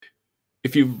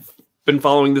If you've been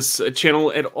following this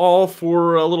channel at all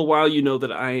for a little while, you know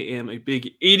that I am a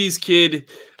big 80s kid.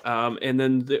 And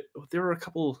then there were a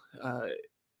couple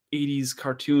 80s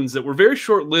cartoons that were very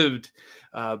short-lived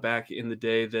back in the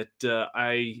day that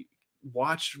I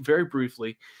watched very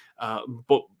briefly.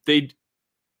 But they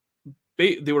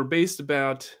were based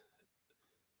about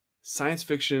science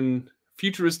fiction,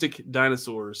 futuristic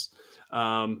dinosaurs.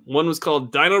 One was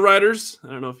called Dino Riders. I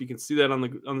don't know if you can see that on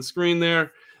the screen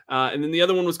there. And then the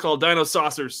other one was called Dino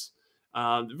Saucers.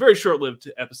 Very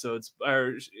short-lived episodes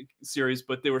or series,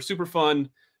 but they were super fun,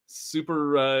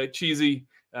 super cheesy,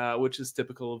 which is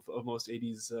typical of most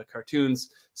 80s cartoons.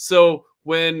 So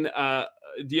when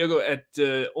Diego at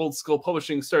Old School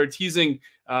Publishing started teasing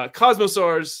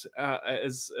Cosmosaurs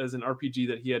as an RPG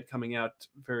that he had coming out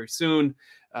very soon,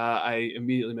 I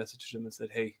immediately messaged him and said,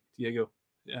 "Hey, Diego,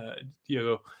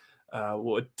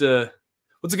 what's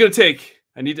it gonna take?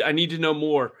 I need to know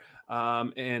more."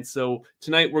 And so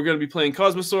tonight we're going to be playing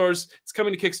Cosmosaurs. It's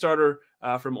coming to Kickstarter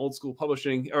from Old School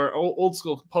Publishing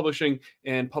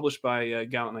and published by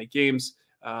Gallant Knight Games.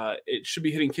 It should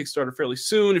be hitting Kickstarter fairly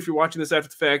soon. If you're watching this after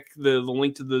the fact, the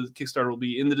link to the Kickstarter will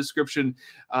be in the description.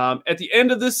 At the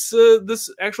end of this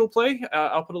actual play,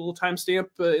 I'll put a little timestamp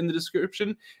in the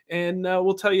description, and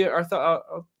we'll tell you our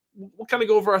we'll kind of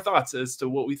go over our thoughts as to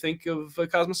what we think of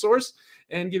Cosmosaurs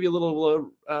and give you a little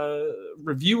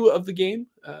review of the game,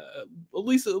 at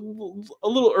least a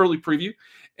little early preview.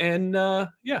 And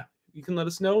yeah, you can let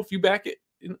us know if you back it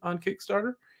on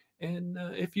Kickstarter and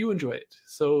if you enjoy it.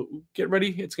 So get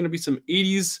ready. It's going to be some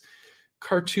 80s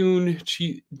cartoon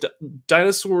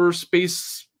dinosaur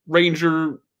space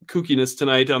ranger kookiness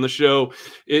tonight on the show.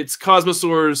 It's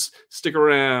Cosmosaurs. Stick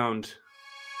around.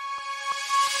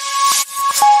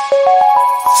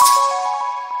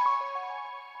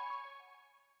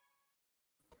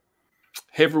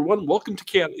 Hey everyone, welcome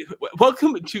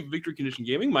to Victory Condition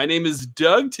Gaming. My name is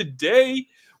Doug. Today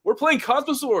we're playing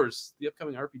Cosmosaurs, the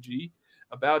upcoming RPG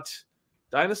about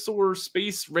dinosaur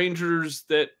space rangers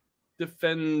that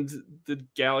defend the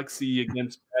galaxy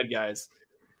against bad guys.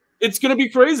 It's gonna be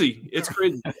crazy. It's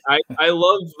crazy. I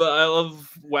love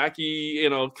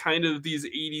wacky, kind of these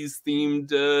 80s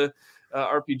themed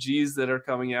RPGs that are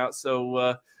coming out.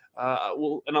 So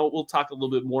we'll talk a little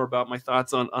bit more about my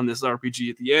thoughts on this RPG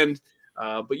at the end.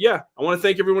 But yeah, I want to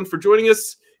thank everyone for joining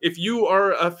us. If you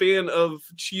are a fan of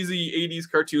cheesy 80s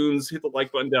cartoons, hit the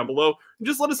like button down below and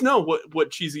just let us know what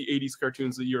cheesy 80s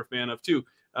cartoons that you're a fan of too.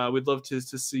 We'd love to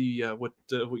see what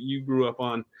you grew up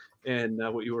on and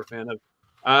what you were a fan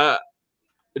of.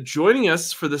 Joining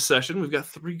us for this session, we've got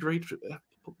three great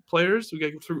players. We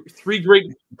got three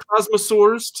great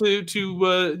Cosmosaurs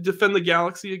to defend the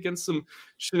galaxy against some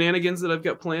shenanigans that I've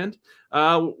got planned.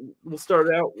 We'll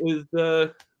start out with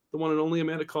the one and only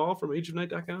Amanda Call from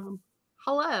ageofnight.com.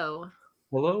 Hello.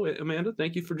 Hello, Amanda.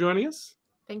 Thank you for joining us.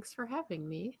 Thanks for having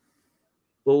me.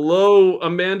 Below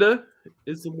Amanda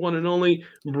is the one and only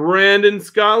Brandon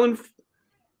Scotland.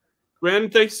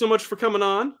 Brandon, thanks so much for coming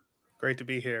on. Great to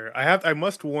be here. I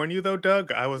must warn you though,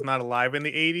 Doug, I was not alive in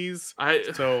the 80s. I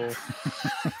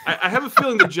have a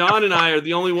feeling that John and I are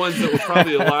the only ones that were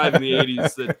probably alive in the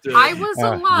 80s. I was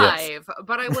alive, yes.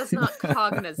 But I was not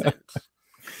cognizant.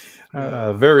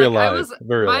 Very alive.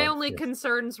 My only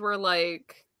concerns were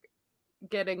like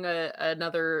getting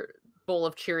another bowl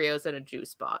of Cheerios and a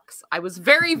juice box. I was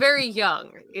very, very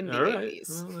young in the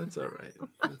 80s. Well, that's all right.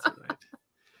 That's all right.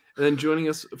 And then joining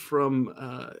us from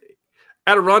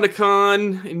Adirondack,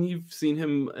 and you've seen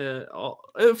him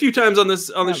a few times on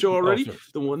the show already.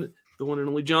 The one and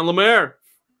only John Lemaire.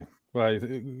 Well,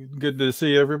 good to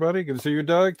see everybody. Good to see you,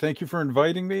 Doug. Thank you for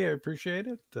inviting me. I appreciate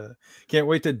it. Can't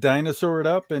wait to dinosaur it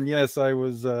up. And yes, I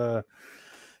was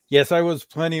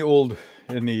plenty old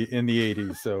in the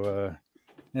 80s. So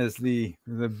as the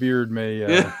beard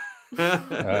may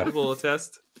will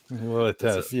attest. Will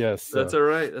attest. Yes. That's all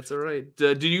right. That's all right.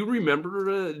 Do you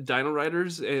remember Dino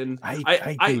Riders? And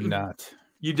I do not.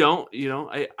 You don't? No.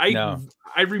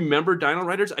 I remember Dino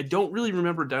Riders. I don't really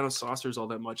remember Dino Saucers all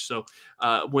that much. So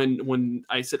when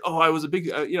I said, "Oh, I was a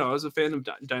big, I was a fan of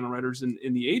Dino Riders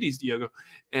in the 80s, Diego,"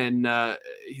 and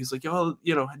he's like, "Oh,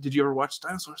 did you ever watch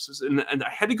Dino Saucers?" And I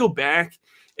had to go back.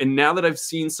 And now that I've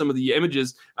seen some of the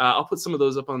images, I'll put some of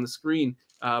those up on the screen.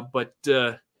 But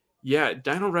yeah,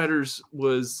 Dino Riders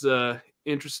was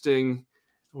interesting,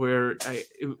 where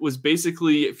it was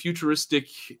basically futuristic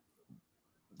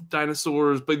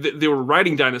dinosaurs, but they were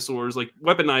riding dinosaurs, like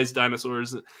weaponized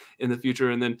dinosaurs in the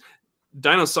future. And then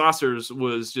Dino Saucers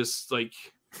was just like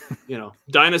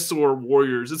dinosaur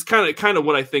warriors. It's kind of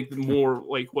what I think more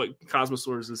like what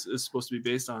Cosmosaurs is supposed to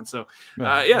be based on. So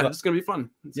it's gonna be fun.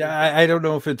 I don't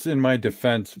know if it's in my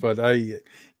defense, but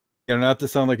not to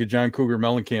sound like a John Cougar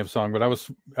Mellencamp song, but I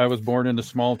was born in a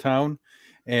small town,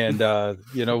 and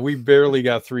we barely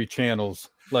got 3 channels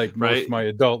like most of my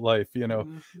adult life.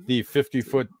 The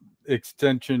 50-foot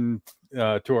extension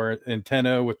to our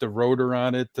antenna with the rotor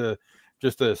on it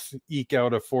just to eke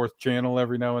out a 4th channel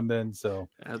every now and then. So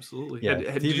absolutely.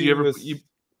 Did you ever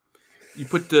you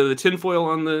put the tinfoil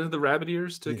on the rabbit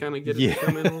ears to kind of get it to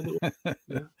come in a little bit?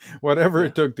 Yeah. Whatever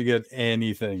it took to get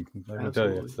anything, let me tell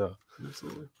you. So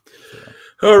absolutely.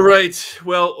 All right.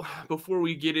 Well, before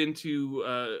we get into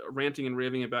ranting and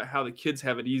raving about how the kids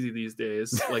have it easy these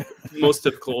days, like most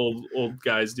typical old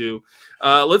guys do,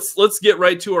 let's get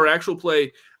right to our actual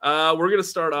play. We're going to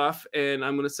start off, and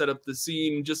I'm going to set up the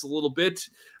scene just a little bit.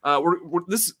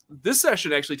 This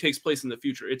session actually takes place in the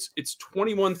future. It's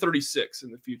 2136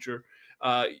 in the future.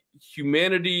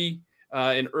 Humanity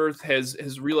and Earth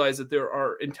has realized that there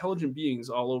are intelligent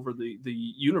beings all over the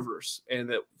universe, and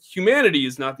that humanity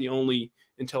is not the only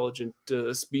intelligent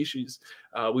species.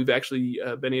 We've actually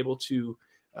been able to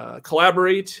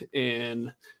collaborate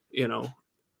and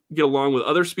get along with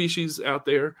other species out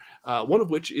there, one of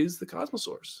which is the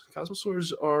Cosmosaurs.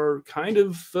 Cosmosaurs are kind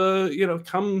of,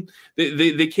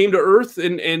 they came to Earth,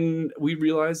 and we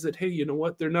realized that, hey, you know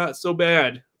what? They're not so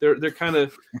bad. They're they're going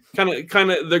to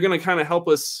kind of help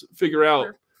us figure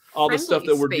out all the stuff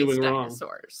that we're doing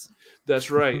dinosaurs. Wrong.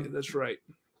 That's right. That's right.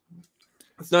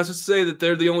 It's not to say that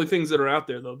they're the only things that are out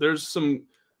there, though. There's some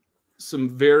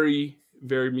very,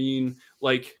 very mean,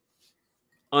 like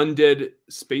undead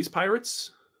space pirates.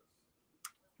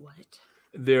 What?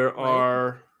 There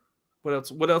are. What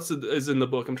else? What else is in the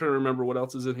book? I'm trying to remember what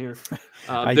else is in here.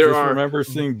 I remember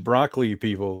seeing broccoli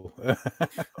people.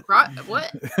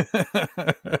 What?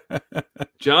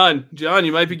 John,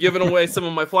 you might be giving away some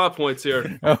of my plot points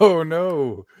here. Oh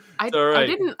no! I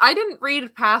didn't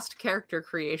read past character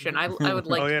creation. I would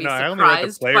like to be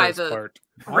surprised by the part.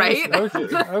 Right.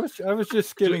 I was just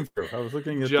skimming through. I was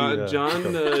looking at John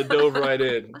dove right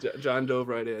in. John dove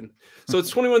right in. So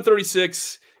it's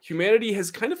 2136. Humanity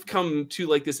has kind of come to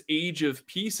like this age of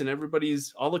peace, and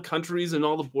all the countries and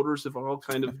all the borders have all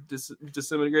kind of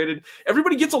disintegrated.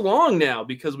 Everybody gets along now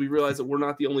because we realize that we're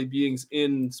not the only beings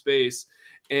in space.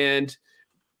 And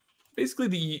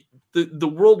basically the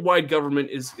worldwide government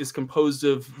is composed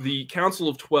of the Council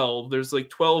of 12. There's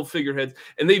like 12 figureheads,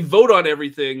 and they vote on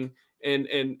everything, and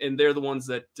they're the ones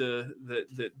that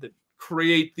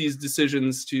create these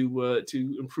decisions to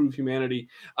improve humanity.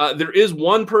 There is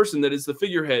one person that is the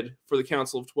figurehead for the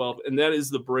Council of 12, and that is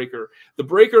the Breaker. The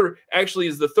Breaker actually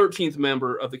is the 13th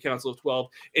member of the Council of 12,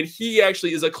 and he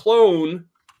actually is a clone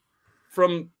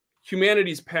from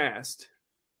humanity's past.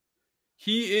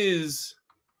 He is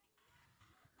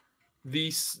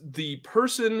the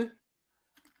person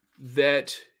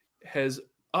that has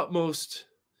utmost,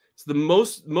 it's the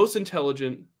most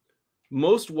intelligent,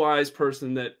 most wise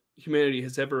person that humanity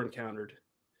has ever encountered.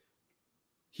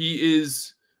 He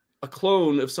is a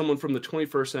clone of someone from the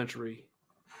 21st century.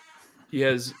 He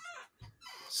has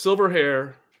silver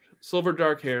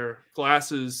dark hair,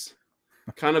 glasses,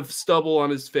 kind of stubble on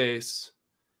his face.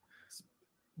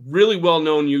 Really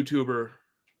well-known YouTuber.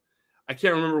 I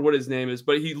can't remember what his name is,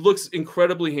 but he looks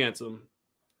incredibly handsome.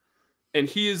 And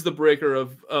he is the Breaker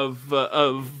of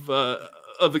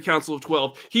the Council of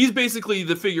 12. He's basically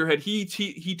the figurehead.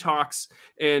 He talks,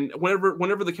 and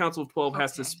whenever the Council of 12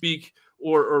 has to speak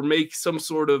or make some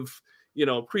sort of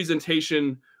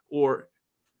presentation or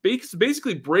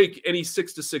basically break any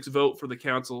 6-6 vote for the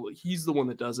council, he's the one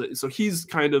that does it. So he's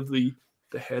kind of the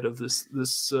head of this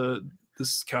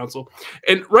council.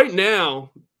 And right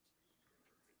now,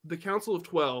 the Council of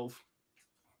 12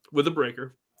 with the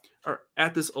Breaker are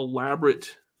at this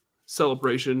elaborate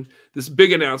celebration, this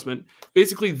big announcement.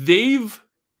 Basically, they've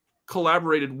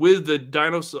collaborated with the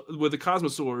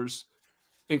Cosmosaurs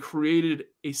and created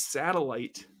a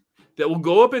satellite that will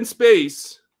go up in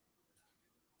space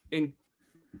and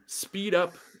speed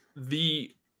up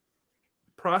the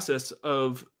process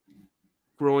of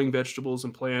growing vegetables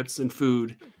and plants and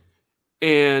food.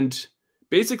 And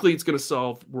basically, it's going to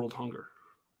solve world hunger.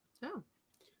 Oh.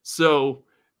 So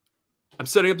I'm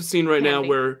setting up the scene right now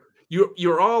where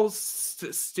you're all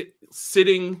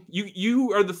sitting.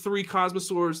 You are the 3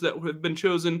 Cosmosaurs that have been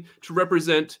chosen to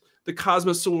represent the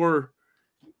Cosmosaur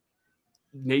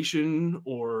nation.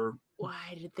 Or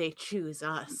why did they choose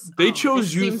us? They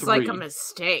chose you. Seems 3. like a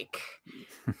mistake.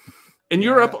 And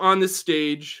you're up on this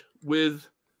stage with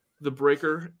the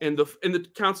Breaker and the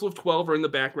Council of 12 are in the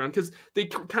background because they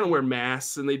kind of wear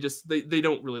masks and they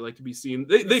don't really like to be seen.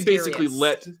 They basically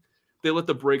let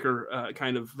the Breaker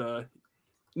kind of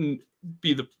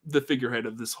be the figurehead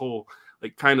of this whole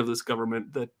like kind of this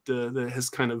government that has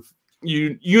kind of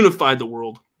unified the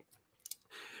world.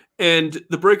 And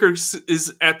the Breaker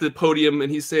is at the podium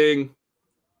and he's saying,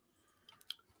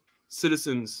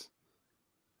 "Citizens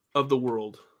of the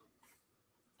world,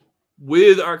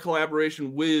 with our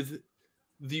collaboration with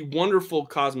the wonderful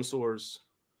Cosmosaurs,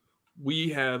 we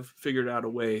have figured out a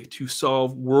way to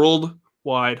solve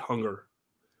worldwide hunger.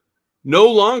 No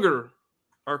longer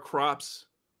are crops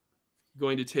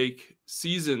going to take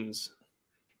seasons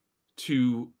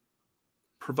to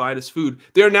provide us food.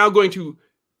 They are now going to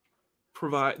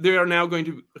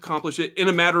accomplish it in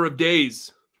a matter of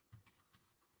days.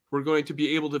 We're going to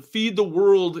be able to feed the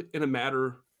world in a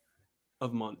matter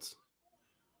of months.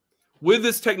 With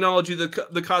this technology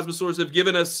that the Cosmosaurs have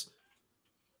given us,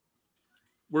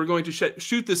 we're going to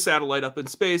shoot this satellite up in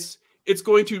space. It's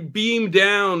going to beam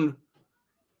down,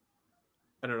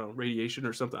 I don't know, radiation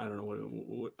or something. I don't know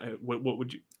what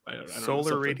would you? I don't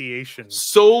Solar know, radiation.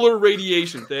 Solar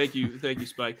radiation. Thank you,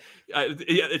 Spike.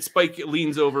 Spike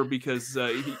leans over because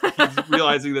he's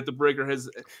realizing that the Breaker has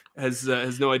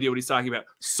no idea what he's talking about.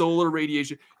 Solar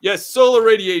radiation. Yes, solar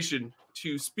radiation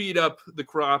to speed up the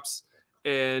crops.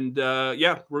 And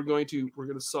we're going to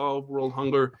solve world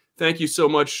hunger. Thank you so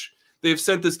much. They've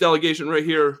sent this delegation right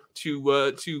here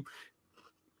to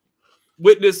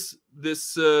witness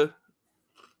this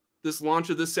this launch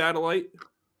of this satellite.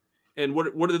 And what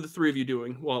are the three of you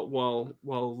doing while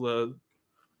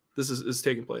this is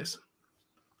taking place?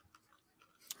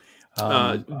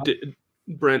 Brent,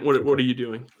 what are you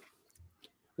doing?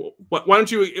 Why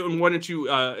don't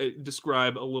you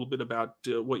describe a little bit about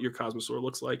what your Cosmosaur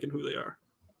looks like and who they are?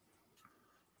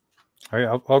 All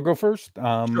right, I'll go first.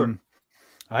 Sure.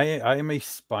 I am a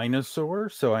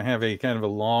Spinosaur, so I have a kind of a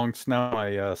long snout.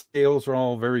 My scales are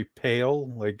all very pale,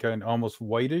 like kind of almost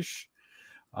whitish.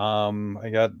 I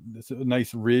got this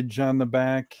nice ridge on the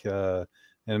back, and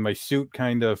my suit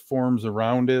kind of forms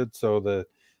around it, so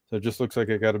it just looks like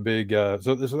I got a big.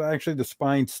 So this is actually the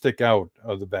spines stick out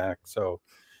of the back, so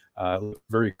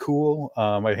very cool.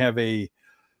 I have a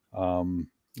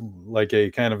like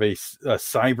a kind of a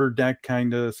cyber deck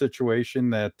kind of situation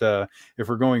that if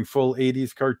we're going full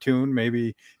 80s cartoon,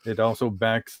 maybe it also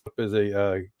backs up as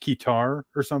a guitar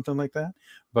or something like that.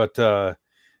 But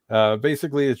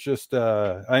basically it's just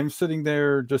I'm sitting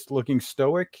there just looking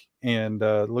stoic and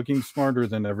looking smarter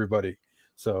than everybody.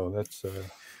 So that's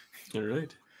all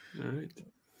right.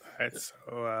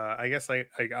 So I guess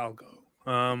I'll go.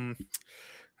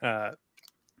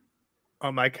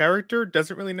 My character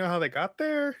doesn't really know how they got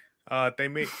there.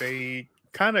 They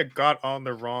kind of got on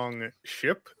the wrong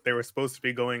ship. They were supposed to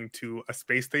be going to a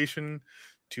space station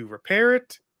to repair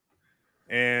it,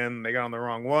 and they got on the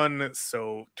wrong one.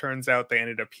 So turns out they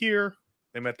ended up here.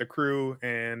 They met the crew,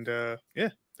 and they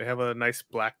have a nice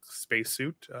black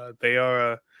spacesuit. They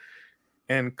are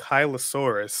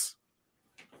Ankylosaurus.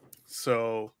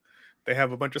 So they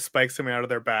have a bunch of spikes coming out of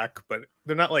their back, but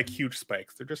they're not like huge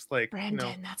spikes. They're just like,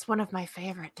 Brandon, that's one of my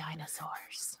favorite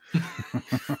dinosaurs.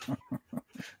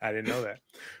 I didn't know that.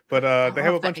 But they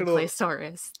have a bunch of little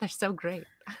Ankylosaurus. They're so great.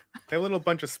 They have a little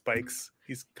bunch of spikes.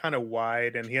 He's kind of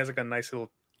wide, and he has like a nice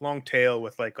little long tail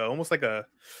with like almost like a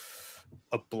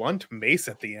blunt mace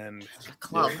at the end. A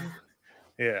club.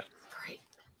 Yeah. Great.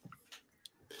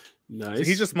 Nice. So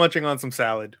he's just munching on some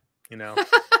salad, Nice.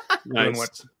 Doing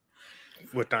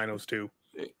what dinos do.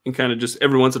 And kind of just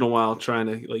every once in a while trying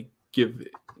to like give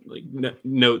like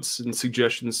notes and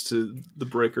suggestions to the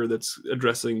Breaker that's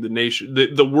addressing the nation,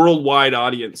 the worldwide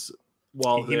audience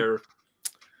while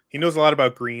he knows a lot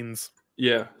about greens.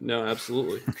 Yeah, no,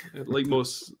 absolutely. Like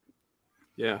most.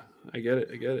 Yeah, I get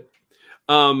it.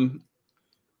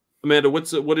 Amanda,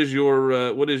 what is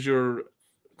your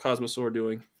Cosmosaur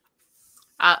doing?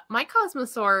 My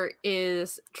Cosmosaur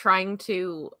is trying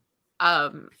to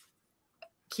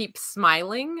keep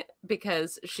smiling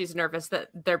because she's nervous that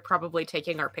they're probably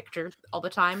taking our picture all the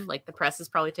time. Like the press is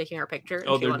probably taking our picture,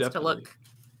 and she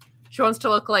wants to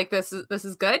look like this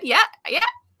is good. Yeah,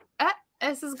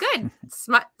 this is good.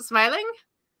 Smiling.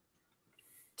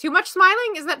 Too much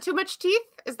smiling? Is that too much teeth?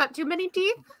 Is that too many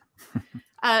teeth?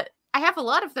 I have a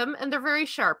lot of them, and they're very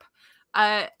sharp.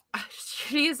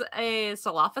 She's a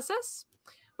Salophysis,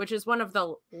 which is one of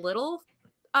the little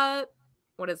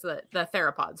what is the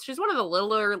theropods. She's one of the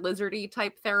littler lizardy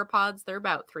type theropods. They're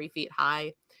about 3 feet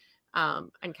high,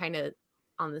 and kind of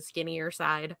on the skinnier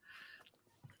side.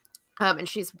 And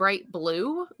she's bright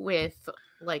blue with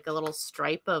like a little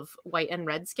stripe of white and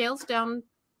red scales down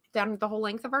the whole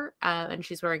length of her. And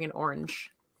she's wearing an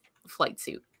orange flight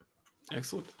suit.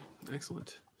 Excellent.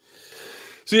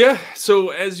 So yeah, so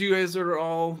as you guys are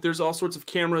all, there's all sorts of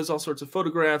cameras, all sorts of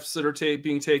photographs that are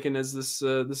being taken as this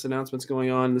announcement's going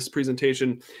on, this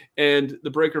presentation, and the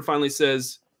breaker finally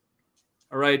says,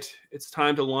 all right, it's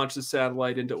time to launch the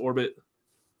satellite into orbit.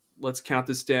 Let's count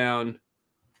this down.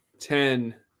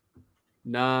 10,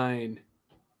 9,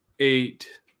 8,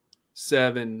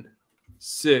 7,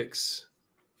 6,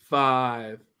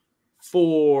 5,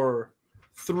 4,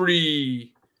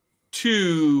 3,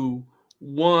 2,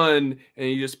 1, and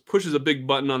he just pushes a big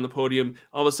button on the podium.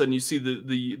 All of a sudden, you see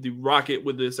the rocket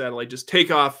with the satellite just take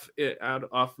off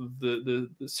off of the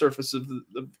surface of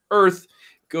the Earth,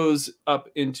 goes up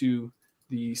into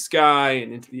the sky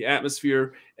and into the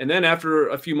atmosphere, and then after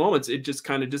a few moments, it just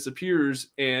kind of disappears.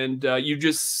 And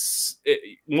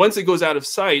once it goes out of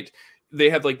sight,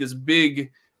 they have like this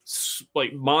big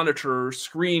like monitor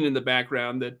screen in the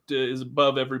background that is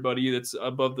above everybody, that's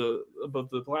above the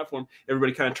platform.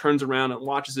 Everybody kind of turns around and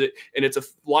watches it, and it's a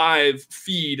live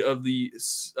feed of the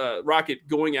rocket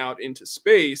going out into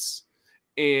space.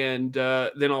 And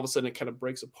then all of a sudden it kind of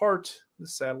breaks apart. The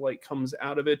satellite comes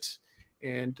out of it,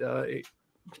 and it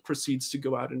proceeds to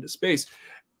go out into space.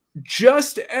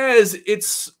 Just as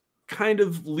it's kind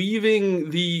of leaving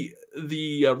the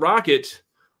rocket,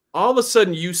 all of a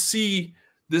sudden you see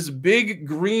this big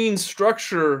green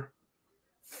structure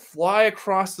fly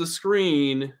across the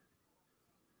screen.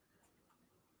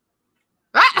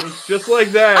 Just like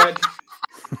that.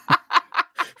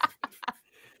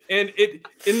 And it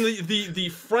in the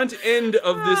front end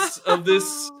of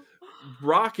this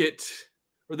rocket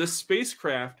or this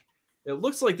spacecraft, it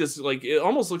looks like this, like it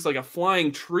almost looks like a flying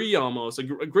tree, almost a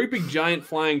great big giant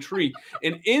flying tree.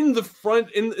 And in the front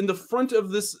in the front of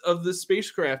this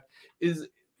spacecraft is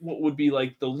what would be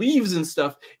like the leaves and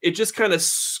stuff. It just kind of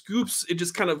scoops, it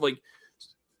just kind of like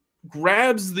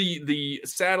grabs the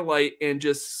satellite and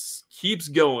just keeps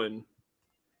going.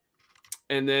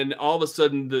 And then all of a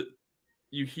sudden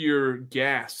you hear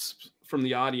gasps from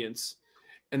the audience,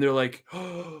 and they're like,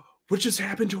 "Oh, what just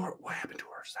happened to our satellite?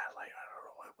 I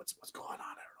don't know what's going on. I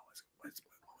don't know what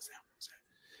was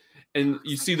that? And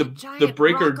you see the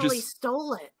breaker just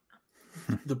stole it.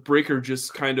 The breaker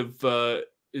just kind of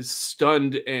is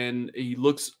stunned, and he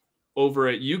looks over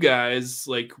at you guys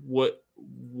like, what's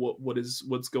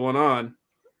going on?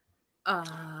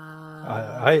 I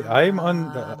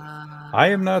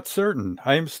am not certain.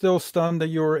 I am still stunned that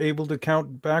you were able to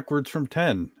count backwards from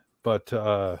 10, but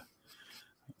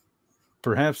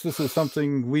perhaps this is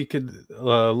something we could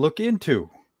look into.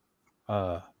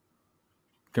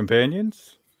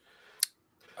 Companions?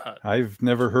 I've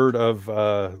never heard of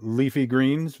leafy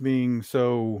greens being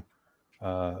so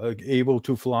able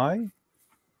to fly.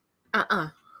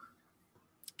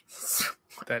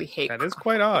 That is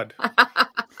quite odd.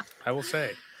 I will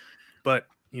say, but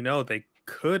they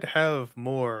could have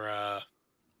more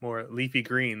leafy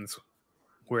greens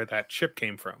where that chip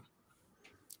came from.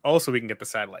 Also, we can get the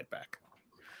satellite back.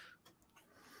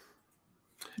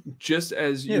 Just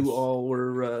as you all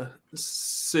were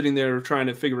sitting there trying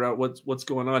to figure out what's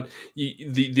going on,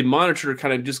 the monitor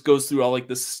kind of just goes through all like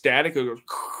the static,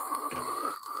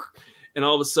 and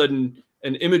all of a sudden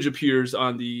an image appears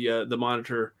on the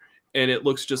monitor, and it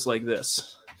looks just like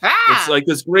this. It's like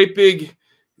this great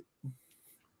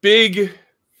big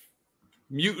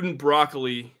mutant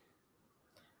broccoli.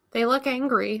 They look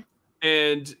angry.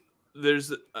 And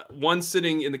there's one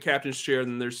sitting in the captain's chair,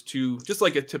 and then there's two, just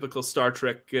like a typical Star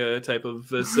Trek type of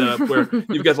setup, where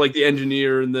you've got like the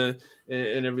engineer and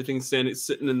everything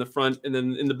sitting in the front, and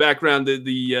then in the background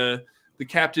the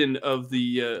captain of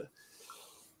the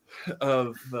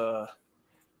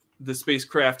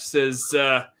spacecraft says,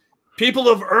 "People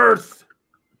of Earth,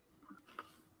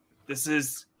 this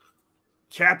is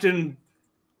Captain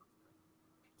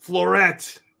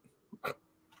Floret.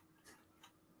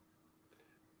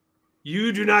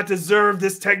 You do not deserve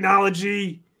this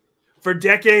technology. For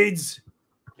decades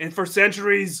and for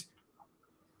centuries,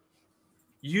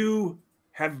 you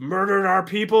have murdered our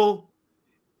people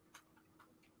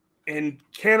and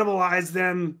cannibalized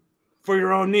them for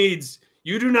your own needs.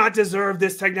 You do not deserve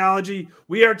this technology.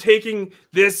 We are taking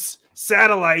this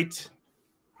satellite,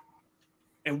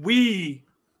 and we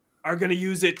are going to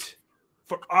use it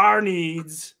for our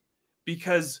needs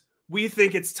because we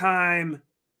think it's time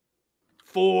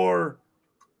for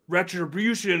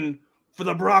retribution for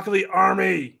the Broccoli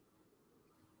Army,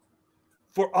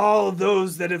 for all of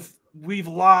those that we've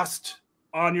lost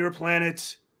on your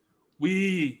planet.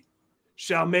 We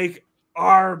shall make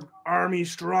our army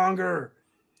stronger,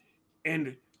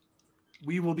 and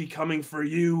we will be coming for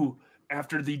you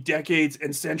after the decades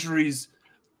and centuries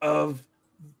of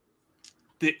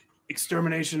the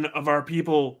extermination of our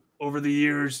people over the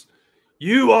years.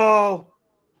 You all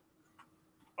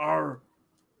are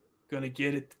gonna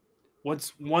get it.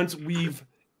 Once we've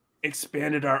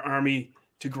expanded our army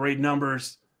to great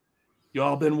numbers, you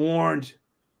all been warned.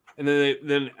 And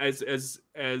then as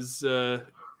the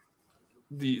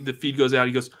feed goes out,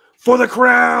 he goes, "For the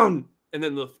crown!" And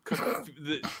then the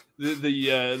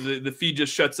feed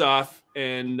just shuts off,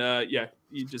 and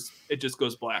it just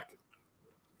goes black.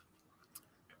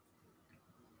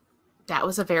 That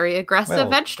was a very aggressive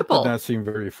vegetable. That did not seem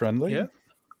very friendly. Yeah.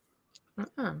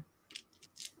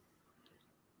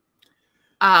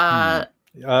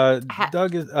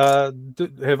 Doug,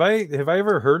 have I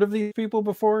ever heard of these people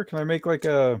before? Can I make like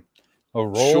a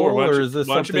roll, sure, or is this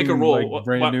something make a roll? like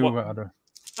brand new?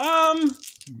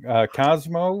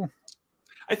 Cosmo.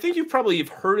 I think you probably have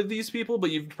heard of these people,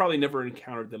 but you've probably never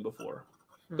encountered them before.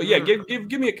 But yeah, give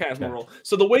me a Cosmo roll.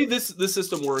 So the way this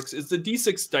system works is the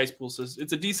D6 dice pool system.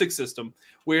 It's a D6 system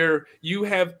where you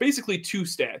have basically two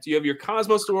stats. You have your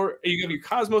Cosmo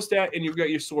stat, and you've got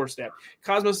your Soar stat.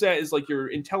 Cosmo stat is like your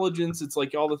intelligence. It's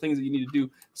like all the things that you need to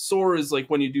do. Soar is like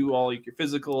when you do all like your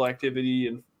physical activity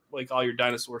and like all your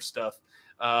dinosaur stuff.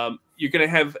 You're gonna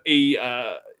have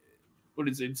a what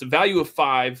is it? It's a value of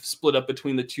 5 split up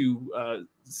between the two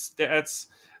stats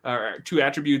or two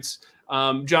attributes.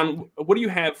 John, what do you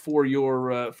have for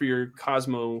your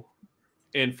Cosmo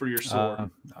and for your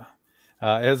Soar?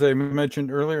 As I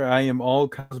mentioned earlier, I am all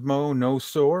Cosmo, no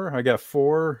Soar. I got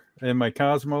 4 in my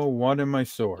Cosmo, 1 in my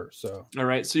Soar. So all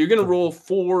right, so you're gonna roll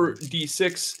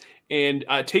 4d6 and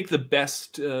take the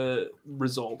best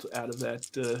result out of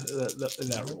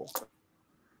that roll.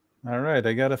 All right,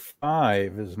 I got a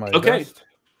 5 is my best.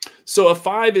 So a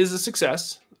 5 is a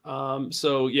success.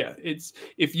 So yeah, it's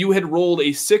if you had rolled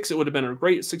a 6, it would have been a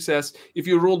great success. If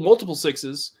you rolled multiple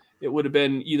 6s, it would have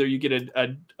been either you get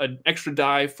an extra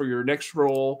die for your next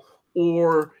roll,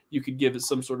 or you could give it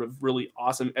some sort of really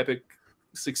awesome epic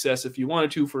success if you wanted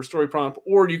to for a story prompt,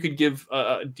 or you could give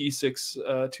a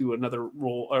d6 to another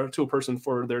roll or to a person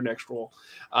for their next roll.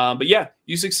 But yeah,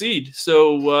 you succeed.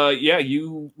 So yeah,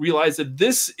 you realize that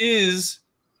this is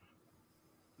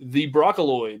the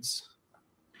Broccoloids.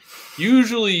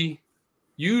 Usually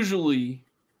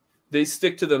they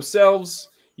stick to themselves.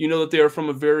 You know that they are from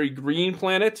a very green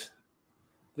planet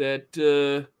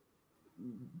that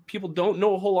people don't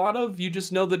know a whole lot of. You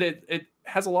just know that it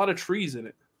has a lot of trees in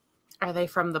it. Are they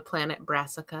from the planet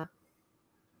Brassica?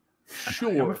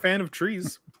 Sure. I'm a fan of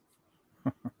trees.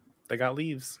 They got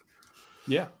leaves.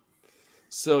 Yeah.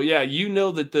 So yeah, you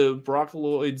know that the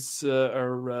Broccoloids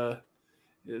are.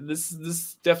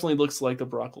 This definitely looks like the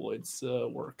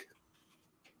Broccoloids work.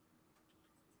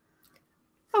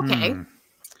 Okay.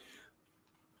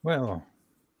 Well,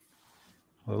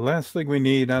 the last thing we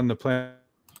need on the planet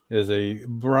is a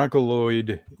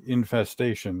Broccoloid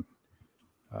infestation.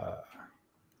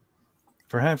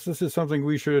 Perhaps this is something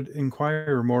we should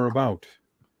inquire more about.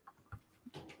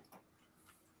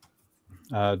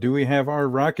 Do we have our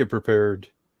rocket prepared?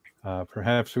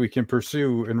 Perhaps we can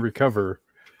pursue and recover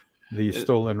the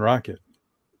stolen rocket.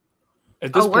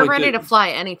 We're ready to fly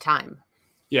anytime.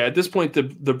 Yeah, at this point, the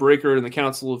Breaker and the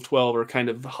Council of 12 are kind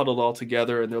of huddled all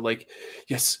together, and they're like,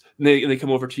 "Yes." And they come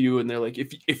over to you, and they're like,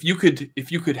 "If you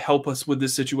could help us with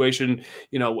this situation,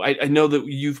 you know, I know that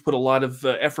you've put a lot of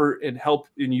effort and help,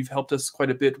 and you've helped us quite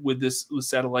a bit with this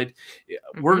satellite.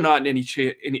 We're not in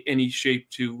any shape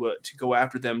to go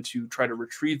after them to try to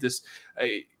retrieve this.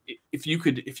 If you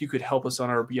could help us on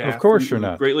our behalf, of course, you're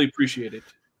not. Greatly appreciate it.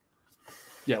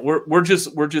 Yeah, we're just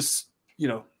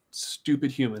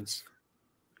stupid humans."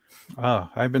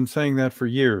 I've been saying that for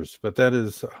years, but that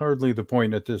is hardly the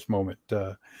point at this moment.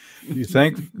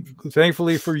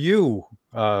 Thankfully for you,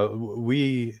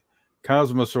 we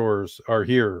Cosmosaurs are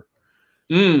here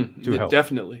to help.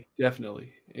 Definitely.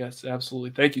 Yes, absolutely.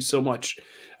 Thank you so much.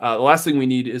 The last thing we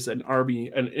need is an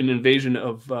invasion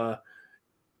of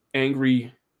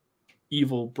angry,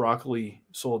 evil broccoli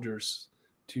soldiers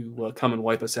to come and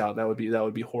wipe us out. That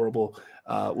would be horrible.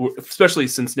 Especially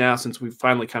since we've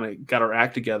finally kind of got our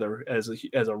act together as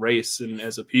a race and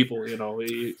as a people, you know.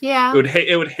 We'd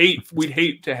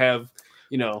hate to have,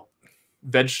 you know,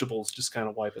 vegetables just kind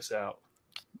of wipe us out.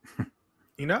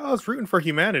 You know, I was rooting for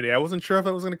humanity. I wasn't sure if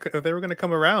they were gonna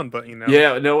come around, but you know.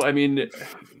 Yeah, no, I mean,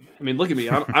 look at me.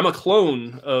 I'm a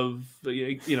clone of,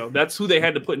 you know, that's who they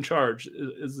had to put in charge.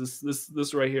 Is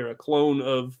this right here, a clone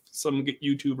of some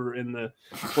YouTuber in the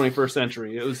 21st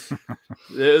century?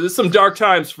 There's some dark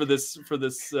times for this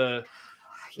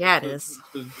Yeah, it is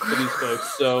for these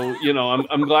folks. So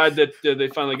I'm glad that they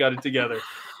finally got it together.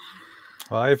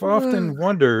 Well, I've often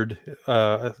wondered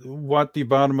what the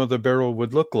bottom of the barrel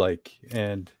would look like,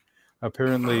 and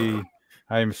apparently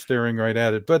I'm staring right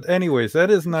at it. But anyways, that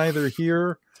is neither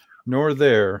here nor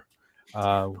there,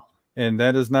 and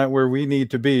that is not where we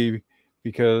need to be,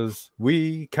 because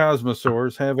we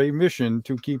Cosmosaurs have a mission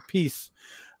to keep peace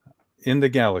in the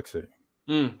galaxy.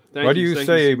 What do you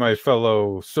say, my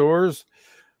fellow Soars?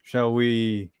 Shall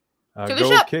we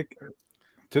go kick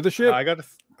to the ship? I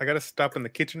gotta stop in the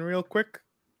kitchen real quick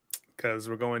because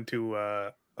we're going to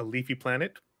a leafy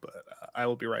planet, but I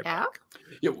will be right back.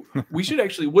 Yeah, we should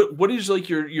actually. What is like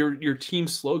your team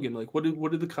slogan? Like, what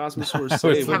did the Cosmosaurs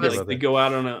say when they go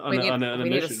out on a mission?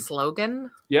 Need a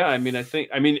slogan. Yeah, I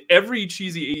mean, every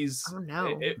cheesy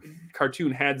 80s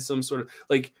cartoon had some sort of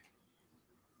like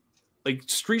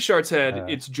Street Sharks had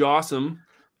it's Jawsome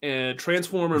and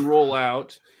Transform and Roll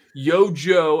Out. Yo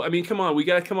Joe. I mean, come on, we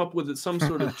got to come up with some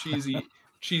sort of cheesy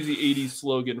 80s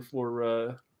slogan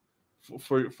for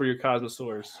your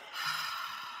Cosmosaurs.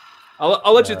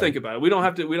 I'll let you think about it. We don't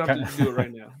have to do it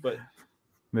right now. But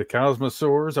the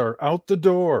Cosmosaurs are out the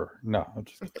door. No, I'm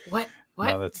just... What?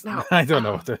 No, I don't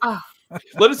know what that.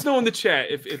 Let us know in the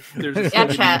chat if there's a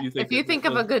slogan chat. If you think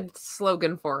of a good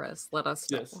slogan for us, let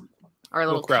us know. Yes. Our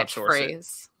little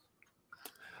catchphrase.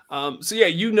 So yeah,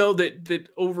 that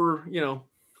over a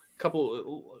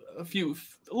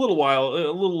little while,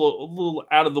 a little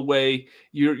out of the way,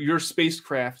 your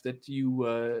spacecraft that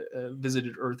you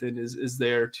visited Earth in is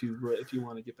there to if you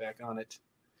want to get back on it.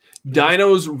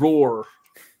 Dinos Roar.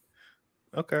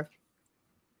 Okay.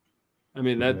 I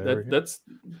mean that's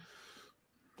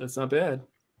not bad.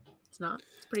 It's not.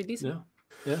 It's pretty decent.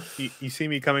 Yeah. You see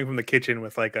me coming from the kitchen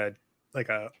with like a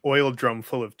oil drum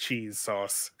full of cheese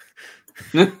sauce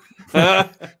to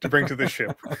bring to the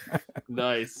ship.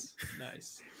 Nice.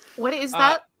 What is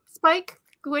that, Spike?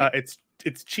 It's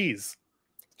cheese.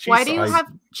 Why do you have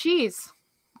cheese?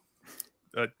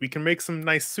 We can make some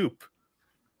nice soup.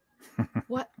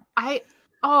 What?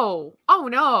 Oh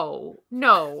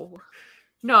no.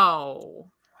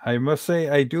 I must say,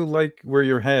 I do like where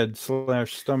your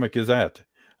head/stomach is at.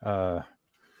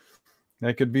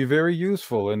 That could be very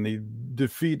useful in the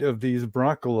defeat of these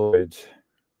broccoloids.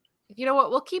 You know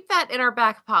what? We'll keep that in our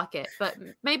back pocket, but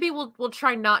maybe we'll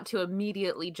try not to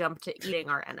immediately jump to eating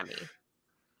our enemy.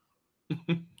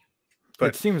 But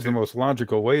it seems the most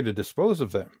logical way to dispose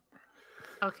of them.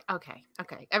 Okay.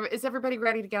 Is everybody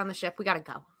ready to get on the ship? We gotta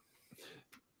go.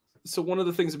 So one of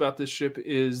the things about this ship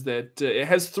is that it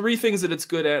has 3 things that it's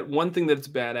good at, 1 thing that it's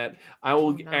bad at. I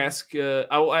will ask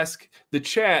the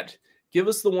chat, give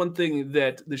us the 1 thing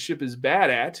that the ship is bad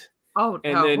at. Oh,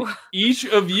 and then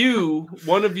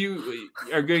one of you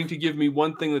are going to give me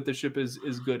 1 thing that the ship is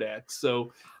good at.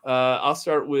 So I'll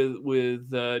start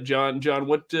with John. John,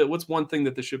 what's 1 thing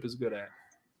that the ship is good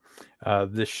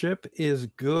at? The ship is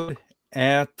good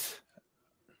at.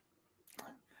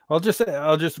 I'll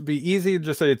just be easy and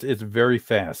just say it's very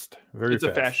fast. It's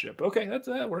a fast ship. Okay,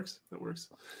 that works.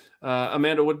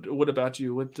 Amanda, what about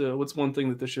you? What's 1 thing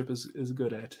that the ship is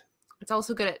good at? It's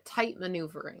also good at tight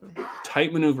maneuvering.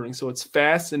 Tight maneuvering, so it's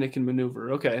fast and it can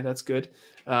maneuver. Okay, that's good.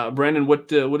 Brandon,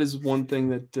 what is 1 thing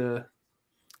that?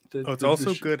 It's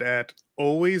also good at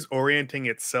always orienting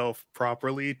itself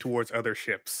properly towards other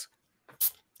ships.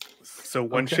 So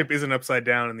one ship isn't upside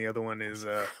down and the other one is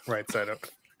right side up.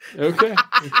 Okay.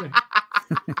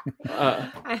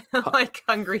 I like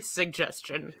Hungary's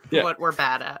suggestion. Yeah. What we're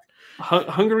bad at.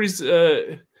 Hungary's. I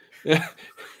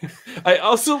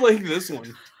also like this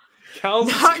one.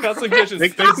 Cal's suggestions. They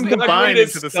combine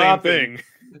into the same thing.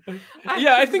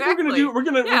 Yeah, I think we're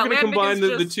gonna combine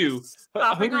the 2.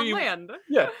 Hungary on land.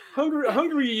 Yeah,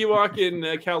 Hungary Ewok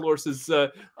and Calor is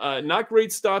not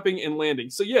great stopping and landing.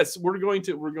 So yes, we're going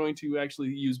to actually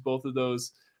use both of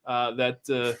those.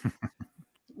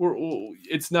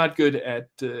 It's not good at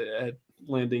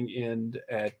landing and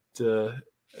at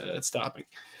stopping.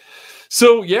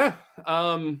 So yeah,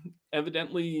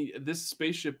 evidently this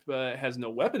spaceship has no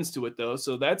weapons to it though,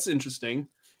 so that's interesting.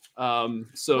 Look,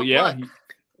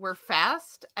 we're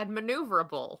fast and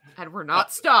maneuverable, and we're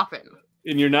not stopping.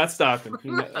 And you're not stopping.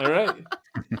 All right.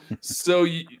 So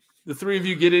the 3 of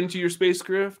you get into your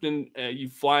spacecraft and you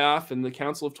fly off, and the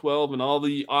Council of 12 and all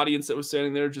the audience that was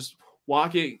standing there just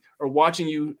watching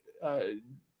you. Are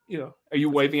you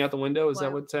waving out the window? Is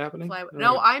that what's happening?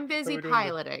 No, I'm busy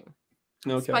piloting.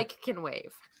 Okay. Spike can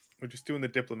wave. We're just doing the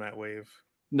diplomat wave.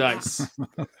 Nice.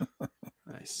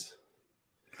 Nice.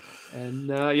 And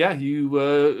you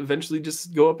eventually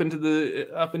just go up into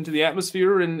the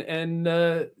atmosphere and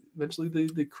eventually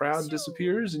the crowd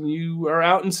disappears and you are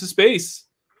out into space.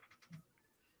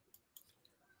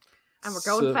 And we're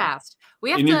going fast.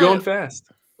 You're going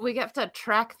fast. We have to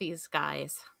track these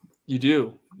guys. You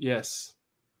do, yes.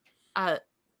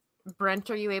 Brent,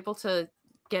 are you able to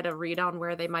get a read on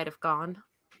where they might have gone?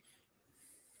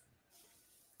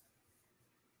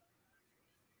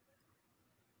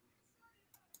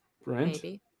 Brent?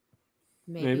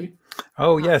 Maybe.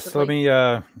 Oh, possibly. Yes. Let me.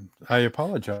 I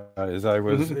apologize. I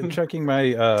was checking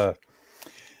my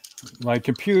my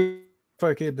computer if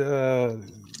I could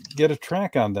get a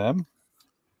track on them.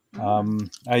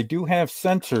 I do have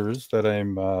sensors that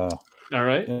I'm. All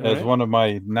right. As one of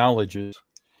my knowledges.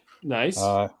 Nice.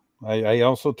 I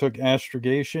also took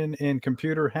astrogation and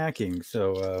computer hacking.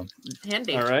 So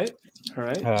handy. All right.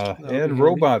 And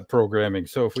robot programming.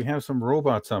 So if we have some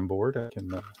robots on board, I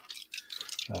can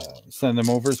send them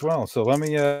over as well. So let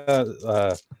me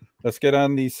let's get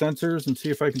on these sensors and see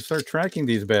if I can start tracking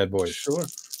these bad boys. Sure.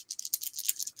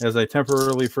 As I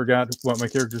temporarily forgot what my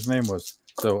character's name was.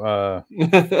 So all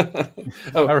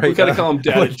right, we gotta call him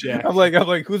Data Jack. I'm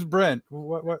like, who's Brent?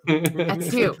 What?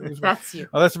 That's you. That's you.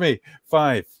 Oh, that's me.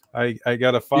 5. I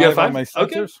got a 5 on my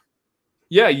sensors. Okay.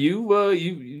 Yeah,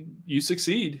 you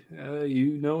succeed.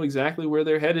 You know exactly where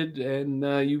they're headed,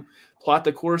 and you plot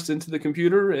the course into the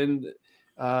computer, and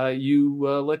you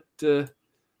let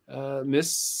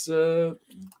Miss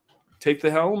take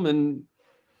the helm and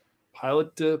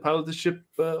pilot the ship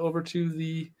over to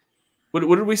the. What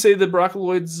did we say the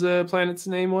Broccoloids planet's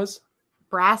name was?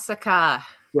 Brassica.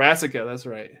 Brassica, that's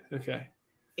right. Okay.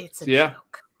 It's a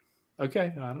joke.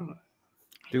 Okay, I don't know.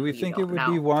 Do we think it would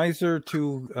be wiser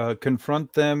to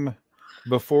confront them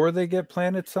before they get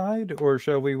planetside, or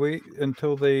shall we wait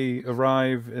until they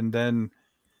arrive and then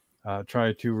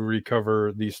try to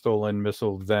recover the stolen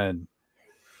missile then?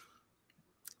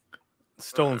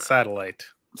 Stolen satellite.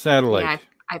 Yeah,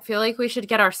 I feel like we should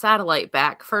get our satellite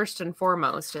back first and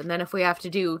foremost, and then if we have to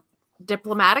do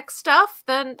diplomatic stuff,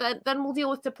 then we'll deal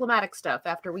with diplomatic stuff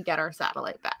after we get our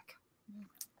satellite back.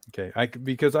 Okay,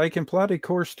 because I can plot a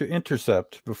course to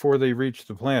intercept before they reach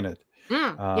the planet.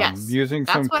 Yes, using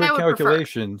some quick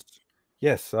calculations. Prefer.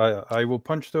 Yes, I will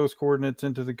punch those coordinates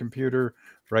into the computer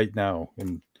right now,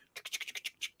 and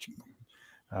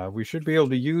we should be able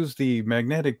to use the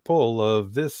magnetic pull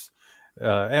of this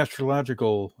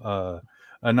astrological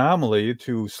anomaly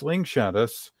to slingshot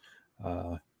us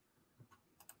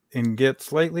and get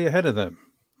slightly ahead of them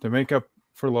to make up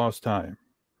for lost time.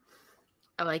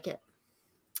 I like it.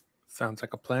 Sounds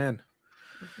like a plan.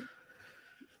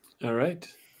 All right.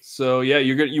 So yeah,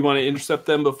 you want to intercept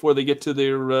them before they get to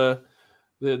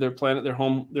their planet, their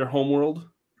home world.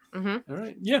 Mm-hmm. All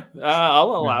right. Yeah,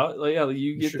 I'll allow it. Yeah,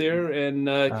 you get there and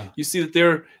you see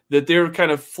that they're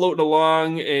kind of floating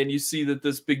along, and you see that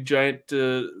this big giant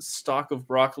stalk of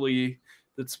broccoli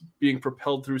that's being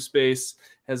propelled through space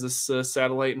has this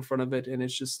satellite in front of it, and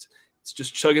it's just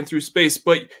chugging through space.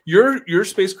 But your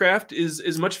spacecraft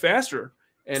is much faster,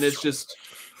 and it's just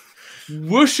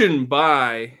whooshing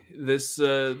by this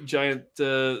giant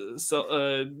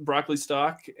broccoli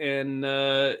stalk, and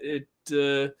it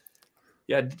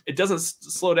doesn't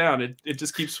slow down. It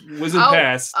just keeps whizzing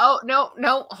past. Oh,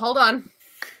 no, hold on.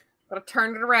 Gotta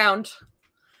turn it around.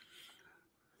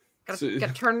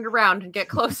 Gotta turn it around and get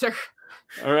closer.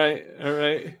 All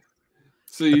right.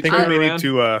 So I think we need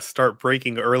to start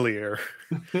braking earlier.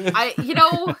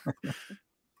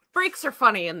 Brakes are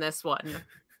funny in this one.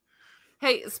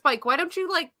 Hey, Spike, why don't you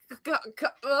why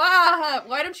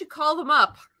don't you call them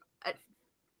up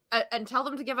and tell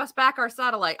them to give us back our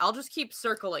satellite? I'll just keep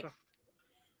circling.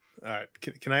 All right.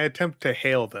 Can I attempt to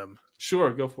hail them? Sure,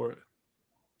 go for it.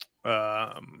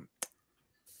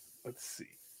 Let's see.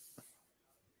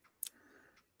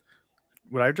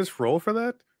 Would I just roll for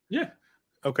that? Yeah.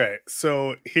 Okay,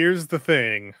 so here's the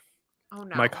thing. Oh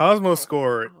no. My Cosmos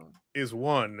score is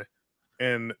 1,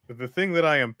 and the thing that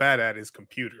I am bad at is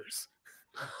computers.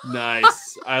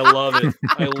 Nice. I love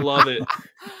it.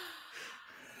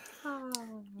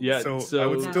 Yeah, so I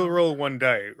would still roll 1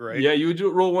 die, right? Yeah, you would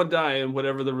roll 1 die, and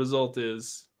whatever the result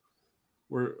is,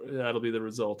 that'll be the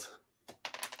result.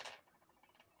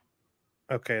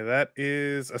 Okay, that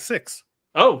is a 6.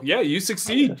 Oh yeah, you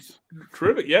succeed.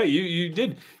 Terrific. Yeah, you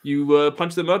did. You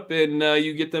punch them up, and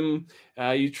you get them.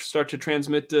 You start to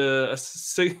transmit a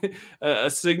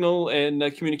signal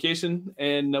and communication.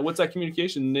 And what's that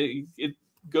communication? It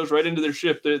goes right into their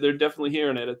ship. They're definitely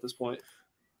hearing it at this point.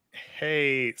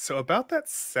 Hey, so about that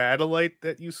satellite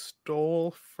that you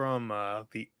stole from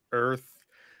the Earth,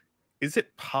 is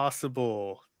it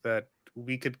possible that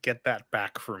we could get that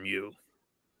back from you?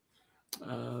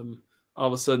 All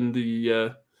of a sudden,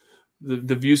 the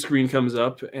the view screen comes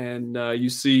up, and you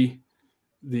see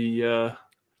the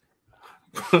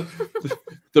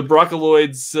the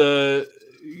Broccoloids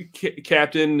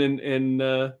captain,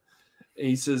 and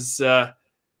he says,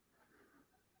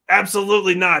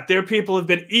 absolutely not. Their people have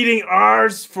been eating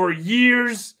ours for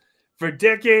years, for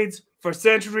decades, for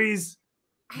centuries.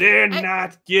 They're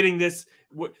not getting this.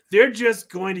 They're just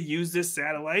going to use this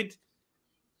satellite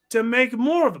to make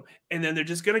more of them. And then they're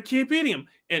just going to keep eating them.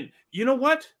 And you know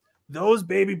what? Those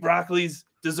baby broccolis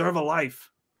deserve a life.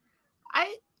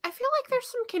 I feel like there's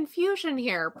some confusion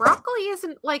here. Broccoli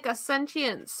isn't like a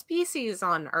sentient species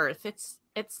on Earth. It's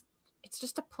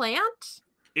just a plant.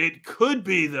 It could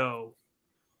be, though.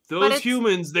 Those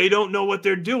humans, they don't know what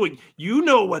they're doing. You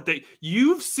know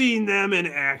you've seen them in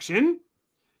action.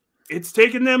 It's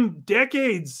taken them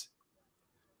decades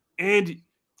and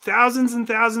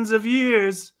thousands of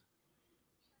years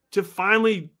to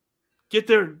finally get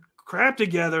their crap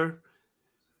together.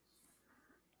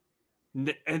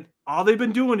 And all they've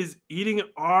been doing is eating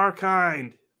our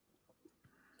kind.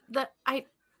 I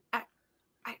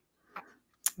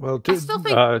still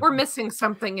think we're missing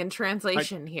something in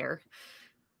translation here.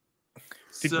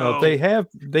 So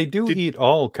they do eat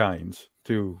all kinds,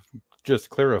 to just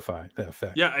clarify that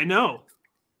fact. Yeah, I know.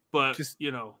 But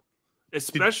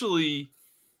especially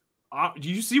do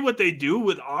you see what they do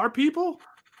with our people?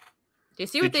 Do you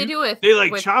see what they do with?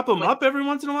 They chop them up every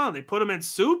once in a while. They put them in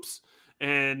soups,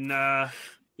 and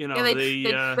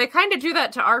they kind of do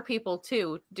that to our people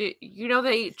too. They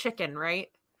eat chicken, right?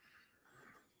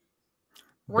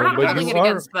 We're not holding it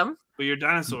against them. But you're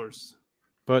dinosaurs.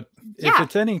 But if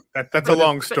it's any, that's a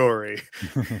long story.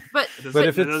 But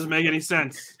if it doesn't make any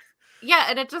sense. Yeah,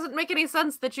 and it doesn't make any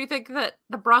sense that you think that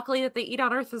the broccoli that they eat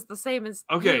on Earth is the same as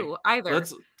you either.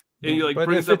 And he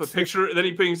brings up a picture, and then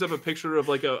he brings up a picture of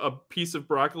like a piece of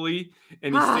broccoli,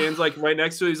 and he stands like right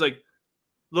next to it. He's like,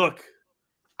 "Look,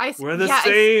 we're the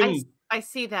same." I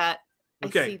see that.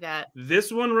 Okay. I see that.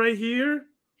 This one right here.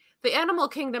 The animal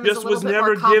kingdom is a little bit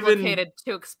more complicated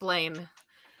to explain.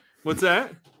 What's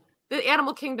that? The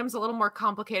animal kingdom's a little more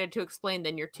complicated to explain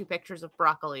than your two pictures of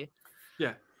broccoli.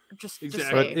 Yeah. Just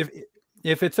exactly. But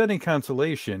if it's any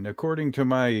consolation, according to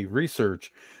my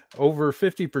research, over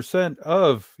 50%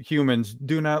 of humans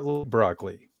do not love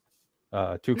broccoli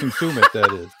to consume it,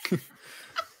 that is.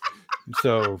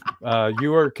 So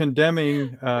you are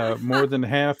condemning more than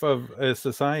half of a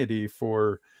society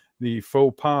for the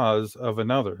faux pas of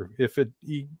another, if it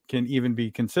can even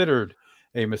be considered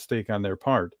a mistake on their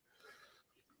part.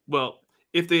 Well,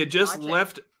 if they had just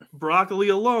left broccoli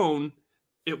alone,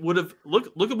 it would have look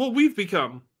at what we've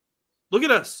become. Look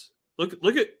at us. Look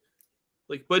at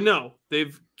but no,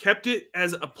 they've kept it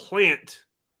as a plant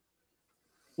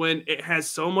when it has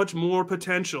so much more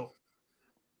potential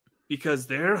because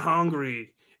they're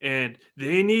hungry and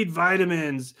they need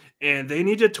vitamins and they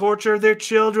need to torture their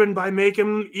children by making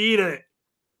them eat it.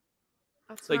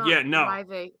 That's why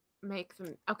they make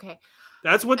them. Okay.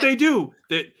 That's what they do.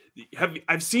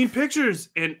 I've seen pictures,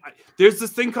 and there's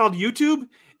this thing called YouTube,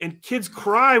 and kids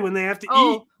cry when they have to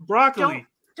eat broccoli.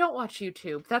 Don't watch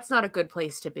YouTube. That's not a good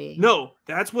place to be. No,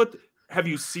 that's what. Have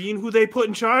you seen who they put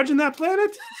in charge in that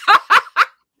planet?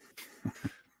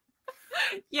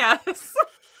 Yes.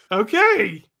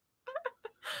 Okay.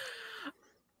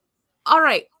 All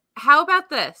right. How about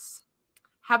this?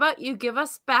 How about you give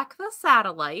us back the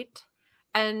satellite,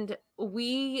 and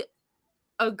we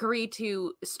agree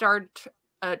to start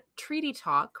a treaty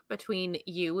talk between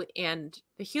you and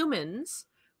the humans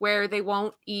where they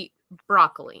won't eat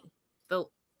broccoli.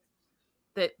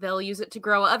 They'll use it to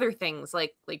grow other things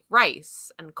like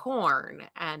rice and corn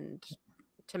and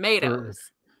tomatoes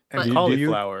and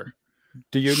cauliflower.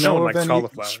 Do you know of any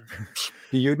cauliflower?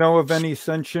 Do you know of any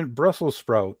sentient Brussels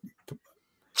sprout?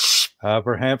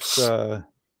 Perhaps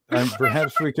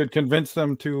we could convince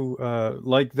them to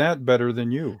like that better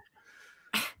than you.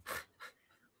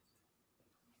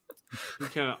 We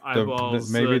kind of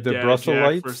eyeballs maybe the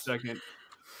Brusselites for a second.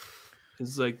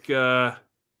 It's like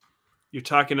you're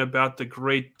talking about the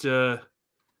great the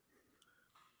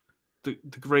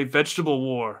great vegetable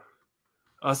war.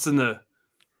 Us and the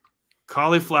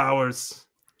cauliflowers.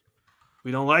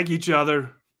 We don't like each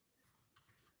other.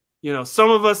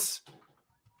 Some of us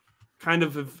kind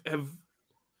of have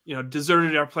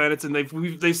deserted our planets, and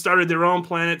they started their own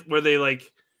planet where they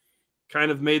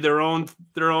kind of made their own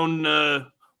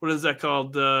what is that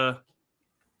called?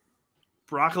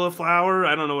 Broccoli flower?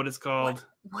 I don't know what it's called.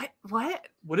 What?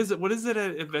 What is it? What is it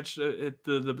at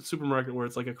the supermarket where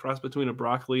it's like a cross between a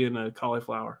broccoli and a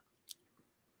cauliflower?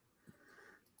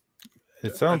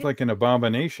 It sounds like an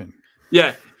abomination.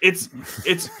 Yeah, it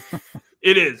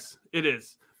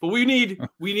is. But we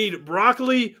need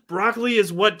broccoli. Broccoli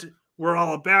is what we're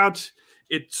all about.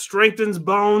 It strengthens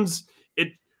bones.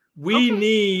 We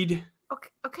need.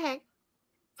 Okay.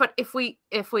 But if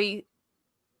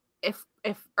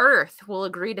Earth will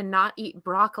agree to not eat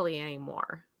broccoli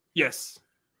anymore, yes,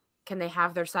 can they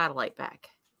have their satellite back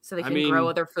so they can grow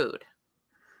other food?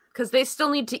 Because they still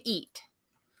need to eat.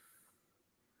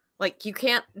 Like, you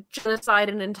can't genocide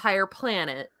an entire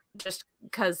planet just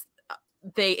because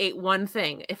they ate one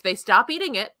thing. If they stop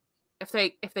eating it, if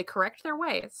they correct their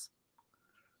ways,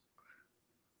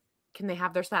 can they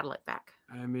have their satellite back?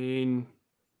 I mean,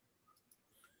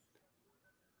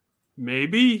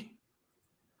 maybe.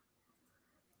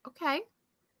 Okay.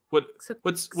 Do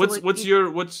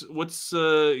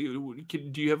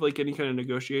you have like any kind of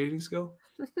negotiating skill?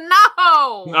 No.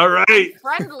 All right. I'm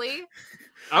friendly.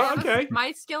 Oh, okay.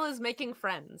 My skill is making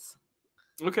friends.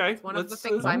 Okay. It's one of the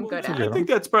things I'm good at. I think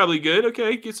that's probably good.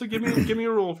 Okay. So give me a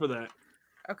roll for that.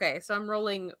 Okay, so I'm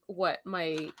rolling what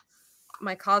my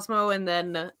Cosmo, and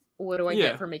then what do I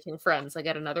get for making friends? I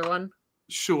get another one.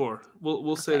 Sure.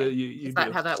 We'll say that you Is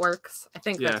that how that works? I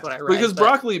think that's what I read. Because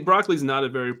broccoli's not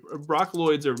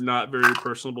broccoloids are not very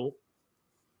personable.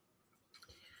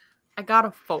 I got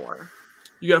a 4.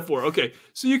 You got a 4. Okay.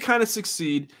 So you kind of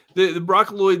succeed. The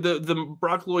broccoloid the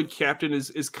broccoloid captain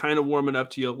is kind of warming up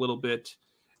to you a little bit.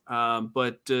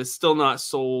 But still not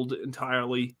sold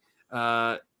entirely.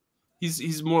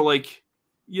 He's more like,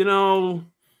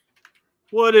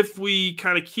 what if we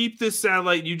kind of keep this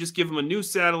satellite, you just give him a new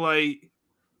satellite,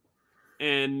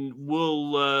 and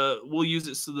we'll use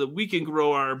it so that we can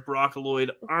grow our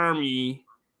broccoloid army.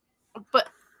 But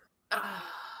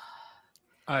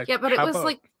but it was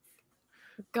like,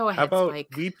 go ahead. How about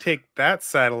Spike. we take that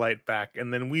satellite back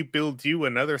and then we build you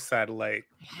another satellite?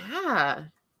 Yeah.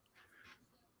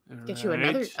 Get you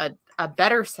another a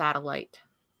better satellite.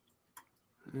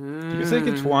 Do you think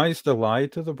it's wise to lie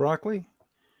to the broccoli?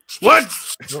 What?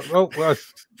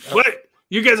 What?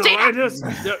 You guys are lying to us?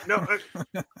 No.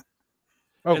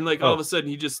 And like all of a sudden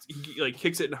he like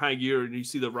kicks it in high gear, and you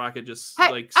see the rocket just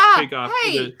take off.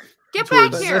 Hey, get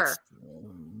back here!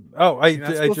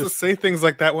 I just say things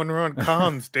like that when we're on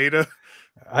comms, Data.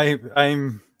 I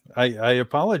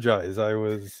apologize. I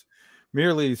was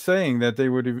merely saying that they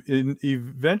would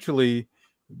eventually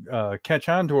catch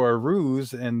on to our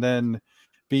ruse and then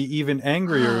be even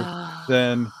angrier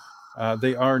than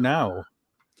they are now.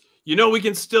 We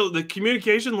can still, the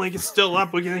communication link is still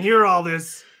up. We can hear all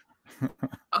this.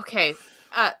 Okay.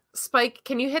 Spike,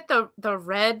 can you hit the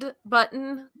red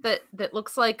button that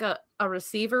looks like a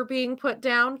receiver being put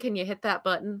down? Can you hit that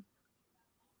button?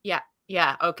 Yeah.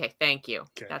 Okay. Thank you.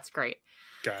 Okay. That's great.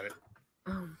 Got it.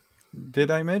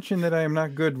 Did I mention that I am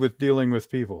not good with dealing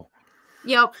with people?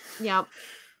 Yep. Okay.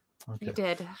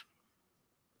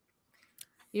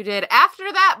 You did.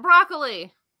 After that,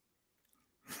 broccoli.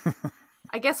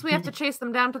 I guess we have to chase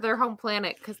them down to their home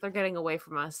planet because they're getting away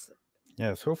from us.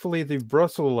 Yes, hopefully the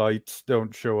Brusselites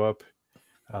don't show up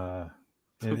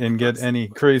and get any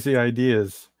crazy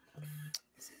ideas.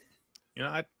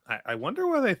 I wonder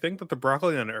why they think that the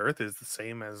broccoli on Earth is the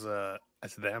same as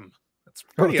them. That's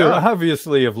they're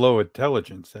obviously of low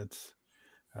intelligence. That's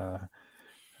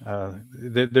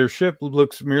their ship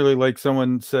looks merely like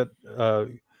someone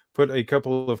put a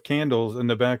couple of candles in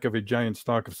the back of a giant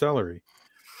stalk of celery.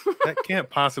 That can't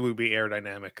possibly be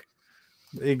aerodynamic.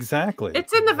 Exactly.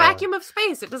 It's in the vacuum of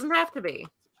space. It doesn't have to be.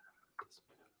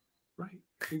 Right.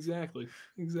 Exactly.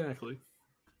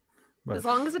 But as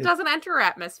long as it doesn't enter our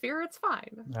atmosphere, it's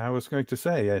fine. I was going to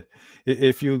say,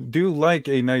 if you do like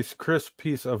a nice crisp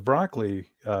piece of broccoli,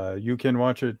 you can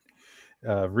watch it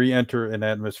re-enter an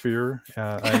atmosphere.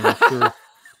 I'm sure.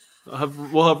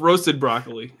 We'll have roasted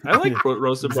broccoli. I like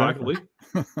roasted broccoli.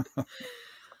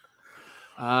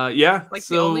 Like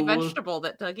the only vegetable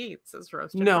that Doug eats is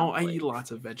roasted broccoli. I eat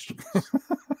lots of vegetables.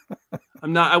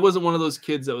 I wasn't one of those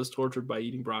kids that was tortured by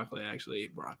eating broccoli. I actually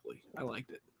ate broccoli. I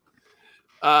liked it.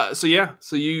 So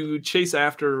you chase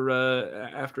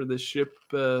after this ship,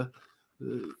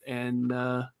 and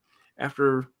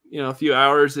after a few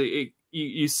hours,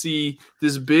 you see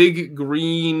this big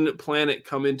green planet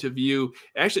come into view.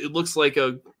 Actually, it looks like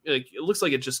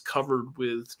it's just covered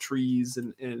with trees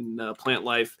and plant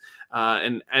life.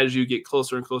 And as you get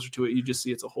closer and closer to it, you just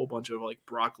see it's a whole bunch of like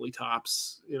broccoli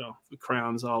tops,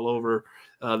 crowns all over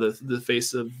the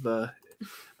face of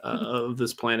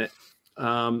this planet.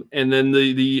 And then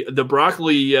the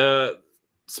broccoli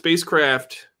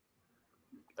spacecraft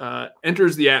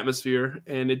enters the atmosphere,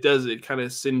 and it kind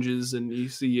of singes, and you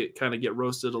see it kind of get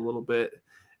roasted a little bit,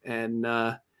 and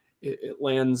it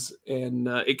lands, and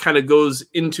it kind of goes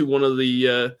into one of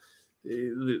the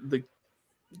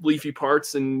leafy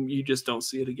parts, and you just don't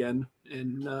see it again.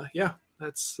 And yeah,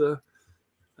 that's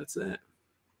it.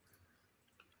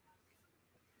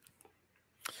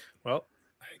 Well,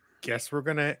 I guess we're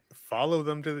gonna follow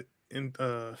them to and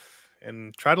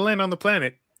try to land on the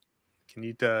planet. Can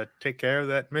you take care of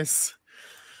that, Miss?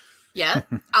 Yeah,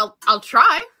 I'll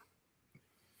try.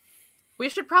 We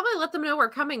should probably let them know we're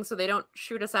coming so they don't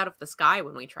shoot us out of the sky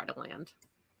when we try to land.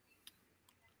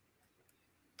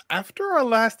 After our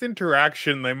last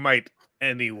interaction, they might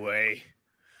anyway.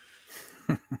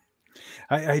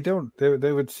 I don't.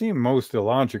 They would seem most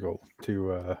illogical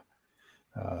to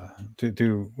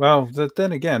well.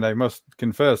 Then again, I must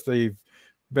confess they've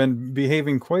been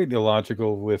behaving quite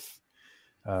illogical with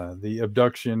the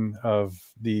abduction of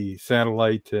the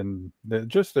satellite and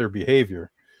just their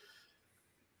behavior.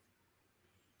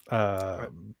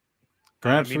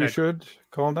 Perhaps we should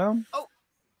call down. Oh,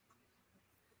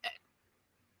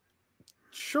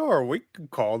 sure, we can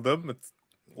call them.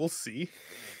 We'll see.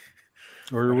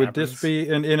 Or would this be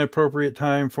an inappropriate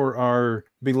time for our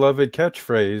beloved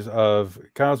catchphrase of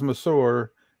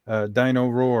Cosmosaur, Dino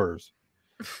roars?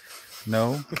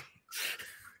 No.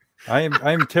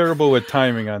 I'm terrible with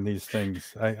timing on these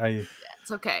things.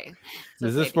 It's okay.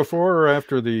 Is this before or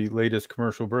after the latest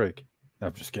commercial break? No,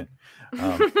 I'm just kidding.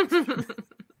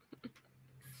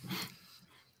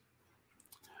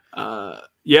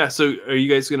 Yeah. So, are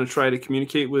you guys going to try to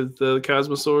communicate with the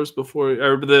Cosmosaurs before,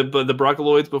 or the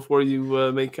Broccoloids before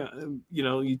you make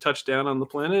you touch down on the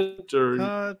planet?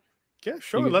 Or yeah,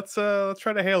 sure. Let's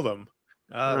try to hail them.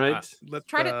 Right. Let's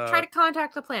try to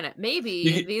contact the planet.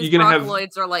 Maybe these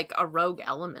Broccoloids are like a rogue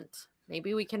element.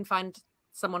 Maybe we can find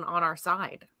someone on our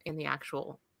side in the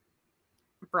actual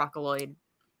Broccoloid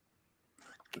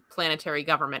planetary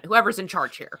government, whoever's in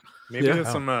charge here. Maybe there's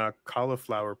some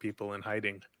cauliflower people in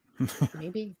hiding.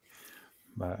 Maybe.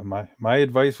 My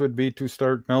advice would be to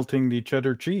start melting the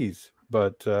cheddar cheese,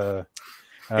 but it's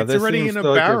already in a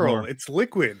barrel. It's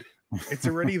liquid. It's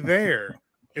already there.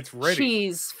 It's ready.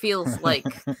 Cheese feels like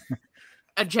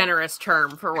a generous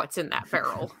term for what's in that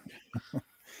barrel.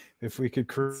 If we could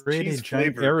create a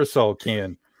giant aerosol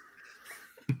can.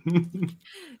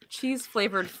 Cheese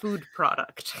flavored food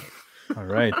product. All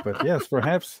right, but yes,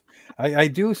 perhaps I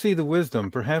do see the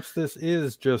wisdom. Perhaps this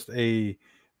is just a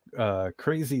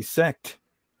crazy sect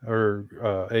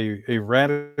or a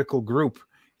radical group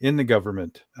in the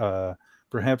government.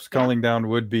 Perhaps calling down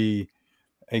would be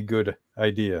a good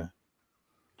idea.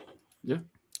 Yeah.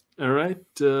 All right.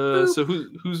 So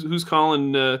who's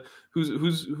calling?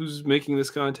 Who's making this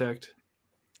contact?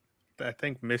 I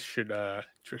think Miss should try.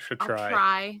 I'll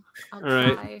try. All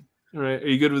right. Are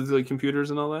you good with like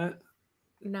computers and all that?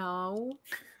 No.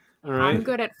 All right. I'm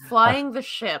good at flying the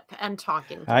ship and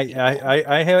talking to people.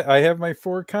 I have my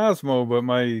 4 Cosmo, but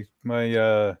my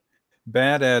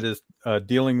bad at is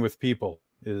dealing with people.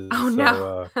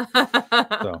 No.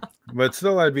 But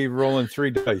still, I'd be rolling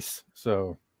 3 dice.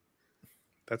 So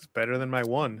that's better than my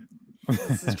 1.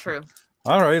 This is true.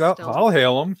 All right, I'll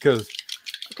hail them because.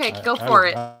 Okay, go for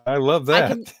it. I love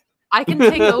that. I can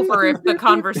take over if the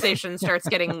conversation starts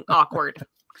getting awkward.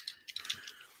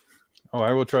 Oh,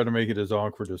 I will try to make it as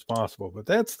awkward as possible, but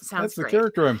that's the great.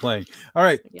 character I'm playing. All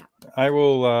right. Yeah. I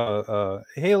will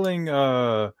hailing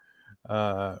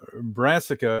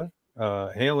Brassica.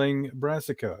 Hailing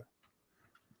Brassica.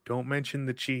 Don't mention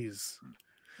the cheese.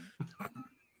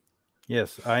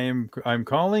 Yes, I'm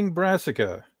calling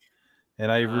Brassica,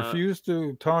 and I refuse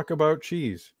to talk about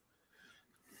cheese.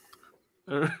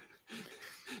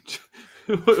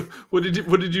 What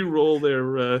did you roll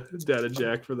there, Data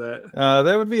Jack, for that?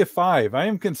 That would be a 5. I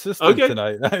am consistent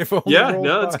tonight. Yeah,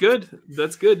 no, that's good.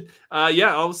 That's good.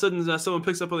 Yeah, all of a sudden someone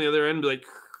picks up on the other end, and be like,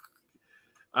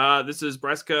 "This is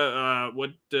Brassica.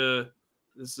 What's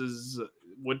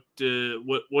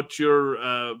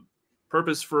your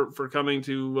purpose for coming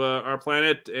to our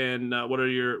planet, and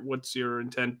what's your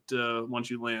intent once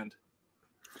you land?"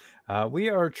 We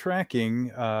are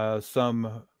tracking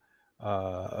some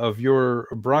of your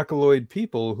Broccoloid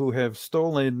people who have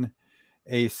stolen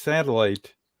a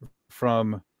satellite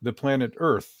from the planet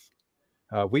Earth.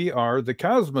 We are the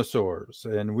Cosmosaurs,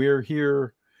 and we're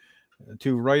here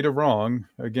to right a wrong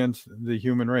against the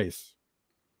human race.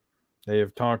 They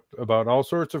have talked about all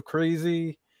sorts of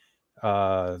crazy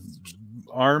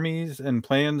armies and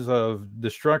plans of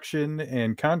destruction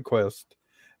and conquest,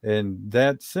 and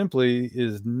that simply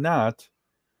is not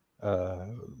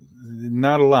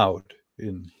allowed.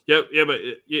 Yeah, but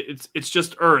it's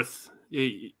just Earth.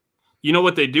 You know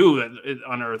what they do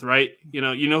on Earth, right? You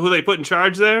know who they put in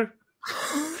charge there.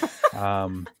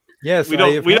 Yes,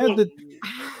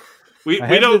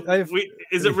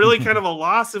 Is it really kind of a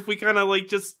loss if we kind of like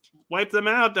just wipe them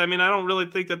out? I mean, I don't really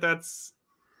think that's.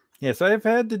 Yes, I have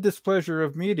had the displeasure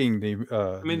of meeting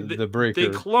the Breaker. They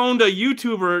cloned a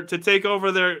YouTuber to take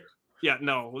over their. Yeah,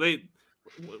 no,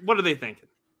 what are they thinking?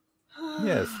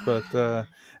 Yes, but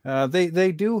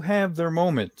they do have their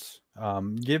moments.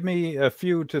 Give me a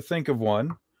few to think of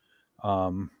one.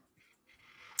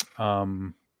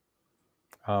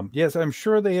 Yes, I'm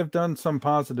sure they have done some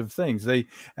positive things. They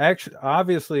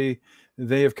obviously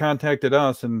they have contacted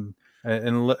us and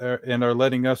are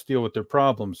letting us deal with their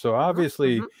problems. So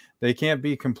obviously they can't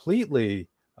be completely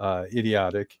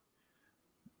idiotic.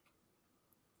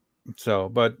 So,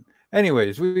 but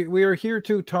anyways, we are here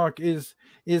to talk. Is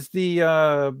the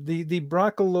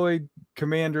Broccoloid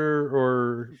commander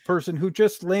or person who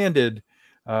just landed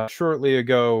shortly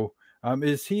ago?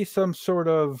 Is he some sort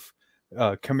of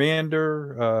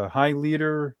commander, high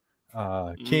leader,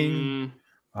 king?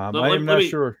 I'm not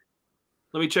sure.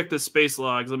 Let me check the space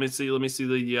logs. Let me see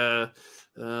the.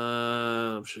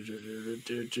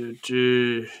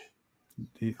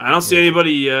 I don't see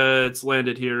anybody that's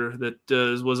landed here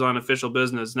that was on official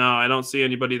business. No, I don't see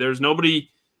anybody. There's nobody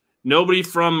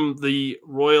from the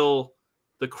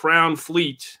Crown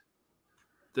Fleet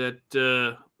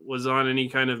that was on any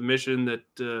kind of mission that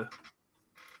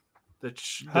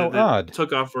odd.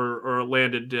 Took off or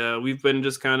landed. We've been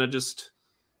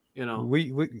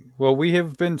we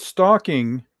have been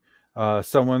stalking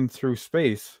someone through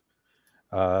space.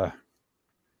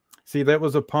 See, that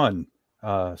was a pun.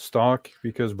 Stalk,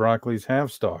 because broccolis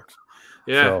have stalks.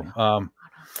 Yeah. So,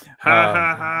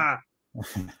 ha.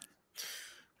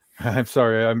 I'm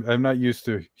sorry. I'm not used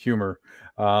to humor.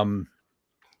 I'm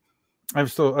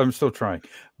still trying.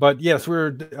 But yes,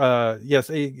 yes.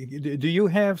 Do you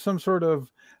have some sort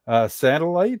of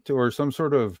satellite or some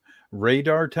sort of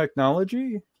radar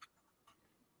technology?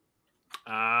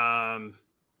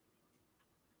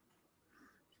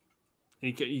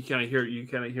 You kind of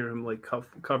hear him like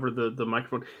cover the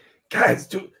microphone. Guys,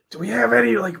 do we have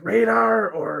any like radar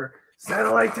or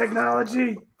satellite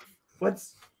technology? What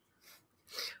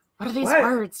do these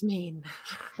words mean?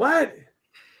 What?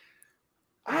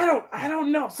 I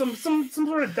don't know. Some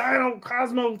sort of Dino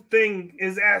Cosmo thing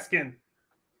is asking.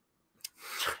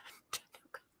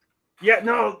 Yeah,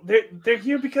 no, they're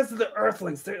here because of the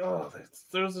Earthlings.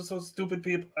 Those are so stupid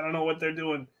people. I don't know what they're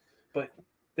doing, but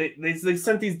they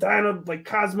sent these Dino like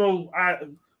Cosmo.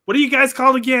 What are you guys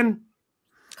called again?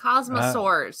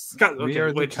 Cosmosaurs.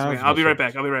 Okay, wait, I'll be right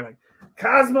back.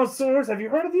 Cosmosaurs. Have you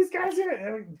heard of these guys yet?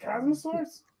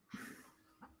 Cosmosaurs?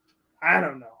 I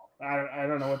don't know. I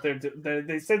don't know what they're doing.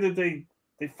 They said that they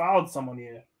followed someone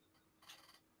here.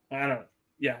 I don't know.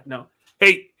 Yeah, no.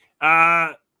 Hey,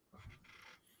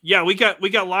 yeah, we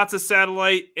got lots of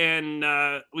satellite and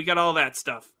we got all that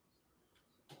stuff.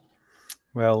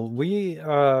 Well, we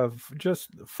just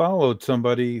followed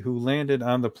somebody who landed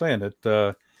on the planet.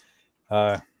 Well,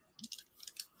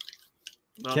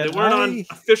 they weren't on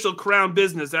official Crown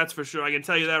business, that's for sure. I can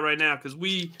tell you that right now, because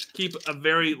we keep a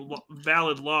very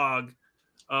valid log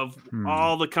of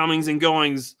all the comings and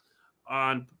goings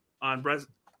on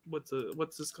what's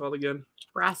this called again?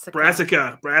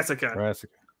 Brassica.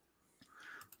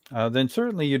 Then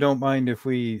certainly you don't mind if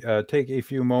we take a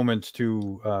few moments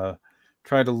to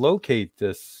try to locate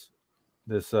this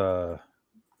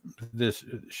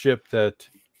ship that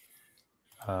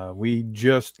we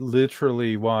just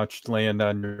literally watched land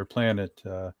on your planet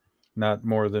not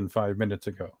more than 5 minutes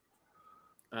ago.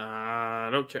 I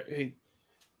don't care. Hey,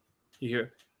 do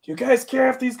you guys care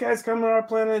if these guys come to our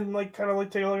planet and like kind of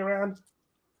like take a look around?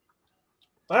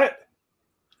 What?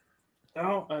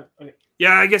 No. Okay.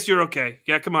 Yeah, I guess you're okay.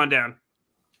 Yeah, come on down.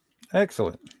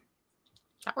 Excellent.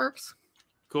 That works.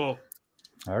 Cool.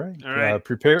 All right.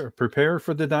 Prepare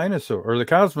for the dinosaur or the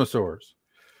Cosmosaurs.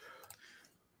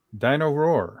 Dino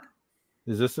Roar.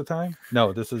 Is this the time?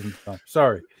 No, this isn't the time.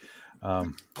 Sorry.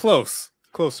 Closer.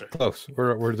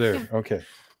 We're there. Okay.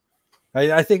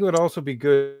 I think it would also be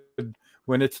good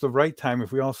when it's the right time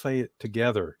if we all say it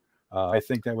together. I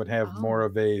think that would have more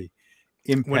of a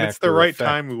impact. When it's the right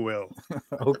time, we will.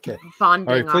 Okay.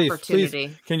 Bonding opportunity.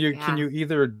 Please, can you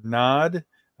either nod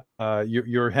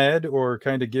your head or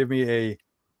kind of give me a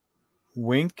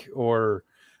wink or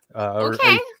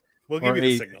okay. We'll give you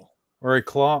the signal. Or a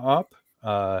claw up,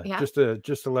 just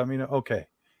to let me know. Okay,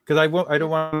 because I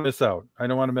don't want to miss out. I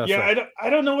don't want to mess up. Yeah, I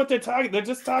don't know what they're talking. They're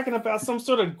just talking about some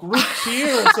sort of group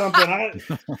cheer or something.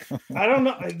 I don't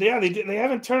know. Yeah, they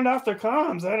haven't turned off their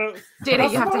comms. I don't. Data,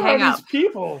 you have to hang up. These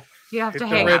people. You have Hit to the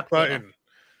hang red up. Button.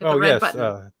 Oh yes.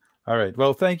 All right.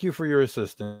 Well, thank you for your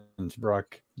assistance,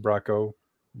 Broccoloid,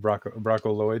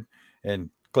 and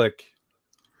Click.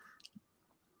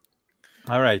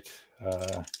 All right.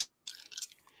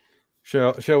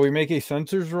 Shall we make a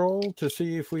sensors roll to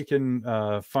see if we can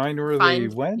find where they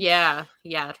went? Yeah.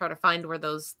 Try to find where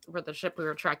the ship we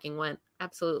were tracking went.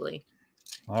 Absolutely.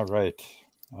 All right.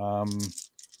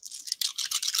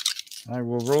 I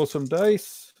will roll some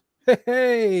dice.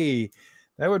 Hey,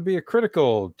 that would be a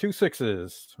critical. 2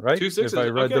 6s, right? 2 6s. If I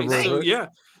read the rules. So, yeah.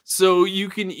 So you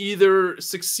can either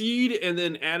succeed and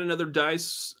then add another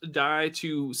die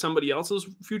to somebody else's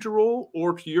future roll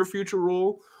or to your future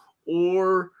roll,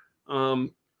 or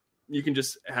you can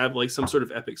just have like some sort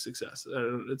of epic success.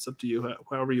 It's up to you,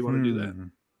 however you want to do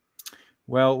that.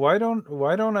 Well, why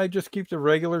don't I just keep the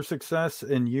regular success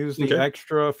and use the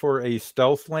extra for a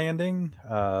stealth landing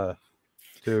to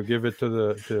give it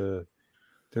to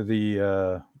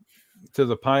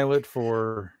the pilot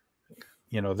for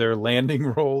their landing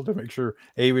roll to make sure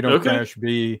A, we don't crash,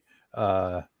 B,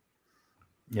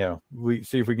 we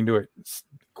see if we can do it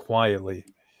quietly.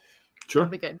 Sure.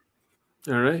 That'd be good.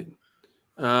 All right.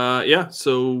 Yeah.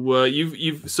 So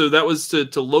so that was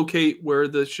to locate where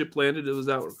the ship landed. Was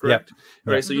that correct? Yeah.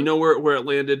 All right. So you know where it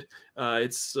landed.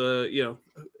 It's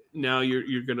now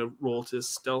you're gonna roll to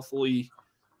stealthily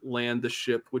land the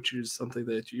ship, which is something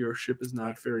that your ship is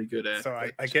not very good at. So I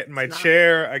get in my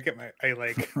chair. I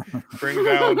bring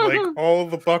down like all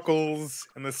the buckles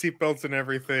and the seatbelts and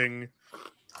everything.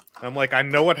 I'm like, I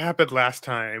know what happened last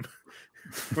time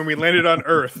when we landed on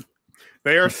Earth.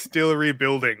 They are still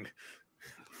rebuilding.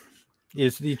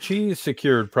 Is the cheese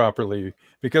secured properly?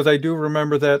 Because I do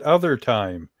remember that other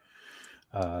time.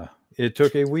 It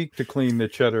took a week to clean the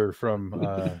cheddar from.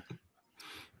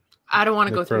 I don't want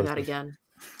to go through that again.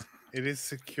 It is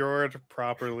secured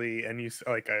properly, and if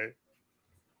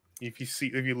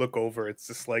you look over, it's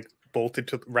just like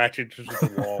ratcheted to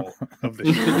the wall of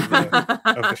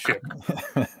the ship.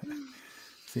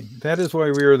 See, that is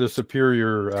why we are the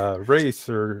superior race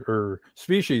or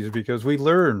species, because we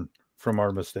learn from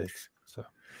our mistakes. So,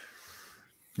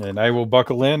 and I will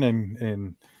buckle in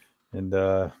and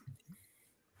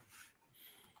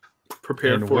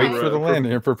prepare and wait for the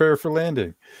landing and prepare for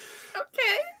landing.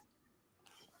 Okay.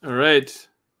 All right,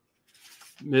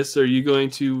 Miss, are you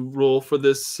going to roll for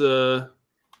this landing?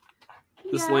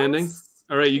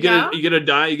 All right, you get a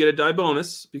die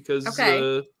bonus because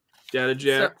Data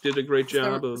Jack did a great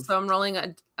job. So I'm rolling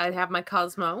I have my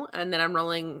Cosmo, and then I'm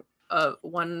rolling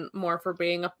one more for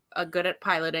being a good at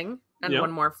piloting, and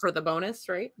one more for the bonus,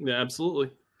 right? Yeah,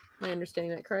 absolutely. Am I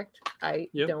understanding that correct? I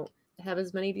don't have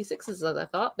as many D6s as I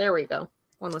thought. There we go.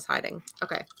 One was hiding.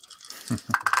 Okay.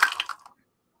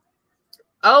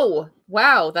 Oh,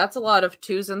 wow. That's a lot of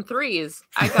 2s and 3s.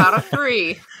 I got a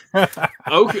 3.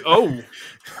 Okay. Oh,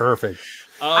 perfect.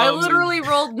 I literally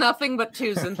rolled nothing but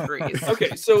 2s and 3s.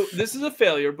 Okay, so this is a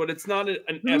failure, but it's not an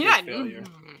epic failure.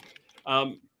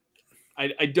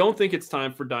 I don't think it's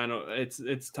time for Dino.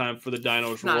 It's time for the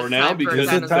Dinos roar now,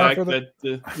 because of the fact that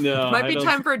it might be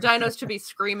time for Dinos to be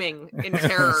screaming in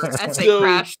terror as they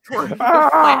crash toward the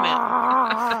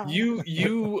planet.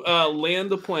 You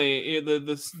land the plane,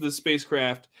 the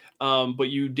spacecraft, but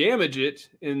you damage it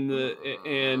and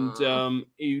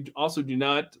you also do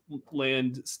not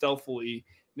land stealthily.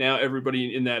 Now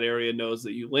everybody in that area knows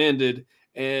that you landed.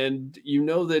 And you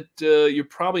know that you're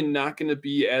probably not going to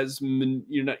be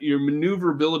your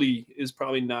maneuverability is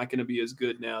probably not going to be as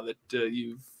good now that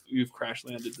you've crash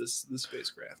landed this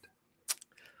spacecraft.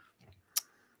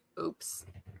 Oops.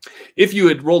 If you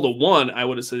had rolled a 1, I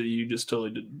would have said that you just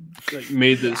totally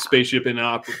made the spaceship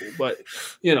inoperable. But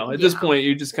at this point,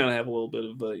 you just kind of have a little bit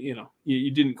of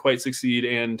you didn't quite succeed,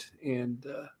 and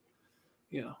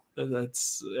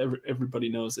that's everybody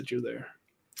knows that you're there.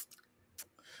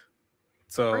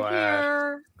 So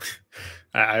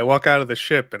I walk out of the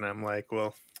ship and I'm like,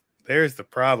 well, there's the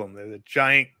problem. There's a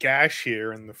giant gash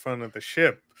here in the front of the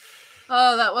ship.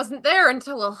 Oh, that wasn't there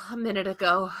until a minute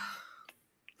ago.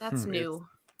 That's new.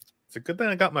 It's a good thing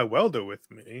I got my welder with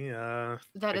me.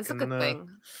 That is a good thing.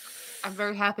 I'm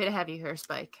very happy to have you here,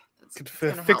 Spike. Could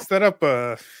fix that up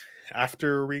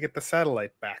after we get the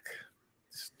satellite back.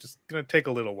 It's just going to take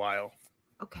a little while.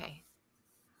 Okay.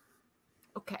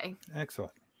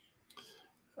 Excellent.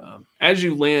 As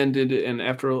you landed, and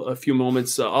after a few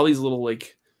moments, all these little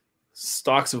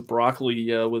stalks of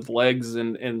broccoli with legs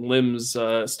and limbs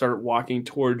start walking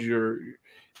towards your.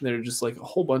 They're just like a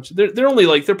whole bunch.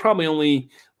 They're probably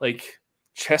only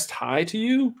chest high to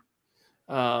you,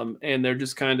 and they're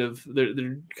just kind of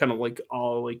they're kind of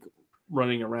all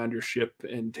running around your ship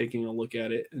and taking a look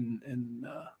at it and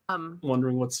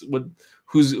wondering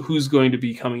who's going to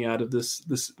be coming out of this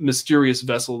mysterious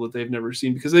vessel that they've never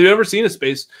seen, because they've never seen a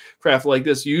spacecraft like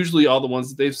this. Usually all the ones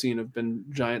that they've seen have been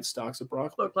giant stalks of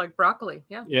broccoli. Look like broccoli.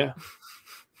 Yeah.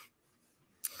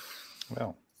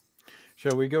 Well,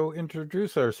 shall we go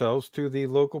introduce ourselves to the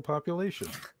local population?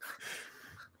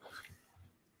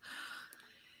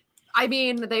 I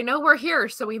mean, they know we're here,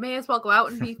 so we may as well go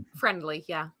out and be friendly.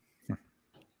 Yeah.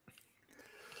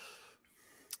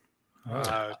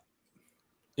 Yeah,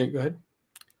 go ahead.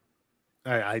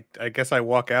 I guess I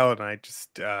walk out and I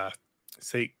just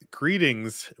say,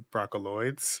 "Greetings,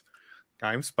 broccoloids.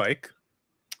 I'm Spike.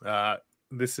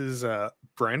 This is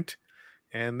Brent,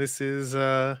 and this is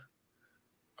Artemisia.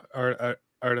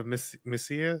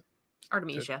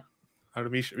 Artemisia.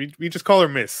 Artemisia. We just call her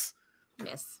Miss.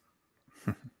 Miss.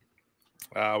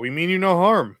 We mean you no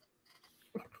harm.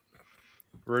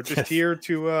 We're just here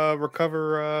to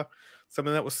recover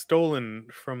something that was stolen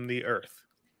from the Earth."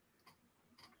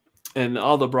 And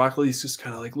all the broccolis just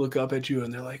kind of like look up at you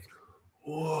and they're like,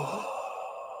 "Whoa.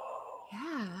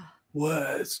 Yeah.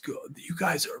 What's good? You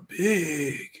guys are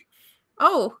big."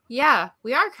 Oh, yeah.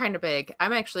 We are kind of big.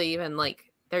 I'm actually even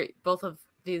like, they're both of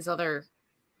these other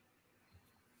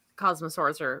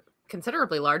Cosmosaurs are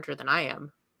considerably larger than I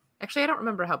am. Actually, I don't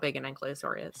remember how big an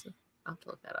Ankylosaur is. I'll have to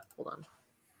look that up. Hold on.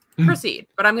 Proceed,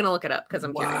 but I'm going to look it up because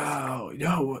I'm curious. Wow.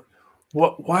 No.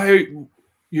 What? Why are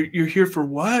you're here for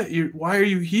what? Why are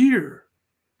you here?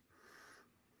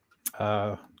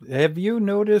 Have you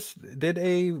noticed, did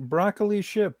a broccoli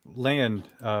ship land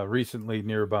recently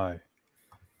nearby?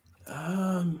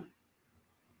 Yeah,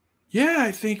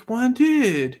 I think one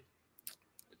did.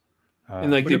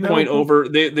 And like they point over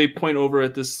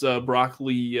at this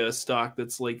broccoli stalk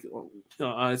that's like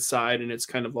on its side, and it's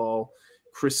kind of all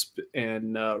crisp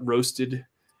and roasted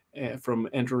from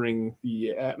entering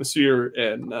the atmosphere,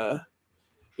 and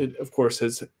it of course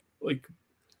has like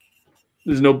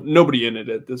there's nobody in it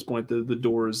at this point. The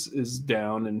door is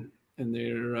down, and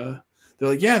they're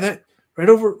like, yeah, that right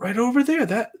over there.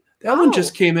 That one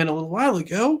just came in a little while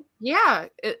ago. Yeah,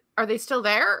 are they still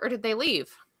there or did they leave?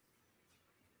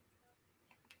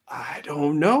 I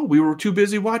don't know. We were too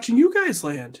busy watching you guys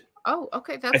land. Oh,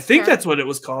 okay. I think that's what it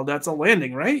was called. That's a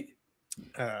landing, right?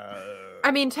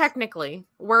 I mean, technically,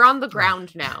 we're on the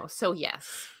ground now, so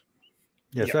yes.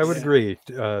 Yes, I would agree.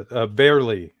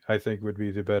 Barely, I think, would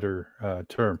be the better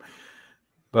term.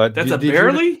 But that's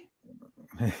barely?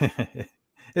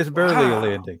 It's barely a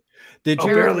landing.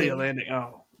 Barely a landing.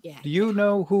 Oh. Yeah. Do you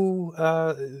know who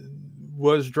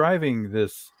was driving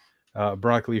this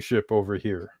broccoli ship over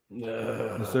here?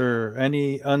 Is there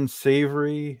any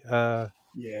unsavory? Yeah,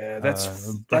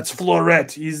 that's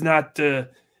Floret. He's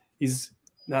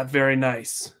not very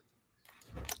nice.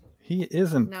 He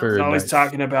isn't very. He's always nice.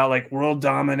 talking about like world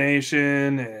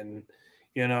domination and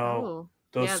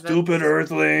those stupid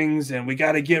Earthlings, and we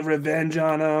got to get revenge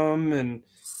on them. And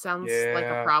sounds like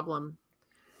a problem.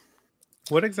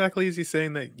 What exactly is he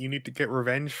saying that you need to get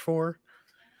revenge for?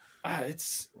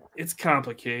 It's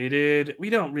complicated. We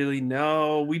don't really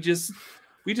know. We just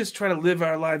try to live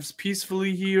our lives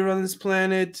peacefully here on this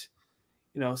planet.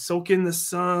 Soak in the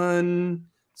sun,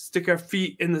 stick our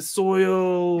feet in the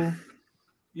soil.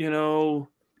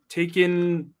 Take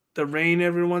in the rain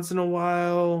every once in a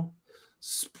while.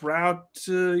 Sprout.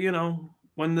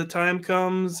 When the time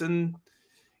comes, and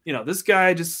this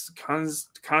guy just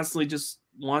constantly just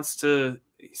wants to.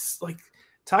 He's like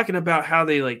talking about how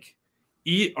they like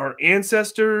eat our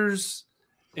ancestors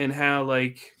and how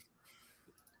like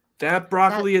that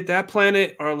broccoli at that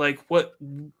planet are like what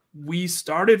we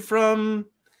started from,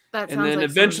 and then like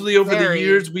eventually over the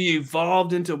years we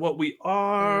evolved into what we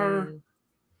are.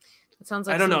 It sounds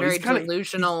like very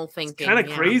delusional thinking. Kind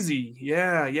of crazy.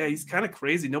 Yeah, he's kind of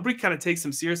crazy. Nobody kind of takes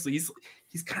him seriously. We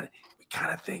kind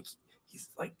of think he's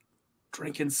like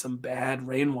drinking some bad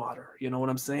rainwater. You know what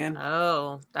I'm saying?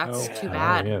 Oh, that's too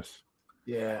bad. Yes.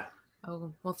 Yeah.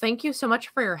 Oh, well, thank you so much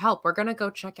for your help. We're going to go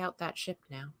check out that ship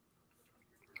now.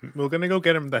 We're going to go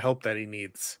get him the help that he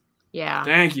needs. Yeah.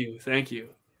 Thank you.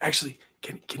 Actually,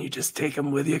 can you just take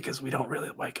him with you? Because we don't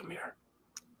really like him here.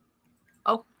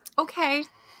 Oh, okay.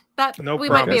 That no we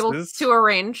promises. Might be able to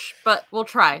arrange, but we'll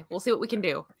try. We'll see what we can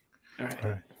do. All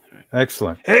right.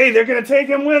 Excellent. Hey, they're going to take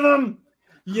him with them.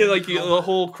 Yeah, like the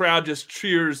whole crowd just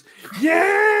cheers.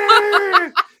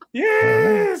 Yeah!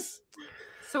 Yes!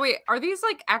 So wait, are these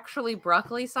like actually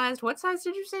broccoli sized? What size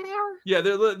did you say they are? Yeah,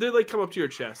 they're like come up to your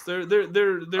chest. They're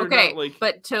okay, not like.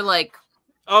 But to like.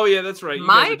 Oh yeah, that's right. You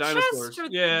my guys are dinosaurs. Chest or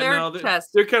yeah, their no, chest.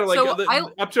 They're kind of like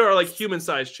up to our like human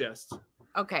sized chest.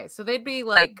 Okay, so they'd be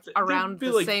like around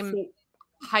the like same.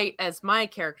 height as my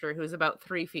character, who's about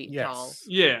 3 feet tall.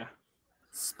 Yeah.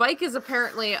 Spike is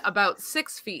apparently about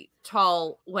 6 feet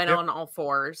tall when on all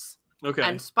fours. Okay.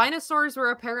 And Spinosaurs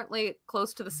were apparently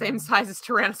close to the same size as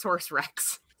Tyrannosaurus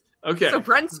Rex. Okay. So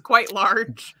Brent's quite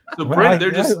large. So Brent,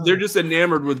 they're just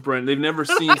enamored with Brent. They've never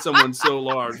seen someone so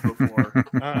large before.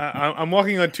 I'm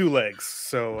walking on 2 legs,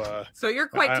 so so you're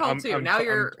quite tall too.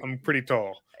 I'm pretty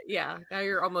tall. Yeah, now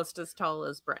you're almost as tall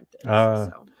as Brent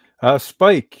is.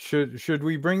 Spike, should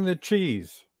we bring the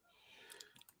cheese?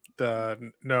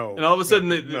 No. And all of a sudden,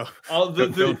 the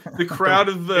crowd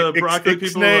of broccoli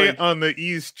people are like, on the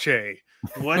east Che.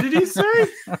 What did he say?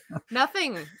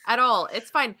 Nothing at all.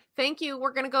 It's fine. Thank you.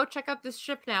 We're gonna go check out this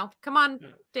ship now. Come on,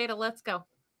 Data. Let's go.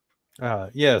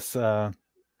 Yes.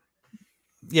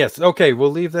 Yes. Okay,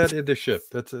 we'll leave that in the ship.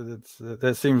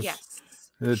 That seems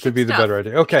to be the better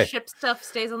idea. Okay. Ship stuff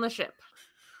stays on the ship.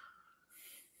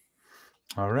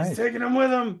 All right. He's taking them with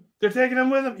him. They're taking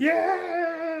them with him.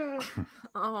 Yeah.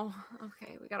 Oh,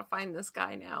 okay. We gotta find this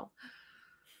guy now.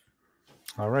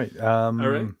 All right. All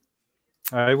right.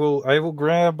 I will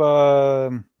grab.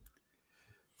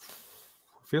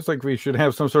 Feels like we should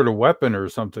have some sort of weapon or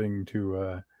something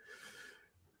to.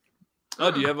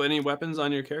 Oh, do you have any weapons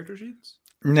on your character sheets?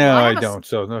 No, I don't.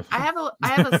 So no. I have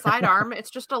a sidearm. It's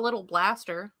just a little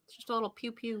blaster. It's just a little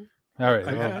pew pew. All right.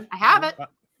 I have it.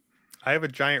 I have a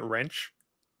giant wrench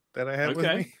that I have with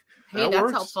me. Hey,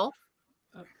 that's helpful.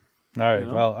 All right.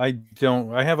 Well, I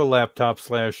don't. I have a laptop /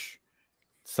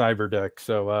 cyber deck,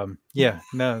 so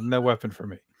no weapon for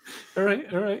me. All right.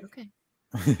 Okay.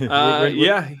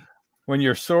 When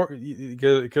you're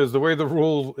because the way the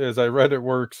rule, as I read it,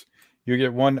 works, you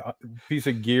get 1 piece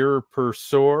of gear per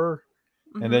soar,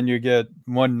 and then you get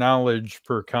 1 knowledge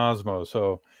per Cosmo.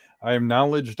 So I am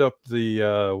knowledged up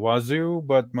the wazoo,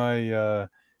 but my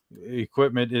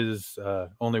equipment is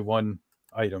only 1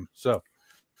 item. So.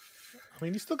 I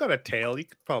mean, you still got a tail. You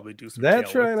could probably do some.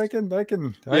 That's right. I can.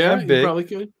 Yeah, I'm big. You probably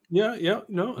could. Yeah.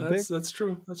 No, that's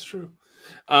true. That's true.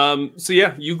 So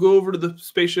yeah, you go over to the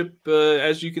spaceship.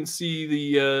 As you can see,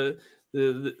 the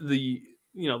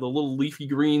little leafy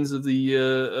greens of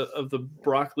the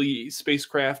broccoli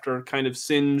spacecraft are kind of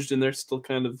singed, and they're still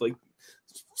kind of like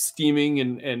steaming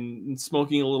and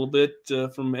smoking a little bit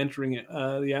from entering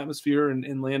the atmosphere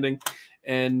and landing,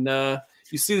 and.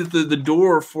 You see that the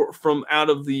door from out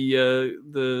of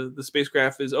the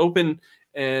spacecraft is open,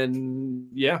 and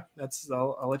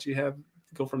I'll let you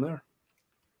go from there.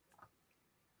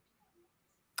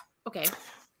 Okay.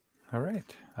 All right.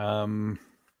 All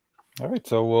right.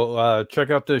 So we'll check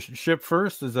out the ship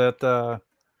first. Is that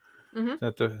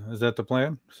is that the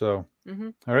plan? So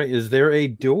all right. Is there a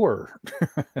door?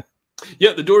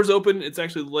 Yeah, the door's open. It's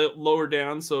actually lower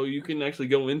down, so you can actually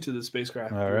go into the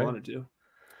spacecraft if you wanted to.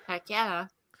 Heck yeah,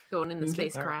 going in the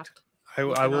spacecraft. I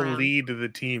will lead the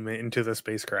team into the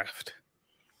spacecraft.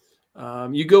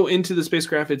 You go into the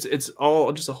spacecraft. It's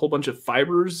all just a whole bunch of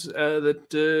fibers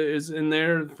that is in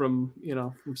there from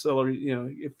celery.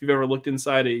 If you've ever looked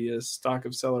inside a stalk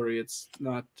of celery, it's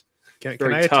not.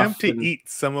 Can I attempt to eat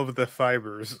some of the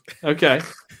fibers? Okay.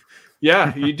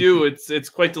 Yeah, you do. It's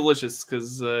quite delicious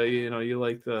because you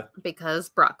like because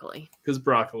broccoli.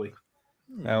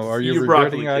 Now, are you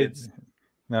regretting?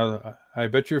 Now, I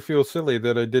bet you feel silly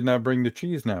that I did not bring the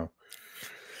cheese now.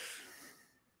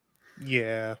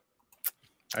 Yeah,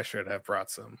 I should have brought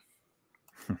some.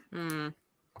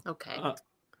 Okay.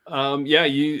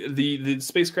 The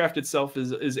spacecraft itself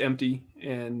is empty,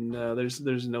 and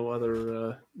there's no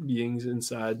other beings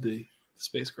inside the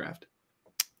spacecraft.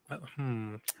 It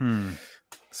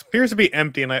appears to be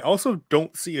empty, and I also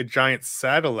don't see a giant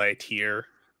satellite here.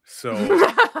 So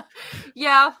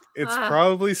yeah, it's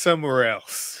probably somewhere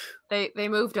else. They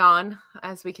moved on,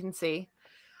 as we can see.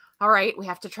 All right, we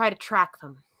have to try to track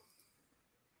them.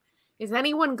 Is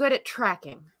anyone good at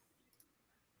tracking?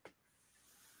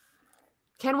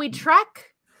 Can we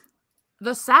track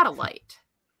the satellite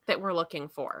that we're looking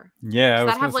for? Yeah,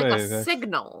 does that have like a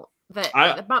signal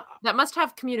that must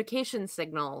have communication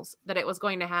signals that it was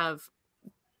going to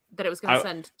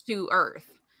send to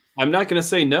Earth? I'm not going to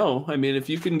say no. I mean, if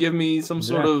you can give me some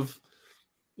sort of,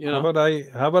 How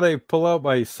about I pull out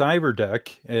my cyber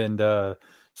deck and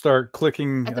start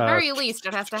clicking? At the very least,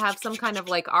 it has to have some kind of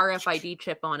like RFID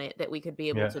chip on it that we could be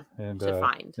able to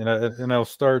find. And I'll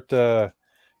start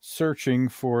searching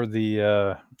for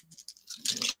the.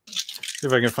 See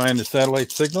if I can find the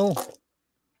satellite signal.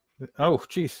 Oh,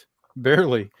 geez,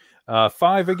 barely.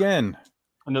 5 again.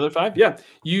 Another 5? Yeah.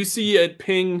 You see it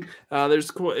ping.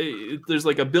 There's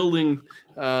like a building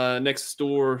next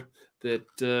door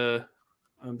that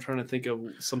I'm trying to think of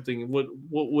something. What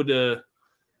would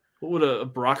what would a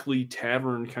broccoli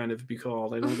tavern kind of be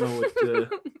called? I don't know what.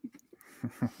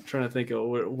 I'm trying to think of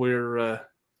where.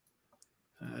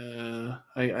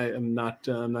 I'm not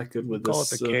good with Call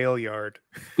this. It the kale yard.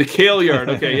 The kale yard.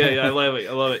 Okay, yeah, I love it.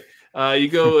 You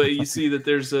go, you see that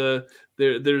there's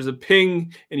a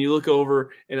ping, and you look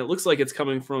over, and it looks like it's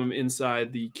coming from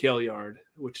inside the kale yard,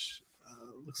 which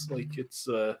looks like it's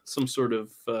some sort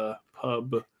of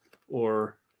pub,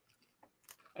 or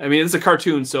I mean, it's a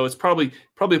cartoon, so it's probably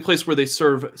a place where they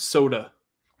serve soda.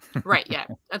 Right. Yeah,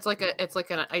 it's like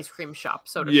an ice cream shop,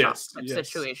 soda shop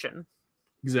situation.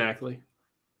 Exactly.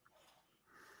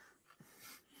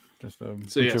 Just a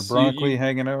bunch of broccoli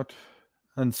hanging out,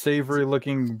 unsavory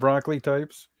looking broccoli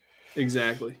types.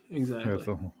 Exactly.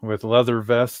 With leather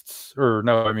vests, or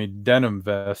no, I mean denim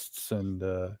vests, and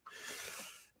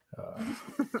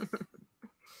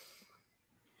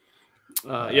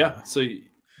yeah. So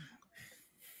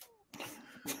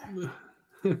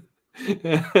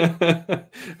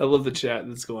I love the chat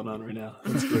that's going on right now.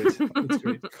 That's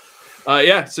great.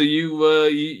 Yeah. So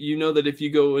you know that if you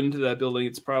go into that building,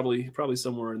 it's probably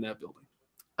somewhere in that building.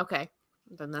 Okay,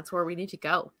 then that's where we need to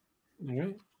go. All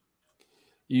right.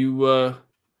 You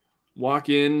walk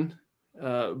in,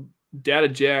 Data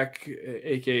Jack,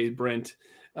 aka Brent.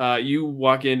 You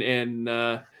walk in, and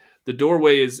the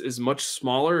doorway is much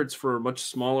smaller. It's for a much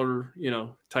smaller,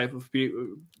 type of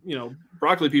people.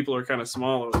 Broccoli people are kind of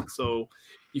smaller, so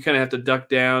you kind of have to duck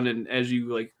down, and as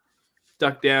you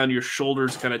duck down, your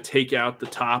shoulders kind of take out the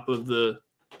top of the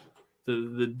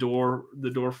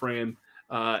door frame,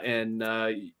 and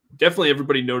definitely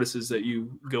everybody notices that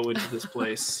you go into this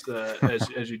place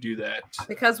as you do that,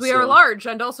 because we are large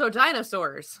and also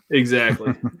dinosaurs.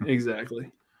 Exactly.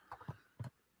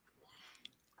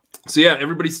 So yeah,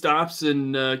 everybody stops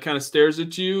and kind of stares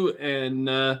at you, and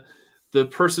the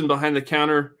person behind the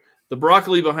counter, the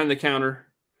broccoli behind the counter,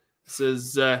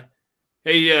 says,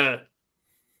 "Hey, you're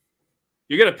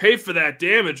gonna pay for that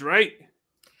damage, right?"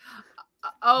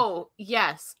 Oh,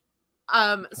 yes.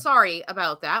 Sorry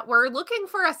about that. We're looking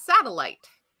for a satellite.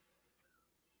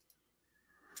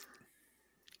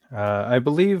 I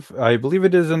believe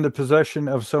it is in the possession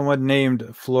of someone named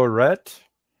Florette.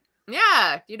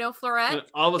 Yeah, Florette. And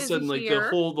all of a sudden,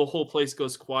 the whole place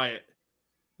goes quiet.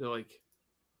 They're like,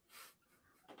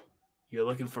 "You're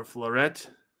looking for Florette?"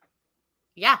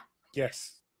 Yeah.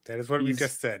 Yes, that is what we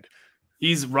just said.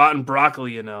 He's rotten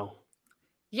broccoli,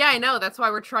 Yeah, I know. That's why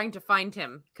we're trying to find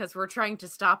him, because we're trying to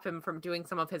stop him from doing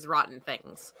some of his rotten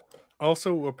things.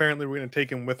 Also, apparently, we're going to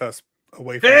take him with us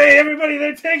away from Hey, everybody,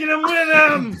 they're taking him with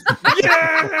them!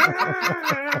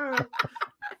 Yeah!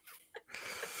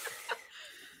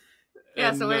 Yeah,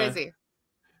 and, so where is he?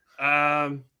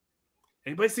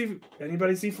 Anybody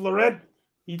see Florette?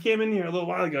 He came in here a little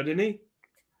while ago, didn't he?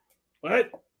 What?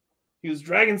 He was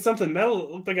dragging something metal.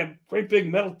 It looked like a great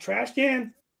big metal trash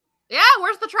can. Yeah,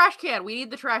 where's the trash can? We need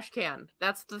the trash can.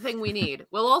 That's the thing we need.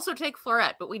 We'll also take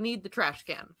Florette, but we need the trash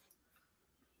can.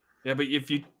 Yeah, but if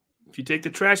you take the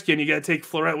trash can, you got to take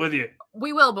Florette with you.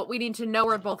 We will, but we need to know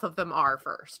where both of them are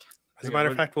first. As a matter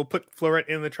of fact, we'll put Florette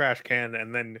in the trash can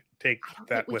and then take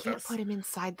that with us. We can't put him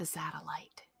inside the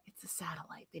satellite. It's a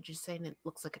satellite. They're just saying it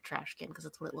looks like a trash can because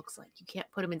that's what it looks like. You can't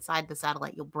put him inside the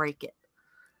satellite. You'll break it.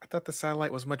 I thought the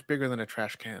satellite was much bigger than a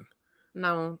trash can.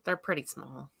 No, they're pretty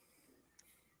small.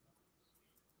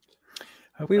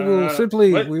 We will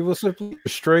simply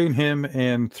restrain him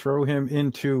and throw him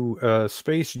into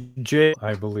space jail,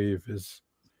 I believe is.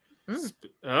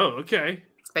 Oh, okay.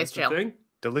 Space jail. Thing?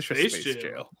 Delicious space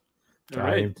jail. All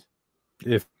right.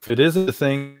 If it is a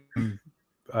thing,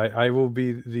 I will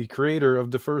be the creator of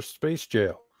the first space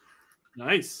jail.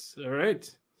 Nice. All right.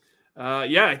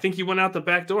 Yeah, I think he went out the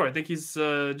back door. I think he's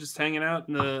just hanging out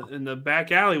in the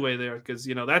back alleyway there, because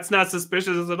that's not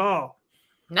suspicious at all.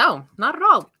 No, not at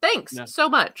all. Thanks so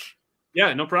much.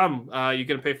 Yeah, no problem. You're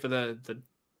gonna pay for the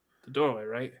doorway,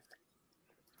 right?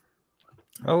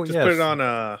 Oh, just put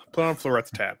on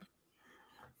Florette's tab.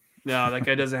 No, that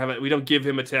guy doesn't have it. We don't give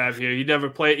him a tab here. He never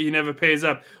pays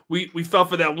up. We fell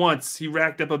for that once. He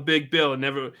racked up a big bill and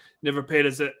never paid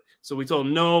us it. So we told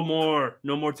him no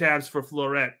more tabs for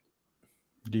Florette.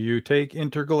 Do you take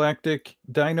intergalactic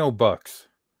dino bucks?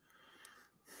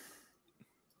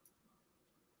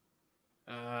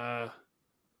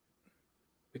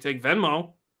 We take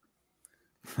Venmo.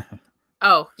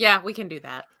 Oh, yeah, we can do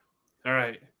that. All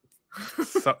right.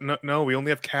 So, no, we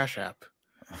only have Cash App.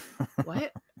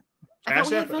 What? I thought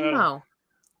we had Venmo.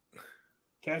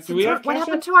 What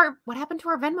happened to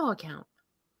our Venmo account?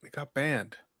 It got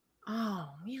banned. Oh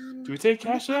man. Do we take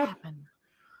Cash App?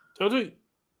 Don't we?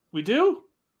 We do?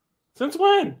 Since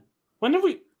when? When did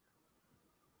we?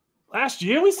 Last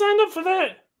year we signed up for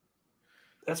that.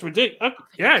 That's ridiculous.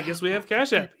 Yeah, I guess we have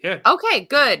Cash App. Yeah. Okay,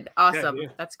 good. Awesome. Yeah.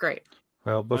 That's great.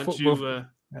 Well,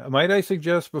 might I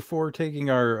suggest before taking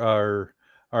our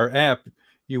app,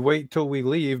 you wait till we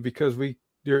leave, because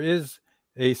there is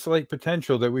a slight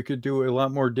potential that we could do a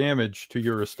lot more damage to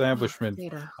your establishment,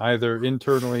 either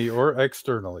internally or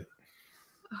externally.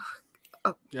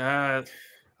 Yeah,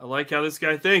 I like how this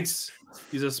guy thinks.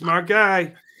 He's a smart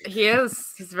guy. He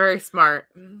is. He's very smart.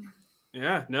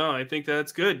 Yeah, no, I think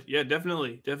that's good. Yeah,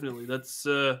 definitely. That's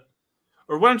or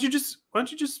why don't you just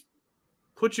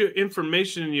put your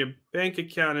information in your bank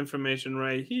account information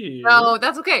right here? No,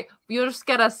 that's okay. You'll just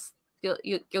get us. You'll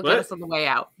get us on the way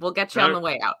out. We'll get you on the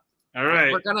way out. All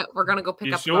right. We're gonna go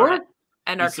pick up. Sure?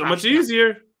 And our so much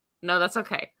easier. No, that's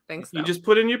okay. Thanks. You just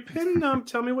put in your PIN number.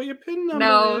 Tell me what your PIN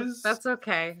number is. No, that's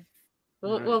okay.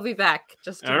 We'll be back.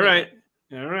 Just all right.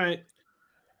 All right.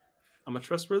 I'm a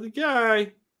trustworthy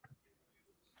guy.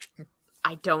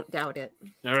 I don't doubt it.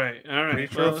 All right. Pretty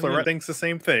sure Florette thinks the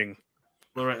same thing.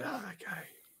 Florette, that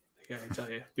guy, I tell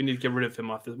you, we need to get rid of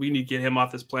him off this. We need to get him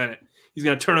off this planet. He's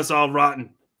gonna turn us all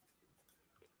rotten.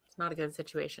 It's not a good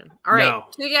situation. All right,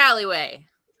 to the alleyway.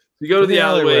 You go to the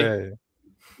alleyway.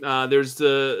 There's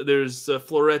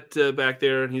Florette back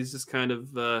there, and he's just kind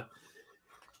of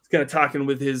talking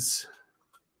with his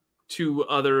two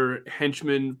other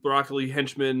henchmen, broccoli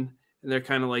henchmen, and they're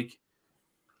kind of like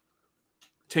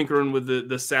tinkering with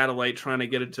the satellite, trying to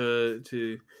get it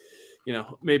to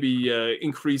maybe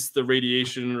increase the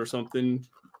radiation or something,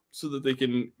 so that they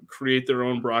can create their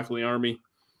own broccoli army.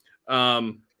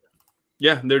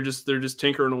 They're just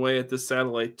tinkering away at this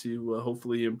satellite to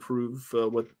hopefully improve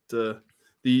what the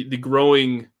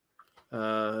growing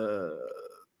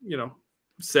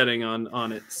setting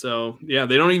on it. So yeah,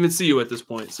 they don't even see you at this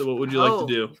point. So what would you like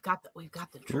to do? We've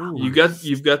got the drone. You've got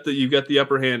the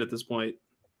upper hand at this point.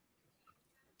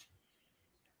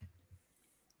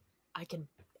 I can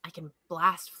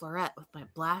blast Florette with my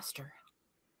blaster.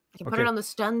 I can put it on the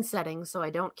stun setting so I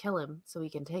don't kill him, so we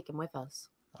can take him with us.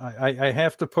 I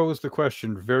have to pose the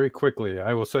question very quickly.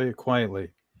 I will say it quietly.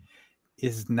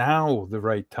 Is now the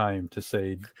right time to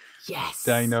say yes,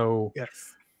 Dino?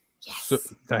 Yes. So,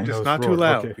 just not too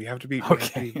loud. Okay. We have to be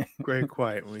very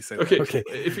quiet when we say that. Okay.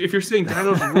 If you're saying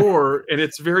Dino's roar and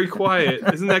it's very quiet,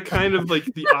 isn't that kind of like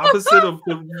the opposite of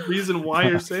the reason why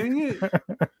you're saying it?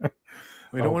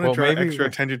 We don't want to draw extra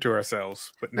attention to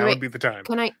ourselves, but now would be the time.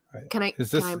 Can I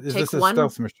is take this one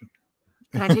stealth mission?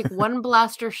 Can I take one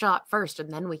blaster shot first,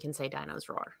 and then we can say Dino's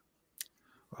roar?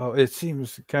 Well, it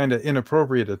seems kind of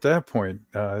inappropriate at that point.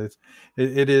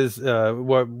 It is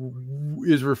what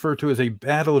is referred to as a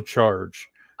battle charge.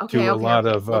 Okay, a lot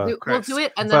of we'll do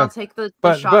it, and then I'll take the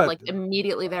shot like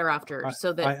immediately thereafter,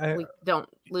 so that we don't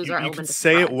lose our element. You can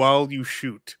say it while you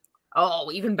shoot. Oh,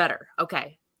 even better.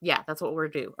 Okay, yeah, that's what we're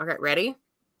do. Okay, ready?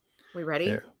 We ready?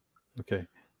 Yeah. Okay.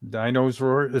 Dino's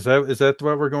roar. Is that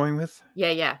what we're going with?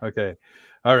 Yeah. Okay.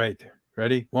 All right.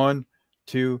 Ready? 1,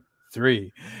 2,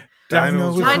 3.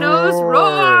 Dino's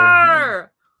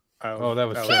roar! Oh, that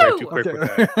was way too quick with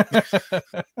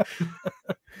that.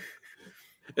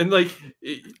 And like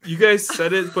you guys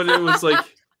said it, but it was like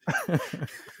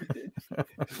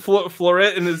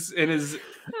Florette and his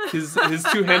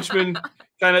two henchmen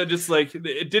kind of just like,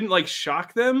 it didn't like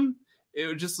shock them. It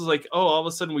was just like, oh, all of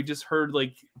a sudden we just heard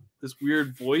like this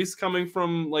weird voice coming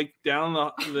from like down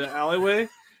the alleyway,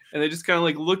 and they just kind of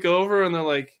like look over and they're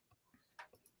like,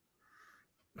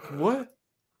 what?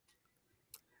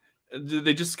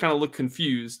 They just kind of look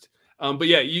confused. But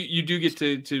yeah, you do get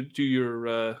to do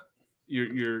your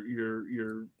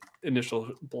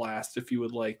initial blast if you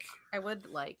would like. I would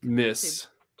like miss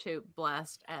to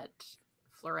blast at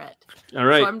Florette. All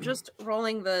right. So I'm just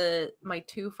rolling my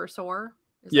 2 for soar.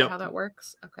 Is that how that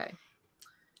works? Okay.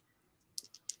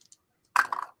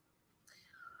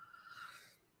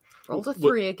 Rolled a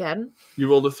 3 again. You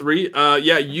rolled a 3.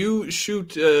 Yeah, you shoot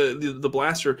the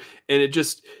blaster, and it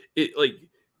like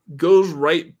goes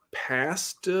right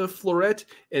past Florette,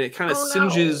 and it kind of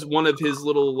singes one of his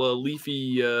little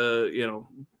leafy, I don't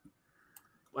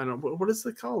know what is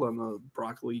it called on the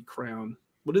broccoli crown.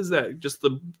 What is that? Just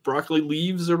the broccoli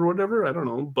leaves or whatever? I don't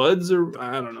know. Buds or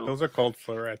I don't know. Those are called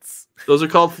florets. Those are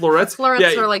called florets?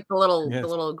 Florets are like the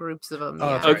little groups of them.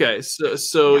 Yeah. Okay.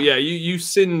 So you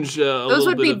singe a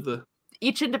little bit of the...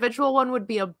 Each individual one would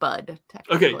be a bud,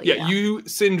 technically. Okay, yeah. You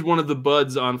singe one of the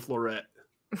buds on Florette.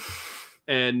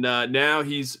 And now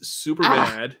he's super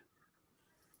mad.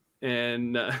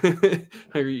 And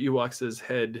you walks his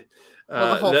head.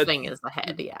 Well, the whole thing is the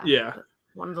head, yeah. Yeah.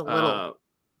 One of the little...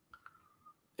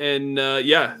 And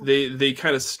they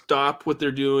kind of stop what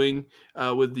they're doing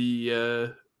with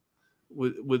the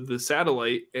with the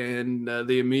satellite, and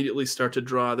they immediately start to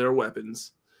draw their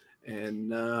weapons.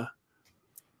 And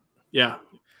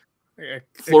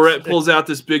Florette pulls out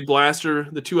this big blaster.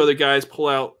 The two other guys pull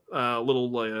out little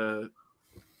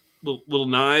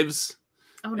knives.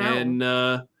 Oh no! And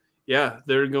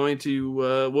they're going to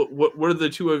what are the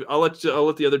two? I'll let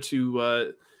the other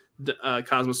two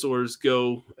Cosmosaurs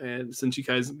go, and since you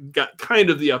guys got kind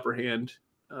of the upper hand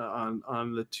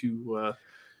on the two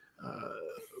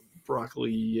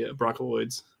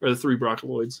broccoloids, or the three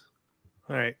broccoloids.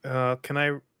 All right. Can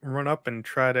I run up and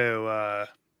try to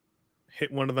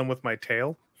hit one of them with my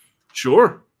tail?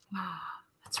 Sure.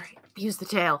 That's right. Use the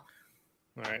tail.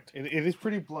 All right. It is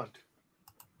pretty blunt.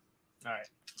 All right.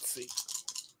 Let's see.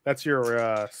 That's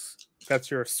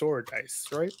your sword dice,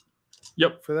 right?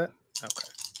 Yep. For that? Okay.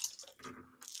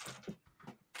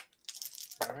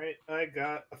 All right. I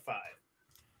got a 5.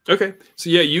 Okay.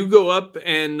 So yeah, you go up,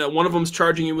 and one of them's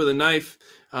charging you with a knife.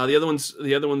 The other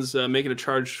one's making a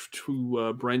charge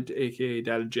to Brent, aka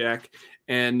Data Jack,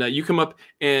 and you come up,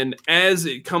 and as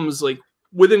it comes like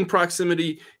within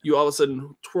proximity, you all of a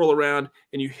sudden twirl around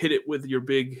and you hit it with your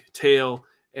big tail,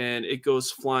 and it goes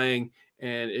flying,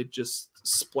 and it just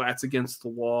splats against the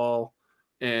wall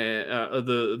and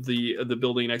the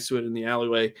building next to it in the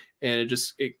alleyway, and it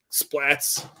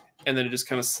splats, and then it just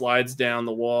kind of slides down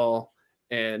the wall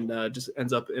and just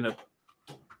ends up in a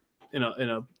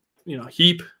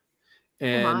heap,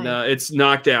 and it's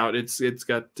knocked out. It's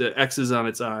got X's on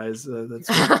its eyes. That's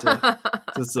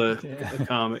a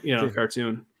comic,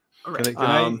 cartoon.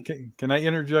 Can I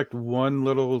interject one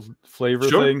little flavor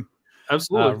sure. thing?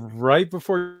 Absolutely. Right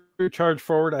before you charge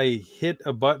forward, I hit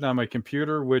a button on my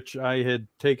computer, which I had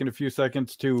taken a few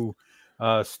seconds to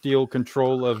steal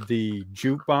control of the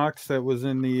jukebox that was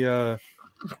in the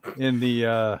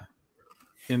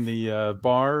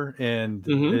bar, and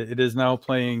it is now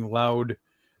playing loud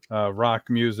rock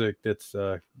music that's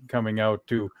coming out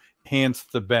to enhance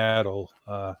the battle.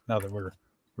 Now that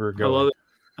we're going,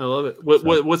 I love it.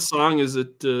 What song is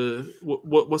it?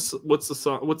 What's the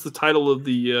song? What's the title of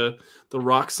the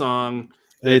rock song?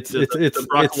 It's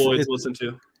Broccoloids listen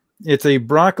to. It's a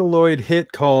Broccoloid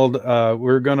hit called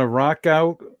 "We're Gonna Rock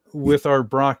Out with Our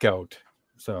Brock Out."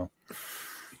 So.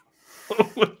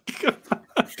 Oh my god.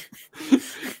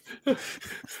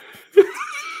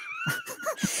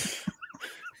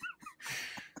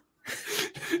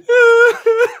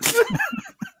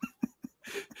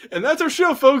 And that's our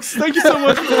show, folks. Thank you so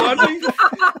much for watching.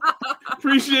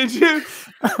 Appreciate you.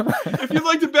 If you'd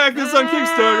like to back this on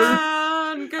Kickstarter.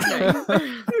 Good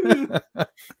night.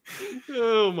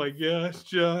 Oh my gosh,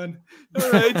 John.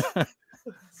 All right.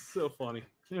 So funny.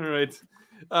 All right.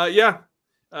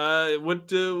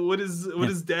 What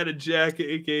is Data Jack,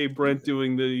 aka Brent,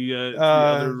 doing the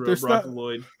other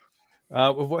Broccoloid?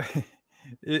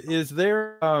 Is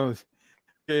there?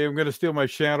 Okay, I'm going to steal my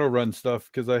Shadowrun stuff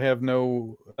because I have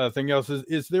no thing else.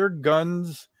 Is there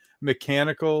guns,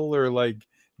 mechanical or like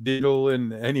digital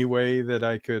in any way that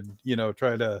I could,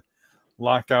 try to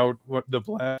lock out the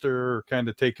blaster or kind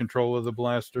of take control of the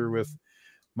blaster with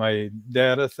my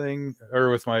data thing or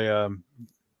with my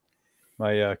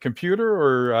my computer?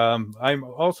 Or I'm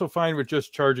also fine with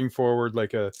just charging forward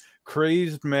like a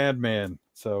crazed madman.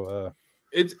 So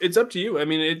it's up to you. I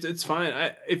mean, it's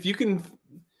fine. If you can.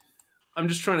 I'm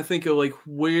just trying to think of like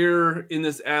where in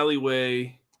this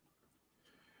alleyway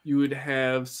you would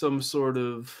have some sort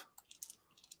of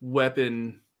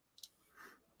weapon.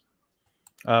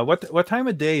 What time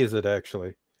of day is it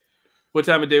actually? What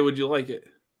time of day would you like it?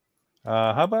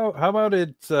 How about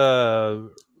it's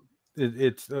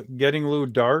getting a little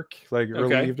dark, like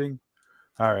early evening.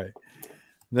 All right,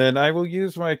 then I will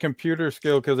use my computer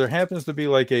skill because there happens to be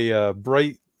like a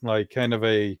bright, like kind of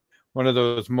one of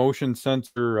those motion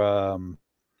sensor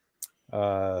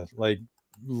like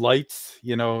lights,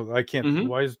 I can't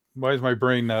why is my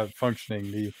brain not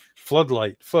functioning? The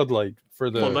floodlight for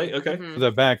the floodlight, okay. For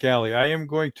the back alley. I am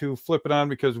going to flip it on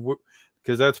because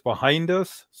that's behind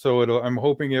us, so I'm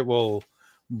hoping it will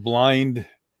blind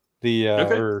the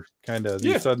or kind of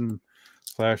the sudden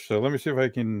flash. So let me see if I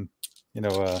can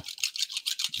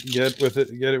get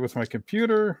it with my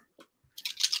computer.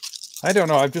 I don't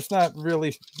know. I'm just not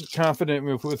really confident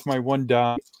with my one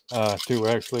dot to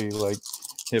actually like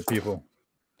hit people.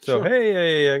 So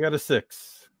hey, I got a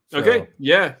 6. So. Okay,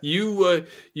 yeah, you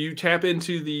tap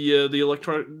into the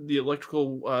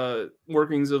electrical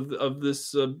workings of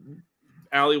this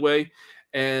alleyway,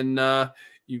 and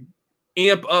you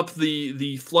amp up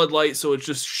the floodlight so it's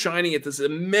just shining at this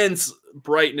immense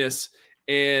brightness.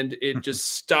 And it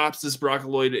just stops this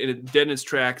Broccoloid dead in its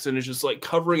tracks, and it's just like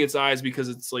covering its eyes because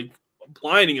it's like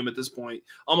blinding him at this point,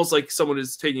 almost like someone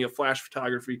is taking a flash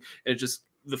photography, and it just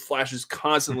the flash is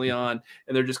constantly on,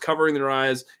 and they're just covering their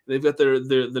eyes. They've got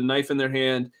the knife in their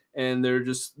hand, and they're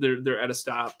at a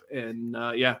stop, and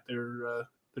they're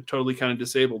totally kind of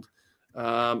disabled.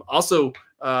 Also,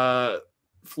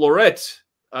 Florette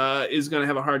is going to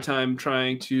have a hard time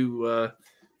trying to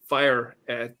fire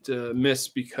at Miss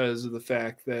because of the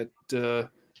fact that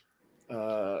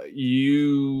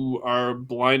you are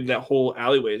blind. That whole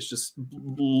alleyway is just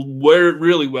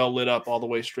really well lit up all the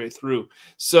way straight through.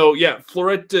 So yeah,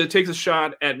 Florette takes a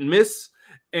shot at Miss,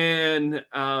 and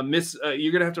Miss,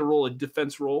 you're gonna have to roll a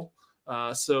defense roll.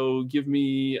 So give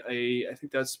me I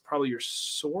think that's probably your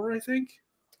soar, I think.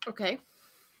 Okay.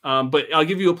 But I'll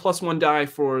give you a +1 die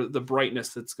for the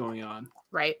brightness that's going on.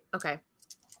 Right. Okay.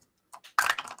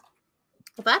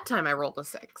 Well, that time I rolled a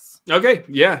 6. Okay,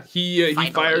 yeah, he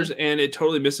fires and it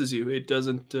totally misses you. It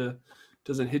doesn't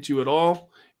hit you at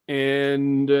all,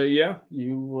 and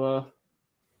you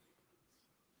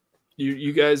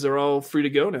guys are all free to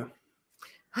go now.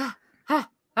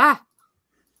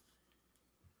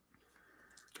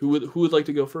 Who would like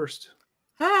to go first?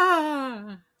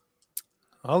 I'll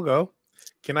go.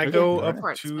 Can I go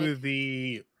up to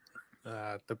the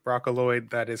broccoloid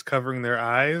that is covering their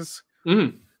eyes?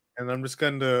 Mm-hmm. And I'm just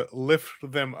going to lift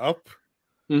them up.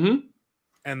 Mm-hmm.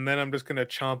 And then I'm just going to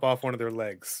chomp off one of their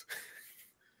legs.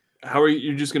 How are you?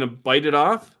 You're just going to bite it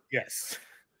off? Yes.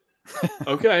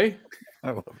 Okay.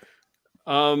 I love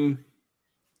it.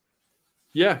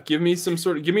 Yeah, give me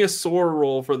a soar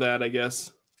roll for that, I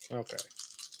guess. Okay.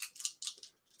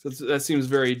 So that seems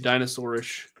very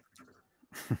dinosaurish.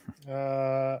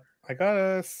 I got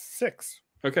a 6.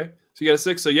 Okay. So you got a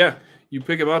 6. So yeah, you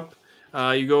pick him up.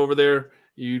 You go over there.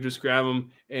 You just grab him,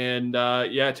 and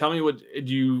tell me what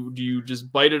do you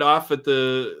just bite it off at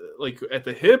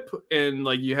the hip, and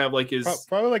like you have like his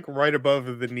probably like right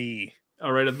above the knee.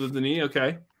 Oh, right above the knee.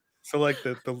 Okay. So like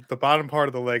the bottom part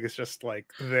of the leg is just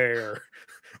like there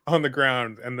on the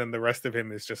ground, and then the rest of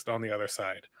him is just on the other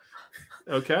side.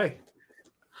 Okay.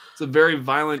 It's a very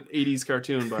violent 80s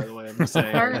cartoon, by the way. I'm just saying.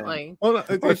 Apparently. Well, no,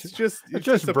 it's just broccoli.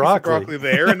 A piece of broccoli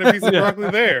there and a piece of broccoli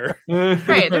there.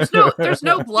 Right. There's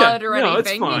no blood or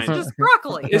anything. It's just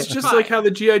broccoli. It's just fine. Like how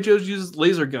the G.I. Joes use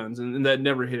laser guns, and that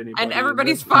never hit anybody. And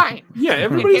everybody's fine. Yeah,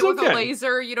 everybody's with okay. a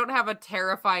laser, you don't have a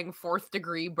terrifying 4th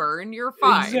degree burn. You're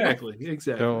fine. Exactly.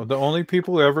 So the only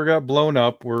people who ever got blown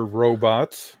up were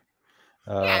robots.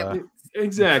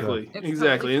 Exactly. And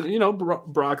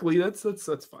broccoli, that's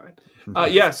fine.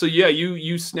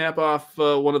 You snap off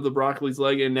one of the broccoli's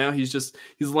leg, and now he's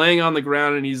laying on the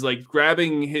ground, and he's like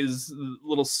grabbing his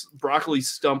little broccoli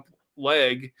stump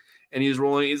leg, and he's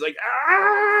rolling. He's like,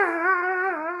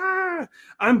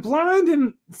 I'm blind,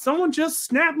 and someone just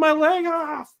snapped my leg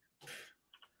off.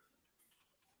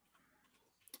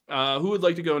 Who would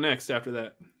like to go next after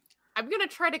that? I'm gonna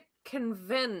try to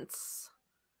convince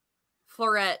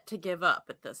Florette to give up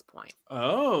at this point.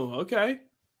 Oh, okay.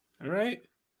 All right.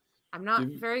 I'm not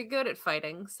very good at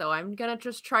fighting, so I'm gonna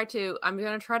try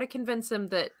to convince him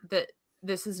that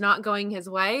this is not going his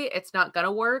way. It's not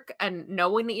gonna work, and no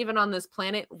one even on this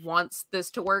planet wants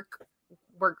this to work.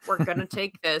 We're gonna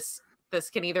take this. This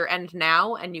can either end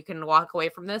now, and you can walk away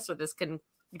from this, or this can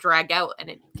drag out, and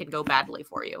it can go badly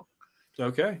for you.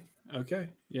 Okay.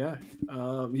 Yeah.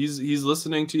 He's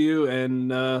listening to you,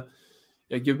 and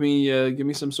give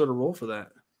me some sort of roll for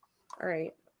that. All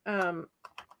right.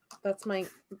 That's my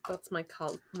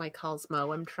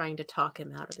Cosmo. I'm trying to talk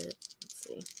him out of it. Let's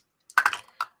see.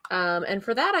 And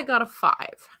for that I got a 5.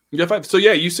 You got 5. So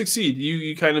yeah, you succeed.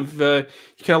 You kind of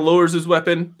he kind of lowers his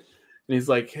weapon, and he's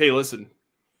like, "Hey, listen.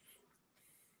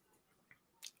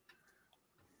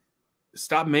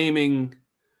 Stop maiming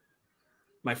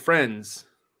my friends.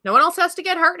 No one else has to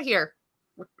get hurt here.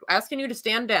 We're asking you to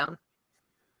stand down."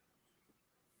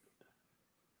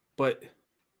 But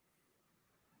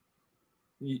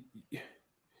you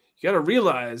got to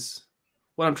realize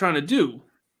what I'm trying to do,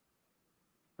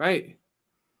 right?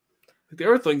 The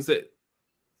Earthlings, that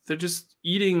they're just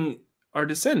eating our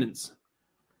descendants.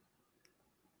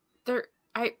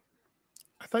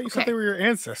 I thought you said they were your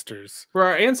ancestors. We're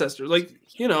our ancestors. Like,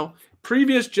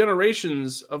 previous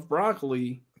generations of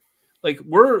broccoli, like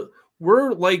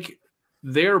we're like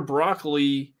their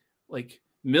broccoli, like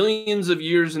millions of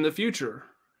years in the future.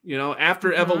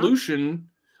 After evolution,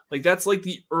 like that's like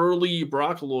the early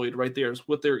broccoloid right there is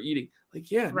what they're eating. Like,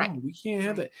 no, we can't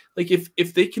have that. Like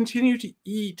if they continue to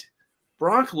eat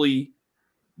broccoli,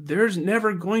 there's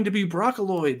never going to be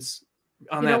broccoloids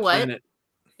on that planet.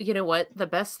 You know what? The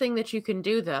best thing that you can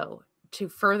do, though, to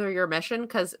further your mission,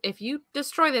 because if you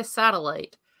destroy this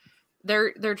satellite,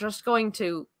 they're just going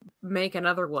to make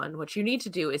another one, what you need to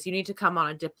do is you need to come on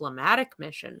a diplomatic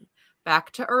mission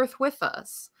back to Earth with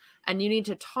us. And you need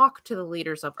to talk to the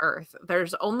leaders of Earth.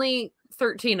 There's only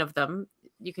 13 of them.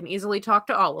 You can easily talk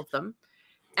to all of them.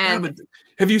 And but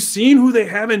have you seen who they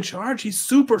have in charge? He's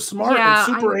super smart and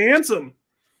super handsome.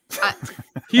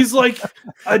 He's like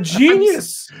a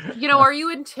genius. Are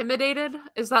you intimidated?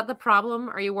 Is that the problem?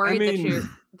 Are you worried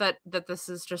that this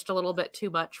is just a little bit too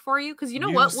much for you? Because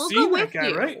what, we'll go with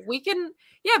you. Right? We can,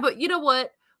 but you know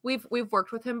what? We've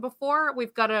worked with him before.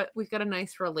 We've got a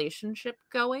nice relationship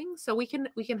going, so we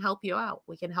can help you out.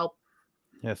 We can help.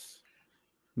 Yes.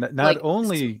 Not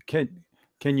only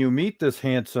can you meet this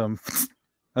handsome.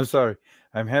 I'm sorry.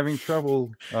 I'm having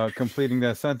trouble completing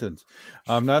that sentence.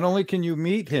 Not only can you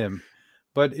meet him,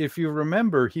 but if you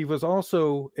remember, he was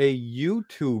also a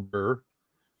YouTuber.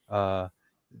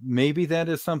 Maybe that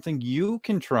is something you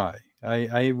can try.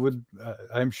 I would.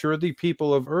 I'm sure the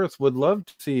people of Earth would love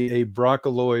to see a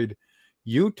broccoloid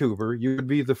YouTuber. You would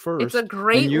be the first. It's a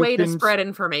great way to spread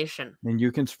information. And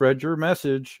you can spread your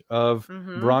message of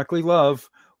broccoli love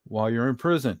while you're in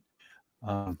prison.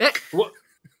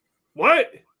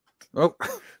 What? Oh,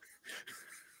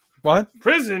 what?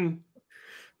 Prison?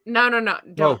 No.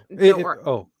 Don't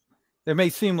worry. It may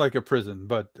seem like a prison,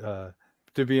 but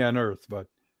to be on Earth. But is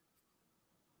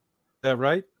that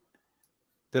right?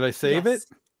 Did I save it?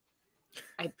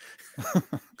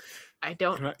 I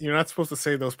don't. You're not supposed to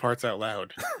say those parts out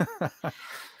loud.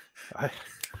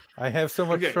 I have so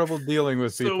much trouble dealing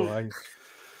with people.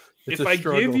 If I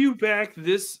give you back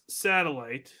this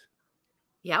satellite,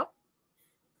 yep.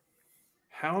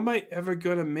 How am I ever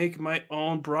going to make my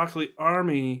own broccoli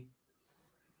army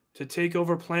to take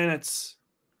over planets?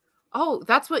 Oh,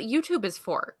 that's what YouTube is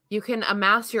for. You can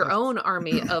amass your own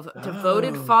army of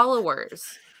devoted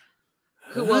followers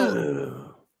who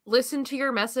will listen to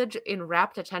your message in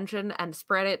rapt attention and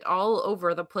spread it all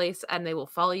over the place, and they will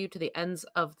follow you to the ends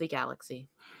of the galaxy.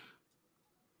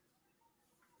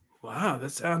 Wow,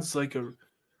 that sounds like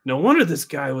no wonder this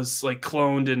guy was like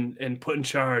cloned and put in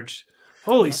charge.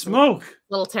 Holy smoke.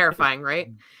 A little terrifying,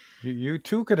 right? You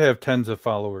too could have tens of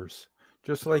followers,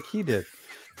 just like he did.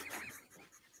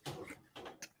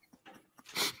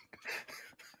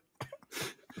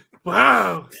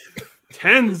 Wow.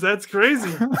 Tens, that's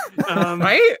crazy.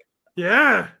 Right?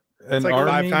 Yeah. It's like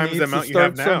 5 times the amount you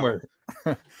have now. Somewhere.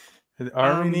 The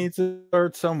army needs to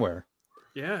start somewhere.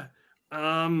 Yeah.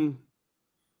 They're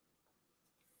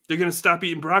going to stop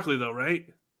eating broccoli, though, right?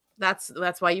 That's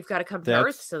why you've got to come to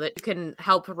Earth, so that you can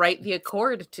help write the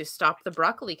accord to stop the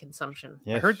broccoli consumption.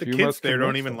 Yes, I heard the kids there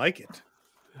don't even like it.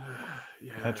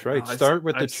 Yeah, that's right. Start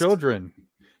with the children.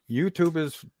 YouTube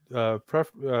is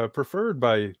preferred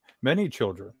by many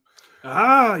children.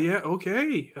 Ah, yeah,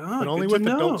 okay. But only with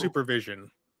adult supervision.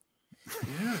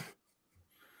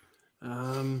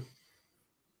 Yeah.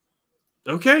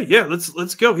 Okay, yeah,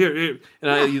 let's go here.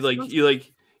 And he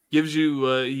gives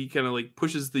you he kind of like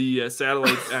pushes the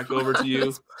satellite back over to you.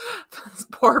 This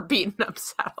poor beaten up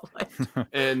satellite.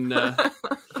 And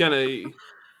kind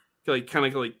of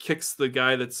kicks the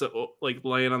guy that's like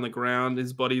laying on the ground,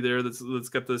 his buddy there that's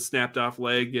got the snapped off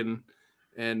leg and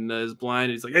is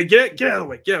blind. He's like, "Hey, get out of the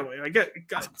way, get out of the way. I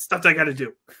got stuff I got to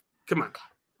do. Come on." Okay.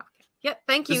 Yeah,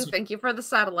 thank you for the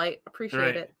satellite.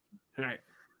 Appreciate it. All right.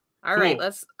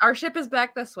 Our ship is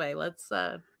back this way. Let's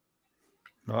well,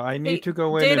 I need to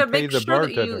go in and pay the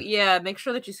bartender. Make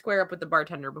sure that you square up with the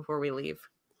bartender before we leave.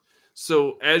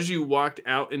 So as you walked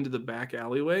out into the back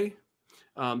alleyway,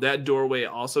 that doorway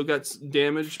also got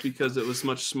damaged because it was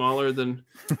much smaller than,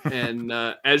 and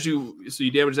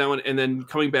you damaged that one, and then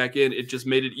coming back in, it just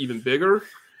made it even bigger.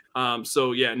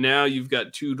 So yeah, now you've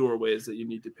got 2 doorways that you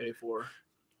need to pay for,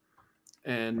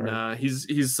 and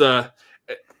he's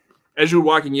as you're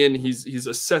walking in, he's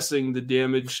assessing the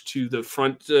damage to the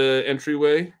front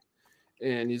entryway,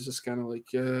 and he's just kind of like,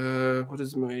 what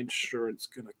is my insurance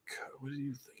gonna cover? What do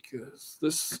you think is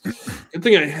this? Good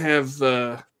thing I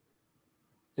have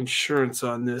insurance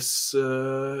on this.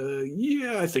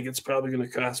 Yeah, I think it's probably gonna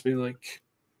cost me like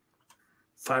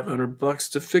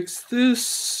 $500 to fix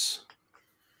this.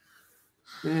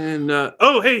 And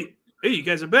hey, you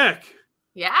guys are back.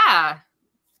 Yeah.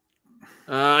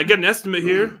 I got an estimate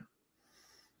here.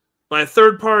 By a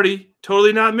third party,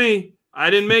 totally not me. I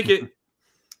didn't make it.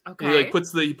 Okay. He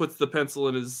puts the pencil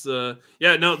in his.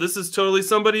 This is totally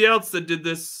somebody else that did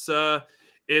this.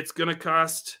 It's gonna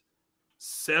cost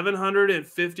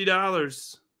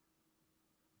 $750.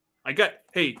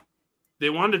 They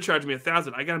wanted to charge me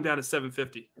 $1,000. I got them down to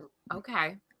 $750.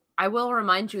 Okay. I will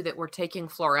remind you that we're taking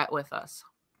Florette with us.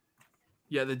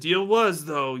 Yeah, the deal was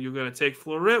though you're gonna take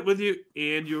Florette with you,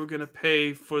 and you were gonna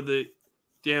pay for the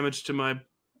damage to my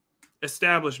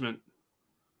establishment.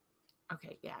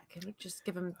 Okay, yeah. Can we just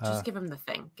give him the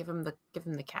thing? Give him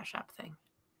the Cash App thing.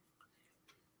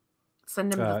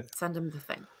 Send him the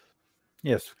thing.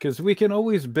 Yes, because we can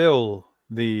always bill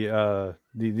the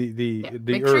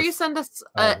Make sure you send us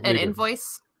an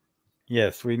invoice.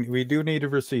 Yes, we do need a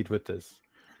receipt with this.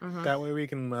 Mm-hmm. That way we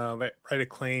can write a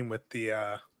claim with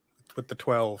the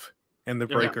 12 and the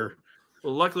breaker.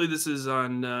 Well, luckily this is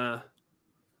on.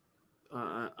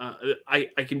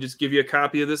 I can just give you a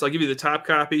copy of this. I'll give you the top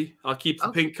copy. I'll keep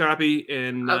the pink copy,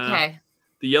 and the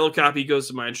yellow copy goes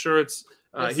to my insurance.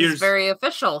 This is very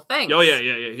official. Thanks. Oh yeah.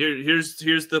 Here's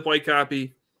the white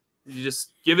copy. You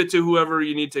just give it to whoever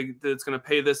you need to. That's going to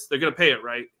pay this. They're going to pay it,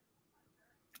 right?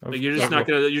 Like you're just not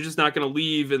gonna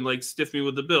leave and like stiff me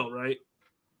with the bill, right?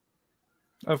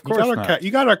 Of course not. You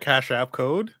got our Cash App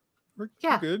code. We're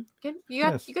good. You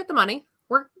got the money.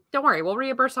 Don't worry. We'll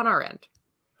reimburse on our end.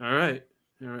 All right.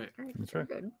 That's right.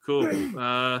 Good. Cool.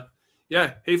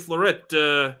 Yeah. Hey,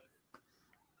 Florette.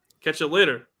 Catch you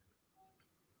later.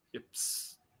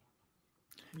 Yips.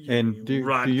 And do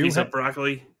you piece of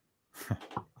broccoli?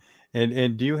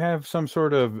 and do you have some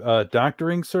sort of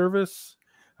doctoring service?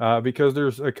 Because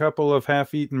there's a couple of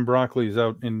half-eaten broccolis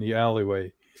out in the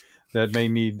alleyway that may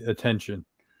need attention.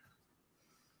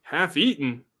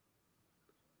 Half-eaten?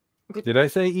 Did I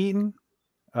say eaten?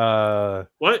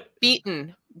 What?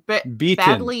 Beaten. Beaten.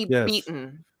 Badly yes.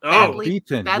 beaten. Oh,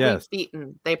 beaten. Badly yes.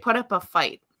 beaten. They put up a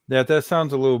fight. Yeah, that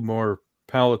sounds a little more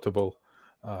palatable.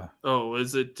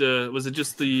 Was it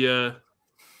just the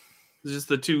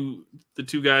two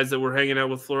guys that were hanging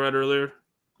out with Florette earlier?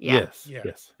 Yeah.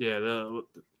 Yes. Yeah.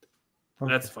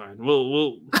 That's fine.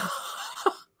 We'll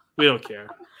we don't care.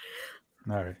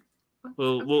 All right.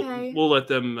 We'll let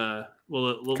them.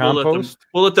 We'll compost.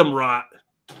 We'll let them rot.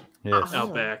 Yes.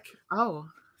 Out back. Oh.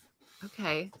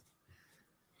 Okay.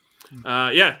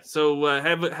 Yeah. So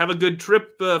have a good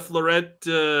trip,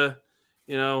 Florette.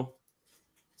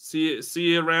 See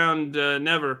you around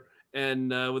never. And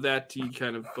with that, he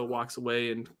kind of walks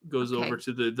away and goes over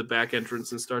to the back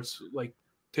entrance and starts like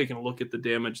taking a look at the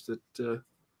damage that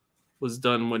was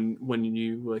done when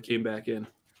you came back in.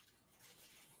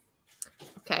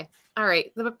 Okay. All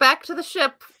right. Back to the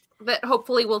ship that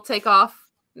hopefully will take off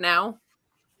now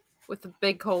with a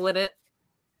big hole in it.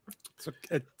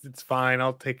 It's fine.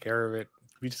 I'll take care of it.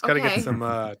 We just got to get some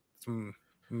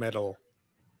metal.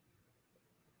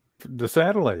 The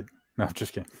satellite. No, I'm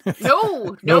just kidding.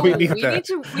 No, we need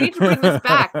to bring this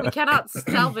back. We cannot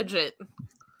salvage it.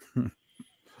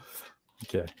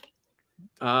 Okay.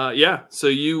 Yeah. So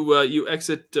you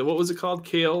exit. What was it called?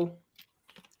 Kale.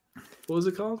 What was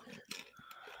it called?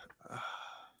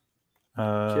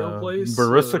 Kale Place.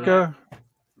 Barisica,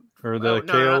 or the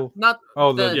Kale. Not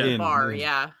the bar.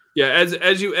 Yeah. Yeah.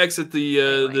 As you exit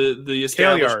the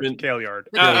establishment. Kale Yard.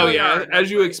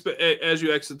 As you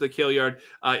exit the Kale Yard,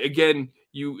 again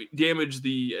you damage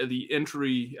the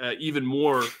entry even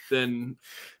more than,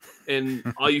 and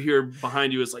all you hear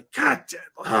behind you is like, God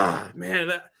damn,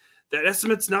 man, that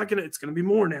estimate's not gonna. It's gonna be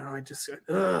more now. I just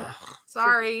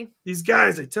sorry. These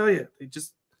guys, I tell you, they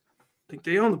just think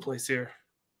they own the place here.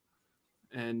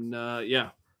 And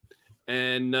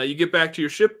and you get back to your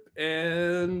ship,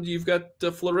 and you've got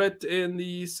Florette and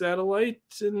the satellite.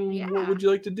 And what would you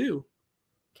like to do?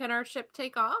 Can our ship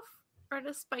take off, or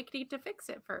does Spike need to fix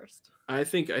it first? I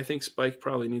think Spike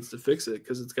probably needs to fix it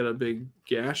because it's got a big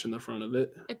gash in the front of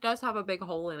it. It does have a big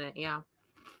hole in it. Yeah.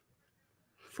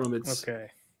 From its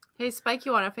Hey, Spike,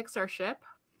 you want to fix our ship?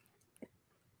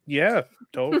 Yeah,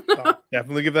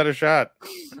 definitely give that a shot.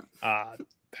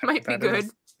 Might be good.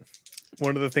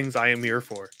 One of the things I am here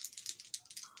for.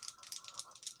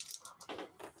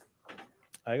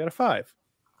 I got a 5.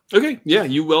 Okay, yeah,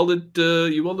 you welded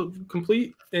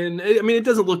complete, and I mean it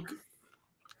doesn't look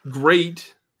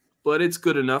great, but it's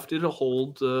good enough. It'll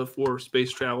hold for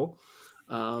space travel,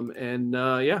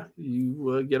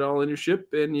 you get all in your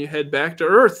ship and you head back to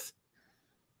Earth.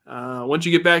 Once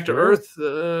you get back to Earth,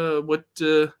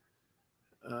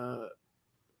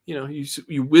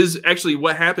 you whiz. Actually,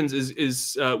 what happens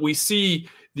is we see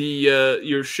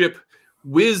your ship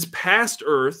whiz past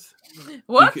Earth.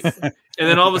 What? And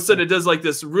then all of a sudden it does like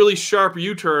this really sharp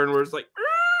U-turn where it's like,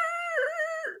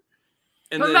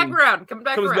 and comes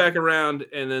back around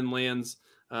and then lands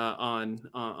on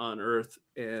Earth.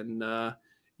 And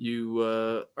you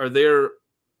are there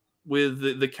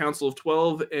with the Council of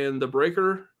 12 and the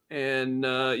Breaker, and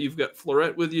you've got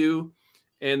Florette with you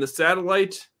and the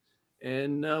satellite.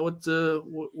 And what's going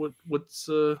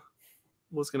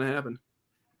to happen?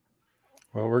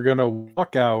 Well, we're going to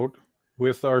walk out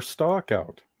with our stalk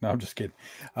out. No, I'm just kidding.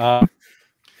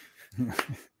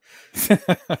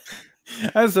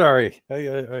 I'm sorry.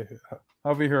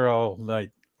 I'll be here all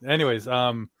night. Anyways,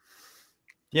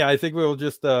 yeah, I think we'll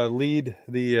just lead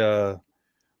the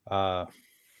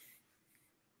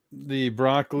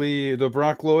Brockloid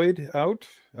out.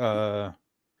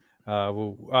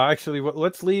 Well, actually,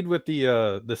 let's lead with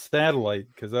the satellite,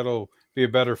 because that'll be a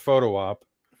better photo op.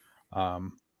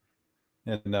 And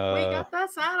we got the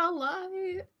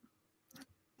satellite.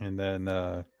 And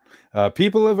then,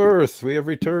 people of Earth, we have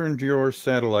returned your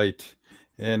satellite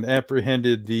and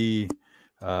apprehended the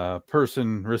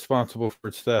person responsible for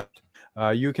its theft.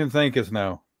 You can thank us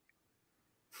now.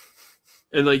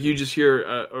 And like you just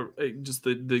hear, just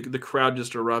the crowd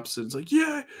just erupts. And it's like,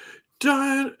 yeah,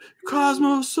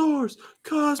 Cosmosaurs,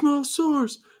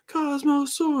 Cosmosaurs,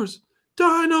 Cosmosaurs,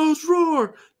 Dinos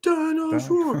roar, Dinos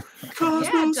roar,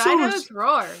 Cosmosaurs. Yeah, Dinos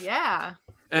roar, yeah.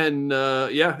 And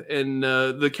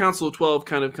the Council of 12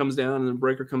 kind of comes down, and the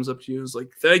Breaker comes up to you and is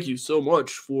like, "Thank you so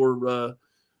much for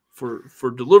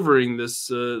delivering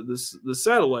this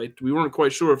satellite. We weren't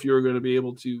quite sure if you were going to be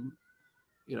able to,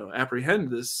 apprehend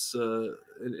this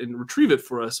and retrieve it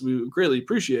for us. We greatly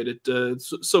appreciate it.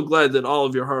 So glad that all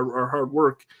of your hard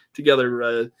work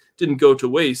together didn't go to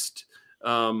waste.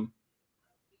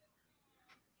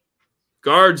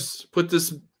 Guards, put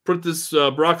this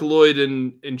Brockaloid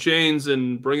in chains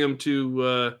and bring him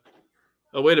to.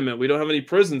 Oh, wait a minute. We don't have any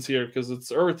prisons here because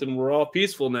it's Earth and we're all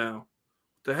peaceful now.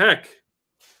 What the heck?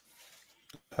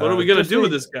 What are we going to do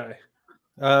with this guy?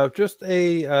 Just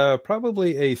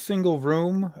probably a single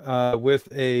room with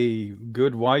a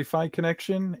good Wi-Fi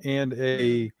connection and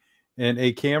a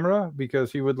camera,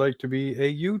 because he would like to be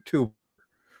a YouTuber.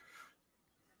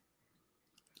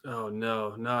 Oh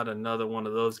no, not another one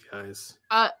of those guys.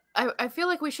 I feel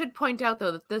like we should point out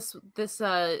though that this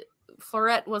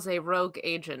Florette was a rogue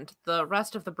agent. The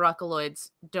rest of the Brockaloids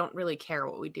don't really care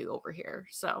what we do over here,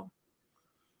 so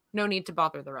no need to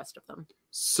bother the rest of them.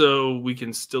 So we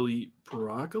can still eat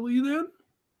broccoli then?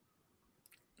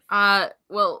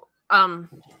 Well,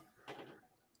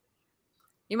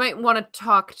 you might want to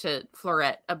talk to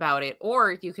Florette about it,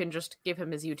 or you can just give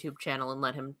him his YouTube channel and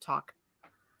let him talk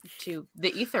to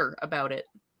the ether about it.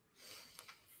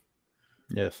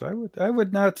 Yes, I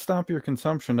would not stop your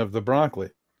consumption of the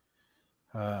broccoli.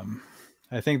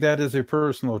 I think that is a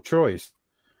personal choice.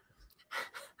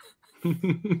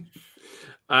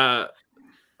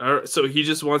 So he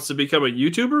just wants to become a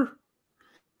YouTuber?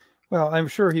 Well, I'm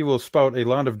sure he will spout a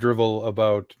lot of drivel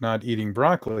about not eating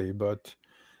broccoli, but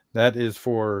that is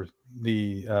for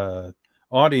the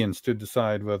audience to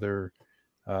decide whether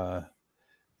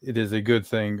it is a good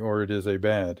thing or it is a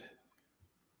bad.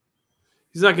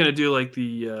 He's not going to do like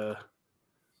the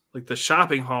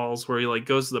shopping halls where he like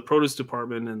goes to the produce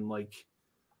department and like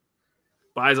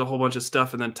buys a whole bunch of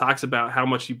stuff and then talks about how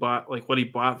much he bought, like what he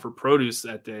bought for produce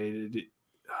that day.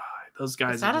 Those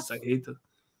guys, I hate them.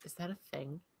 Is that a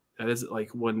thing? That is like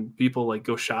when people like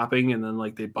go shopping and then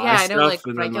like they buy stuff. Yeah, I know, like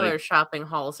regular shopping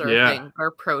halls are a thing.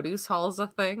 Are produce halls a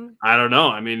thing? I don't know.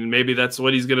 I mean, maybe that's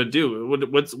what he's gonna do.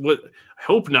 What? I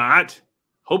hope not.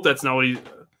 Hope that's not what he.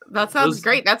 That sounds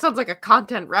great. That sounds like a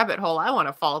content rabbit hole I want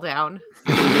to fall down.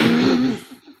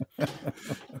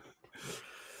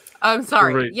 I'm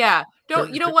sorry. Great. Yeah.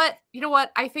 You know what?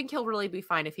 I think he'll really be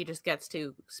fine if he just gets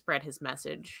to spread his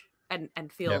message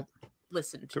and feel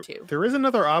listened to. There is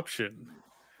another option.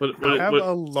 Have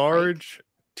a large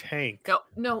tank.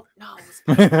 No.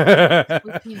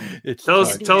 Tell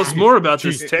us more about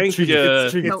this tank.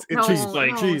 It's a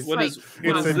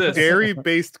this?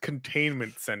 dairy-based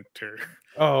containment center.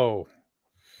 Oh,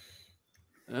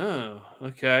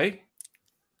 okay.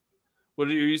 What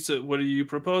are you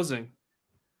proposing?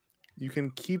 You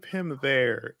can keep him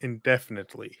there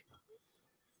indefinitely.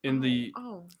 In the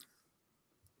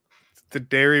the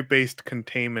dairy-based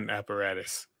containment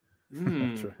apparatus.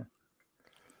 That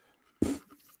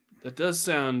does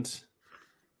sound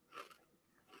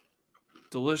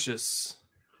delicious.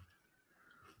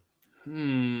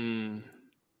 You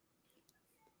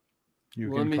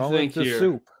can call it the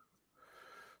soup.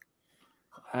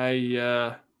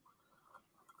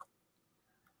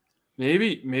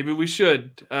 Maybe we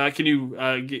should. Can you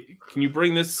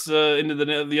bring this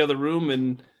into the other room,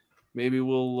 and maybe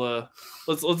we'll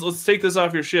let's take this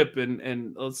off your ship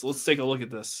and let's take a look at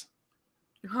this.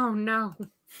 Oh no.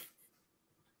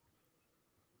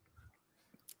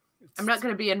 I'm not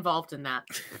going to be involved in that.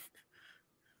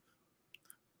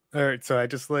 All right, so I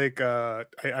just I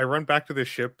run back to the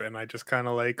ship and I just kind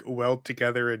of like weld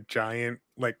together a giant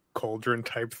like cauldron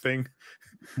type thing.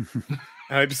 And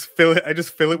I just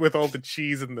fill it with all the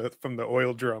cheese from the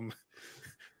oil drum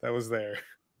that was there.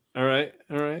 All right.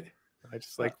 I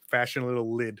just like fashion a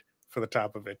little lid for the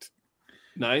top of it.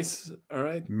 Nice. All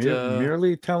right.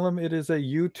 Merely tell them it is a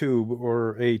YouTube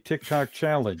or a TikTok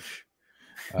challenge.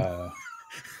 I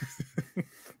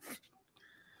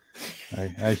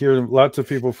hear lots of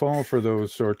people fall for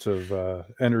those sorts of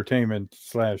entertainment /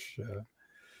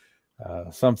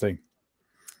 something.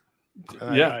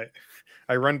 Yeah.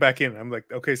 I run back in. I'm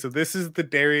like, okay, so this is the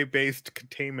dairy-based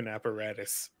containment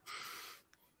apparatus.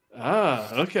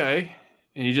 Ah, okay.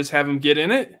 And you just have them get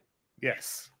in it?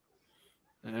 Yes.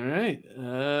 All right.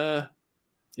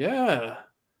 Yeah.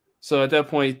 So at that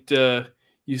point,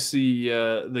 you see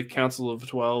the Council of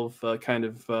 12 all kind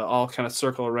of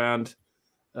circle around,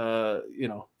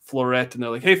 Florette, and they're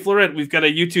like, "Hey, Florette, we've got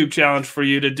a YouTube challenge for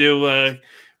you to do.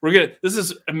 This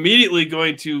is immediately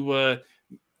going to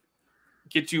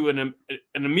get you an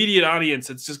immediate audience.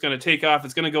 It's just going to take off.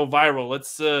 It's going to go viral.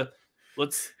 Let's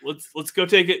go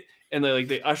take it." And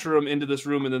they usher them into this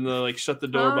room, and then they shut the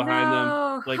door behind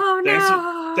them. Like,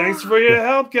 thanks for your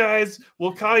help, guys.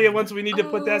 We'll call you once we need to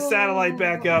put that satellite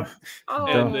back up.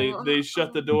 And they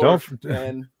shut the door.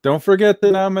 Don't forget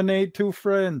to nominate 2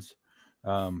 friends.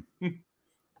 So,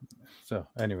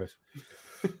 anyways.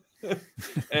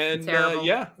 And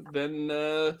then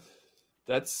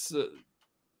that's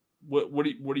what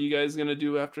are you guys gonna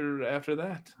do after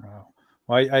that? Wow.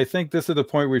 I think this is the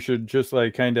point we should just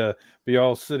kind of be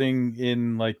all sitting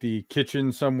in the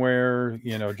kitchen somewhere,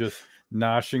 just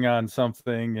noshing on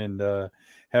something and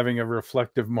having a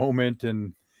reflective moment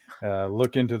and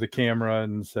look into the camera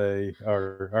and say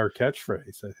our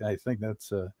catchphrase. I think that's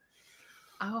to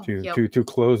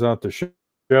close out the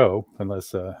show.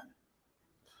 Unless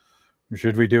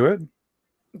should we do it?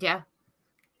 Yeah.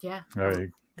 All right.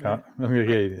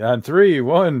 Okay. On 3,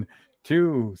 1,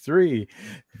 2, 3.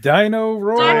 Dino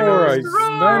roars!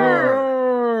 Dino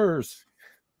roars!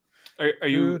 Are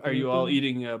you all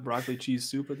eating broccoli cheese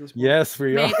soup at this point? Yes,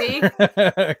 we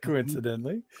are.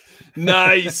 Coincidentally.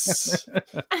 Nice.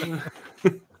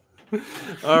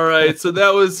 All right, so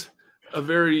that was a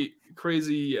very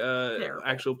crazy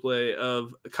actual play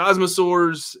of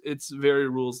Cosmosaurs. It's very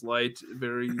rules light,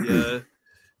 very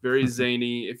very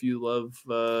zany. If you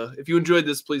enjoyed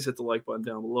this, please hit the like button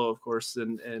down below, of course,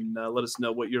 and let us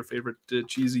know what your favorite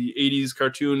cheesy 80s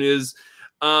cartoon is.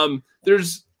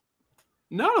 There's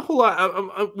not a whole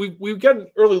lot. We've got an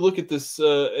early look at this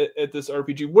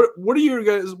RPG. What are your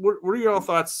guys? What are your all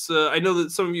thoughts? I know that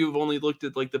some of you have only looked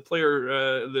at the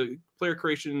player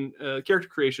creation, character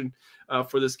creation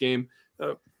for this game.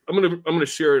 I'm gonna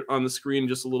share it on the screen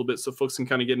just a little bit so folks can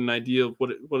kind of get an idea of what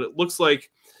it looks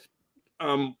like.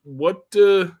 What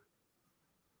are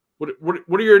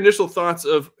your initial thoughts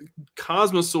of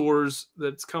Cosmosaurs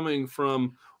that's coming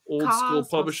from Old School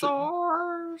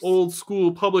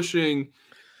Publishing,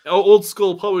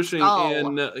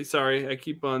 and sorry, I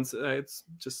keep on. It's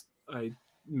just I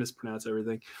mispronounce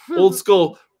everything. Old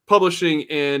School Publishing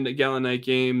and Gallant Knight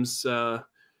Games. What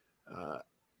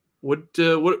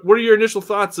are your initial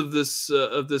thoughts of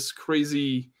this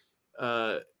crazy,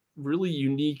 really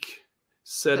unique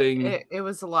setting? It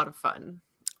was a lot of fun.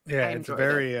 Yeah, it's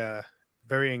very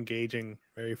very engaging,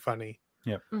 very funny.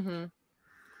 Yeah. Mm-hmm.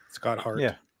 It's got heart.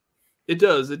 Yeah. It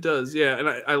does. Yeah. And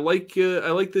I like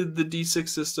the D6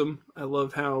 system. I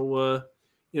love how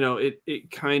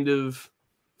it kind of,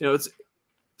 it's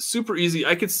super easy.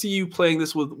 I could see you playing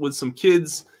this with some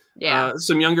kids. Yeah.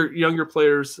 Some younger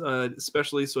players,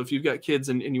 especially. So if you've got kids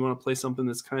and you want to play something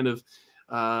that's kind of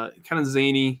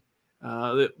zany,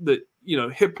 that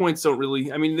hit points don't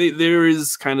really. I mean, there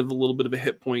is kind of a little bit of a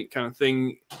hit point kind of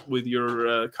thing with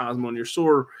your Cosmo and your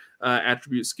Soar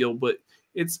attribute skill, but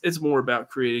it's more about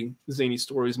creating zany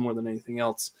stories more than anything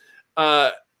else.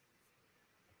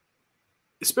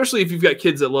 Especially if you've got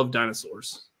kids that love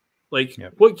dinosaurs. Like,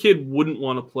 yep. What kid wouldn't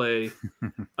want to play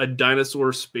a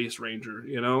dinosaur space ranger?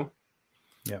 Yeah.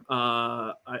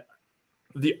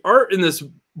 The art in this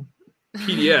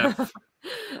PDF.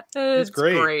 It's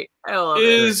great. I love it.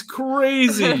 Is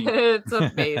crazy. It's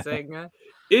amazing.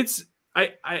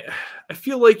 I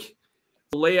feel like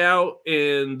the layout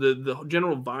and the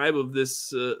general vibe of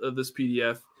this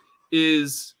PDF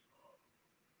is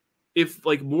if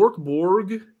Mork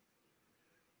Borg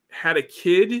had a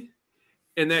kid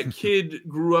and that kid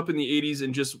grew up in the 80s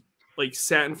and just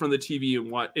sat in front of the TV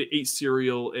and ate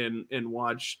cereal and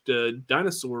watched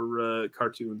dinosaur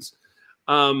cartoons.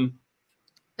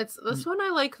 It's this one I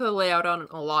like the layout on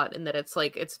a lot in that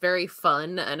it's very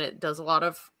fun and it does a lot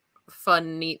of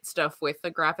fun, neat stuff with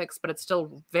the graphics, but it's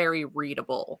still very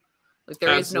readable. There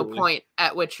Absolutely. Is no point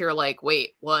at which you're like,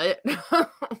 wait, what?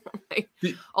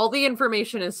 All the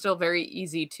information is still very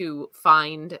easy to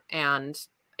find and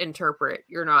interpret.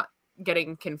 You're not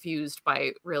getting confused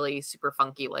by really super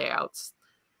funky layouts.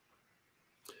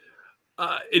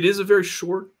 It is a very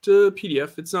short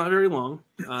PDF. It's not very long.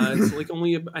 It's like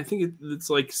only, I think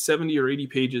it's like 70 or 80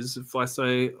 pages. If what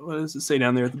does it say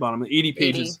down there at the bottom? 80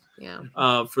 pages 80,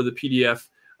 yeah. For the PDF,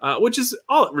 which is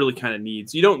all it really kind of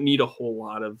needs. You don't need a whole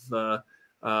lot of,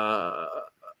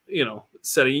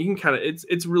 setting. You can kind of,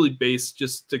 it's really based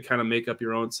just to kind of make up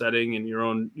your own setting and your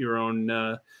own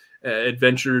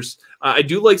adventures. I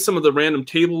do like some of the random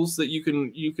tables that you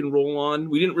can roll on.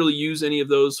 We didn't really use any of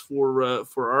those for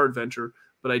our adventure,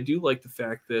 but I do like the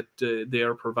fact that they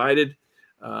are provided.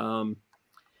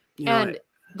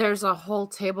 There's a whole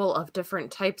table of different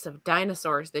types of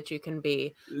dinosaurs that you can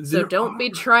be. So don't be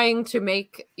trying to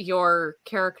make your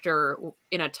character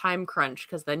in a time crunch,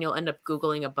 because then you'll end up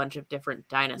Googling a bunch of different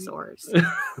dinosaurs.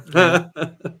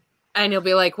 And you'll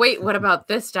be like, wait, what about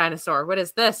this dinosaur? What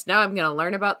is this? Now I'm going to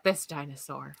learn about this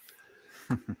dinosaur.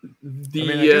 I guess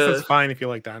it's fine if you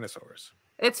like dinosaurs.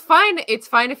 It's fine. It's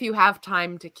fine if you have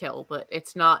time to kill, but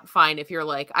it's not fine if you're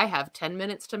like, I have 10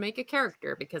 minutes to make a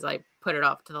character because I put it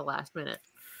off to the last minute.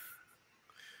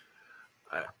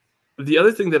 The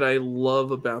other thing that I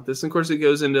love about this, and of course it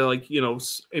goes into like,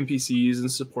 NPCs and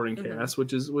supporting cast,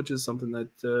 which is something that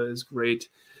is great.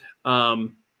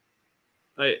 The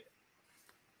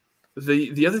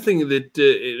other thing that,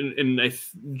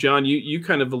 John, you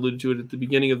kind of alluded to it at the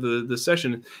beginning of the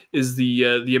session, is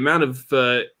the amount of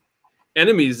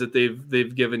enemies that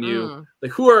they've given you.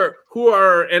 Like who are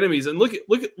our enemies? And look at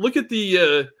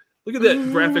that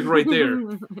graphic right there.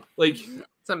 Like,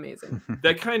 it's amazing.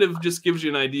 That kind of just gives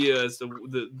you an idea as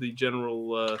to the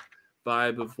general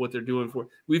vibe of what they're doing for.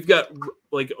 We've got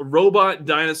like robot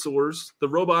dinosaurs, the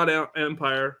robot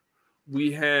empire.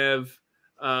 We have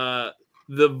the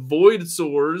void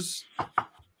soars.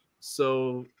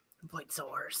 So void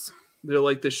soars. They're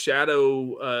like the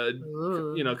shadow,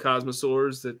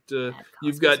 cosmosaurs that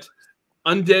you've got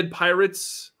undead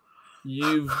pirates.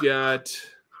 You've got,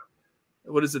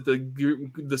 what is it?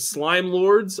 The slime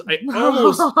lords. I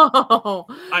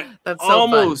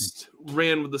almost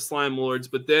ran with the slime lords,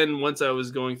 but then once I was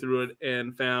going through it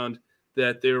and found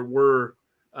that there were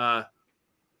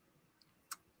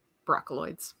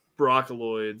broccoloids.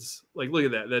 Like, look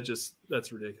at that.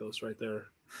 That's ridiculous right there.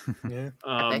 Yeah.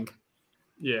 Epic.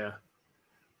 Yeah.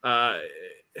 I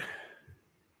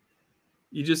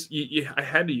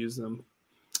had to use them.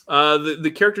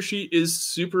 The character sheet is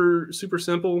super, super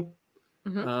simple.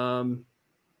 Mm-hmm.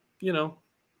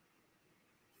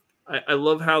 I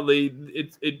love how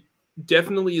it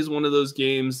definitely is one of those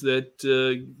games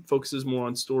that focuses more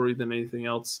on story than anything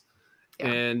else. Yeah.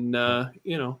 And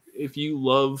if you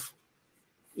love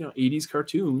 80s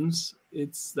cartoons,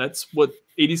 that's what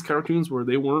 80s cartoons were.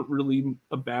 They weren't really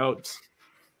about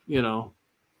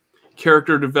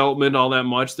character development all that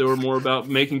much. They were more about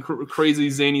making crazy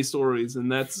zany stories,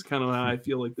 and that's kind of how I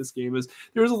feel like this game is.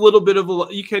 There's a little bit of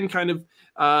you can kind of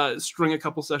string a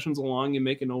couple sessions along and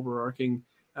make an overarching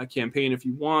campaign if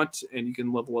you want, and you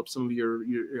can level up some of your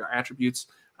attributes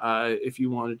if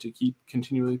you wanted to keep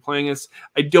continually playing this.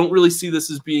 I don't really see this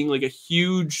as being like a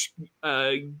huge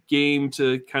game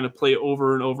to kind of play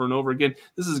over and over and over again.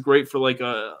 This is great for like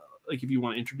if you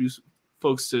want to introduce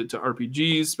folks to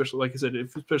RPGs, especially, like I said,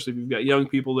 especially if you've got young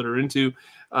people that are into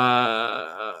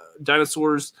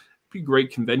dinosaurs. It'd be a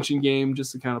great convention game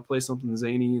just to kind of play something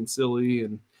zany and silly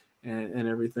and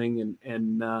everything.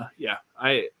 And I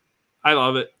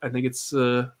love it. I think it's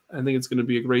going to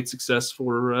be a great success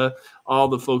for all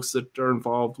the folks that are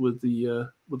involved with the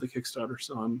Kickstarter.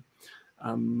 So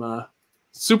I'm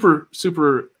super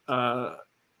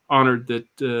honored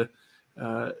that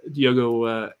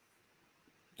Diogo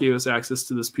gave us access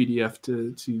to this PDF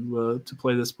to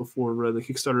play this before the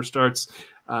Kickstarter starts.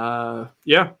 I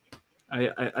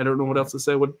don't know what else to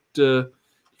say. What you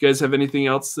guys have anything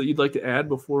else that you'd like to add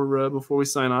before we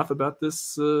sign off about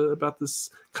this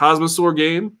Cosmosaur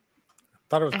game?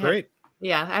 Thought it was great.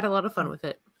 Yeah, I had a lot of fun with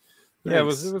it. Yeah, it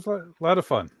was a lot of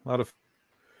fun.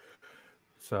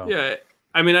 So yeah.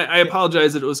 I mean, I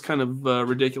apologize that it was kind of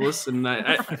ridiculous, and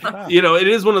I it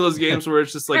is one of those games where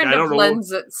it's just like, I don't know. It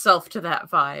lends itself to that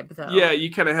vibe, though. Yeah,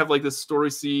 you kind of have like this story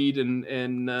seed, and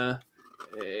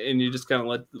you just kind of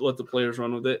let the players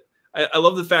run with it. I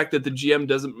love the fact that the GM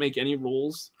doesn't make any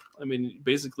rolls. I mean,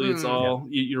 basically, it's all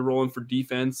you're rolling for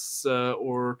defense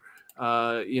or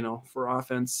for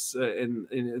offense, and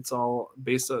it's all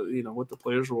based on what the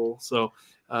players roll. So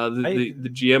the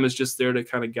GM is just there to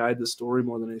kind of guide the story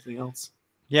more than anything else.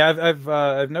 Yeah,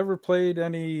 I've never played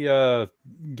any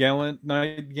Gallant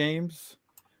Knight games,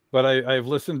 but I've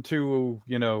listened to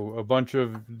a bunch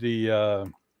of the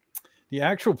the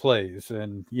actual plays.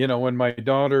 And when my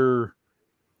daughter,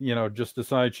 just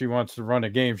decides she wants to run a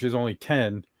game, she's only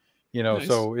 10. Nice.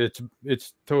 So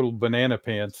it's total banana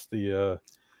pants, the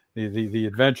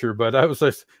adventure. But I was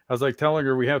like telling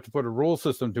her we have to put a rule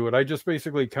system to it. I just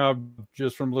basically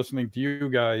just from listening to you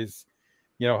guys,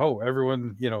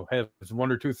 everyone has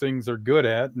one or two things they're good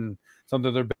at and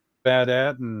something they're bad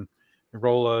at, and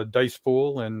roll a dice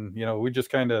pool, and we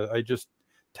just I just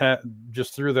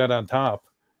threw that on top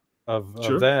of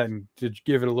that, and to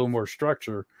give it a little more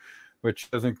structure, which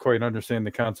doesn't quite understand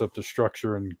the concept of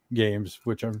structure in games,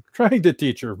 which I'm trying to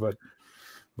teach her, but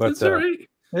it's all right.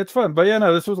 It's fun. But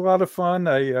this was a lot of fun.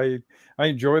 I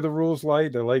enjoy the rules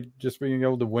light. I like just being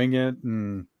able to wing it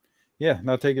and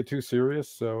not take it too serious.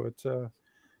 So it's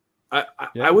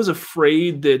I was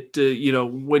afraid that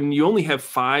when you only have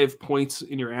 5 points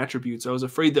in your attributes, I was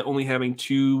afraid that only having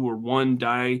 2 or 1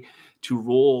 die to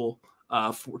roll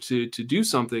to do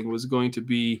something was going to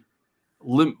be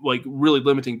really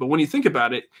limiting. But when you think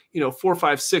about it, 4,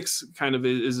 5, 6 kind of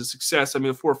is a success. I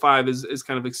mean, 4 or 5 is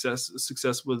kind of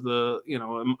success with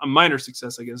a minor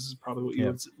success, I guess is probably what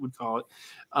you would call it.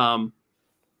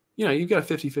 You've got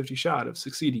a 50-50 shot of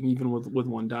succeeding even with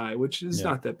 1 die, which is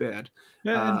not that bad.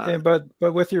 Yeah, but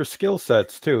with your skill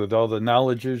sets too, with all the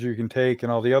knowledges you can take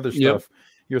and all the other stuff,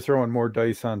 you're throwing more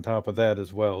dice on top of that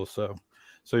as well. So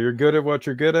you're good at what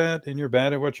you're good at, and you're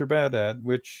bad at what you're bad at,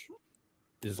 which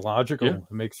is logical.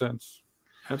 It makes sense.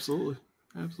 Absolutely.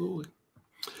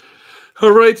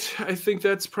 All right, I think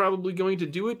that's probably going to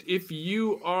do it. If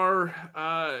you are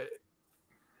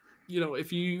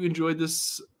if you enjoyed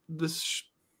this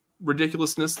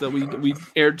ridiculousness that we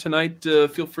aired tonight,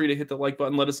 feel free to hit the like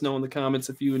button. Let us know in the comments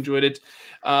if you enjoyed it.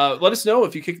 Let us know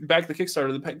if you kick back the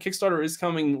Kickstarter. The Kickstarter is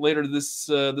coming later this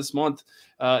month,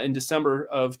 in December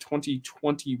of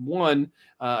 2021.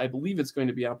 I believe it's going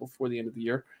to be out before the end of the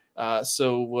year.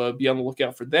 So be on the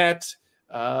lookout for that.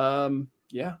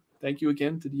 Thank you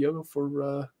again to Diogo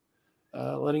for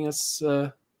letting us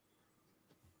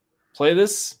play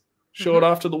this, show it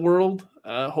off to the world.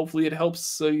 Hopefully it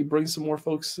helps you bring some more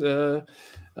folks to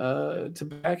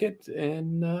back it.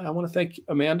 And I want to thank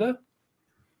Amanda,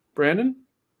 Brandon,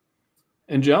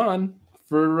 and John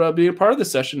for being a part of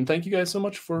this session. Thank you guys so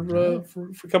much for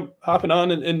hopping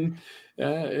on and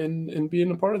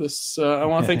being a part of this. I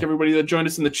want to thank everybody that joined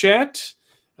us in the chat.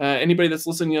 Anybody that's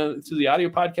listening to the audio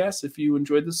podcast, if you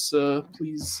enjoyed this,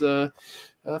 please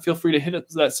feel free to hit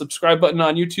that subscribe button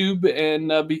on YouTube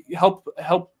and help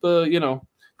the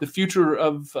future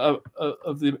of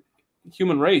the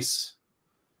human race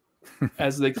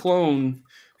as they clone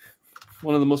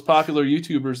one of the most popular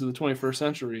YouTubers of the 21st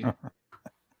century.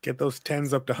 Get those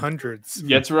 10s up to hundreds.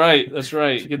 That's right.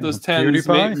 Get those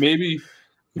 10s. Maybe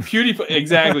PewDiePie.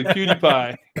 Exactly.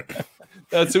 PewDiePie.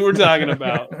 That's who we're talking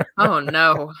about. Oh,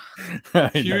 no.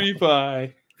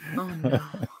 PewDiePie. Oh, no.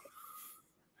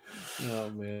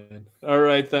 Oh, man. All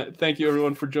right. Thank you,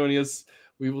 everyone, for joining us.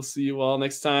 We will see you all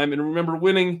next time. And remember,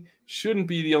 winning shouldn't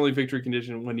be the only victory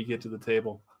condition when you get to the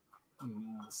table. We'll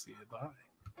see you. Bye.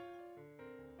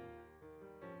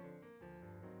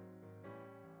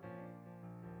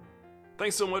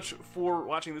 Thanks so much for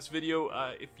watching this video.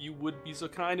 If you would be so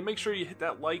kind, and make sure you hit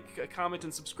that like, comment,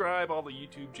 and subscribe, all the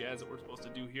YouTube jazz that we're supposed to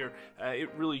do here. It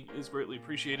really is greatly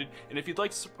appreciated. And if you'd like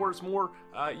to support us more,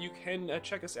 you can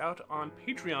check us out on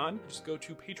Patreon. Just go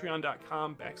to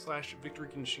patreon.com/Victory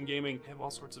Condition Gaming. We have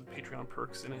all sorts of Patreon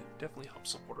perks, and it definitely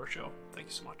helps support our show. Thank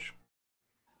you so much.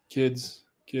 Kids,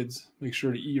 make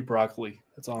sure to eat your broccoli.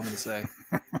 That's all I'm going to say.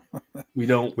 We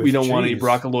don't want any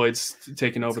broccoloids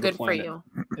taking over the planet. Good for you.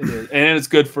 It is. And it's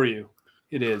good for you.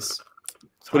 It is.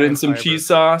 Put it in some cheese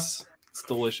sauce. It's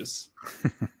delicious.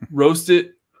 Roast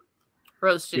it.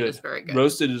 Roasted is very good.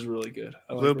 Roasted is really good.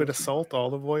 A little bit of salt,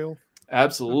 olive oil.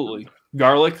 Absolutely.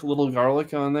 Garlic, a little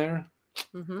garlic on there.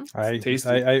 Mm-hmm. Tasty.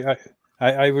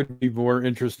 I would be more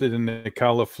interested in the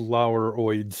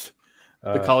caulifloweroids.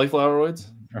 The caulifloweroids?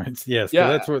 Right. Yes. Yeah.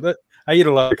 That's what I eat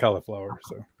a lot of cauliflower.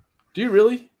 So. Do you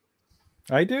really?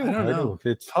 I do. I don't know.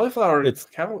 It's cauliflower. It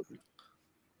kind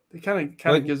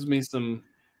of gives me some.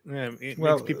 Yeah, it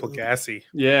makes people gassy.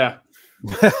 Yeah.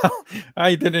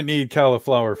 I didn't need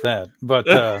cauliflower fat, but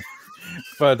no,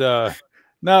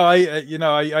 I eat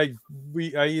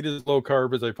as low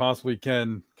carb as I possibly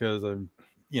can because I'm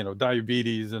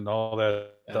diabetes and all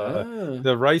that.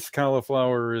 The rice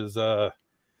cauliflower is a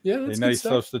nice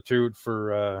substitute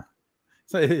for.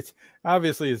 So it's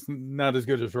obviously it's not as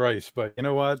good as rice, but you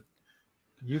know what?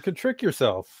 You can trick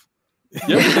yourself.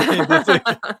 I'm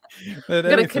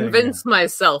gonna convince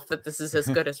myself that this is as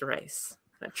good as rice.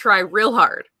 I try real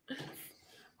hard.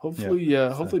 Hopefully,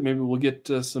 hopefully, maybe we'll get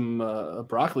some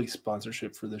broccoli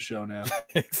sponsorship for the show now.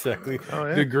 Exactly.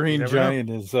 The Green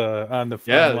Giant is on the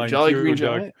front line. The Jolly Green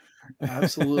Giant.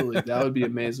 Absolutely, that would be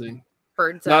amazing.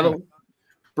 Bird's Eye.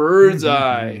 Bird's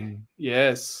Eye.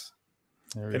 Yes.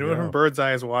 Anyone from Bird's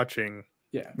Eye is watching.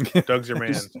 Yeah. Doug's your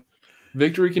man.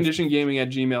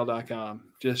 VictoryConditionGaming@gmail.com.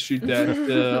 Just shoot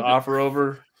that offer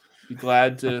over. Be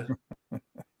glad to.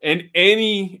 And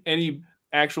any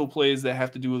actual plays that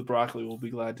have to do with broccoli, we'll be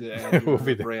glad to add your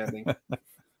branding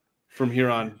from here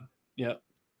on. Yeah.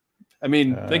 I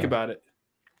mean, think about it.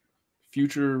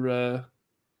 Future of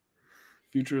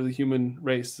the human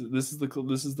race. This is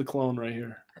the clone right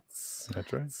here.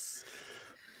 That's right.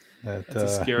 That's a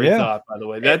scary thought, by the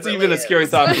way. That's really even a scary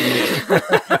thought for me.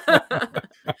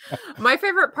 My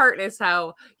favorite part is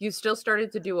how you still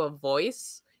started to do a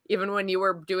voice, even when you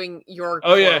were doing your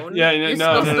clone. You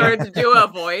still started to do a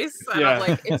voice. And I'm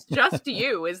like, it's just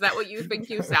you. Is that what you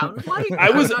think you sound like?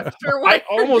 I'm not sure why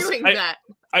you're doing that.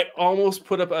 I almost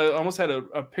had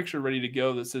a picture ready to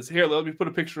go that says, "Here, let me put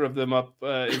a picture of them up,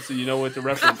 and so you know what to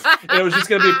reference." And it was just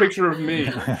going to be a picture of me.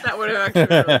 That would have actually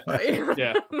been funny.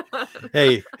 Yeah.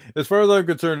 Hey, as far as I'm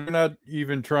concerned, you're not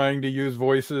even trying to use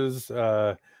voices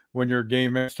when you're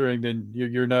game mastering. Then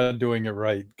you're not doing it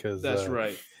right, because that's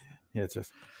right. Yeah, it's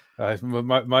just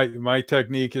my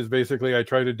technique is basically I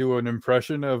try to do an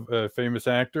impression of a famous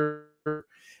actor,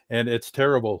 and it's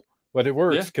terrible, but it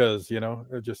works because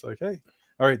they're just like, hey.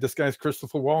 All right, this guy's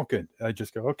Christopher Walken. I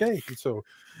just go, okay. So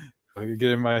I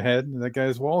get in my head, and that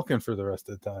guy's Walken for the rest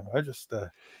of the time. I just,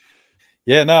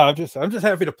 I'm just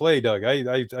happy to play, Doug.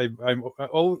 I'm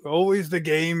always the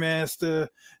game master,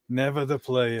 never the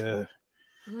player.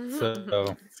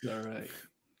 So it's all right.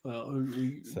 Well,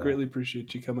 we greatly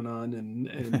appreciate you coming on and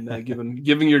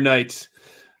giving your night.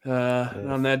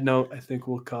 And on that note, I think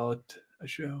we'll call it a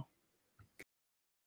show.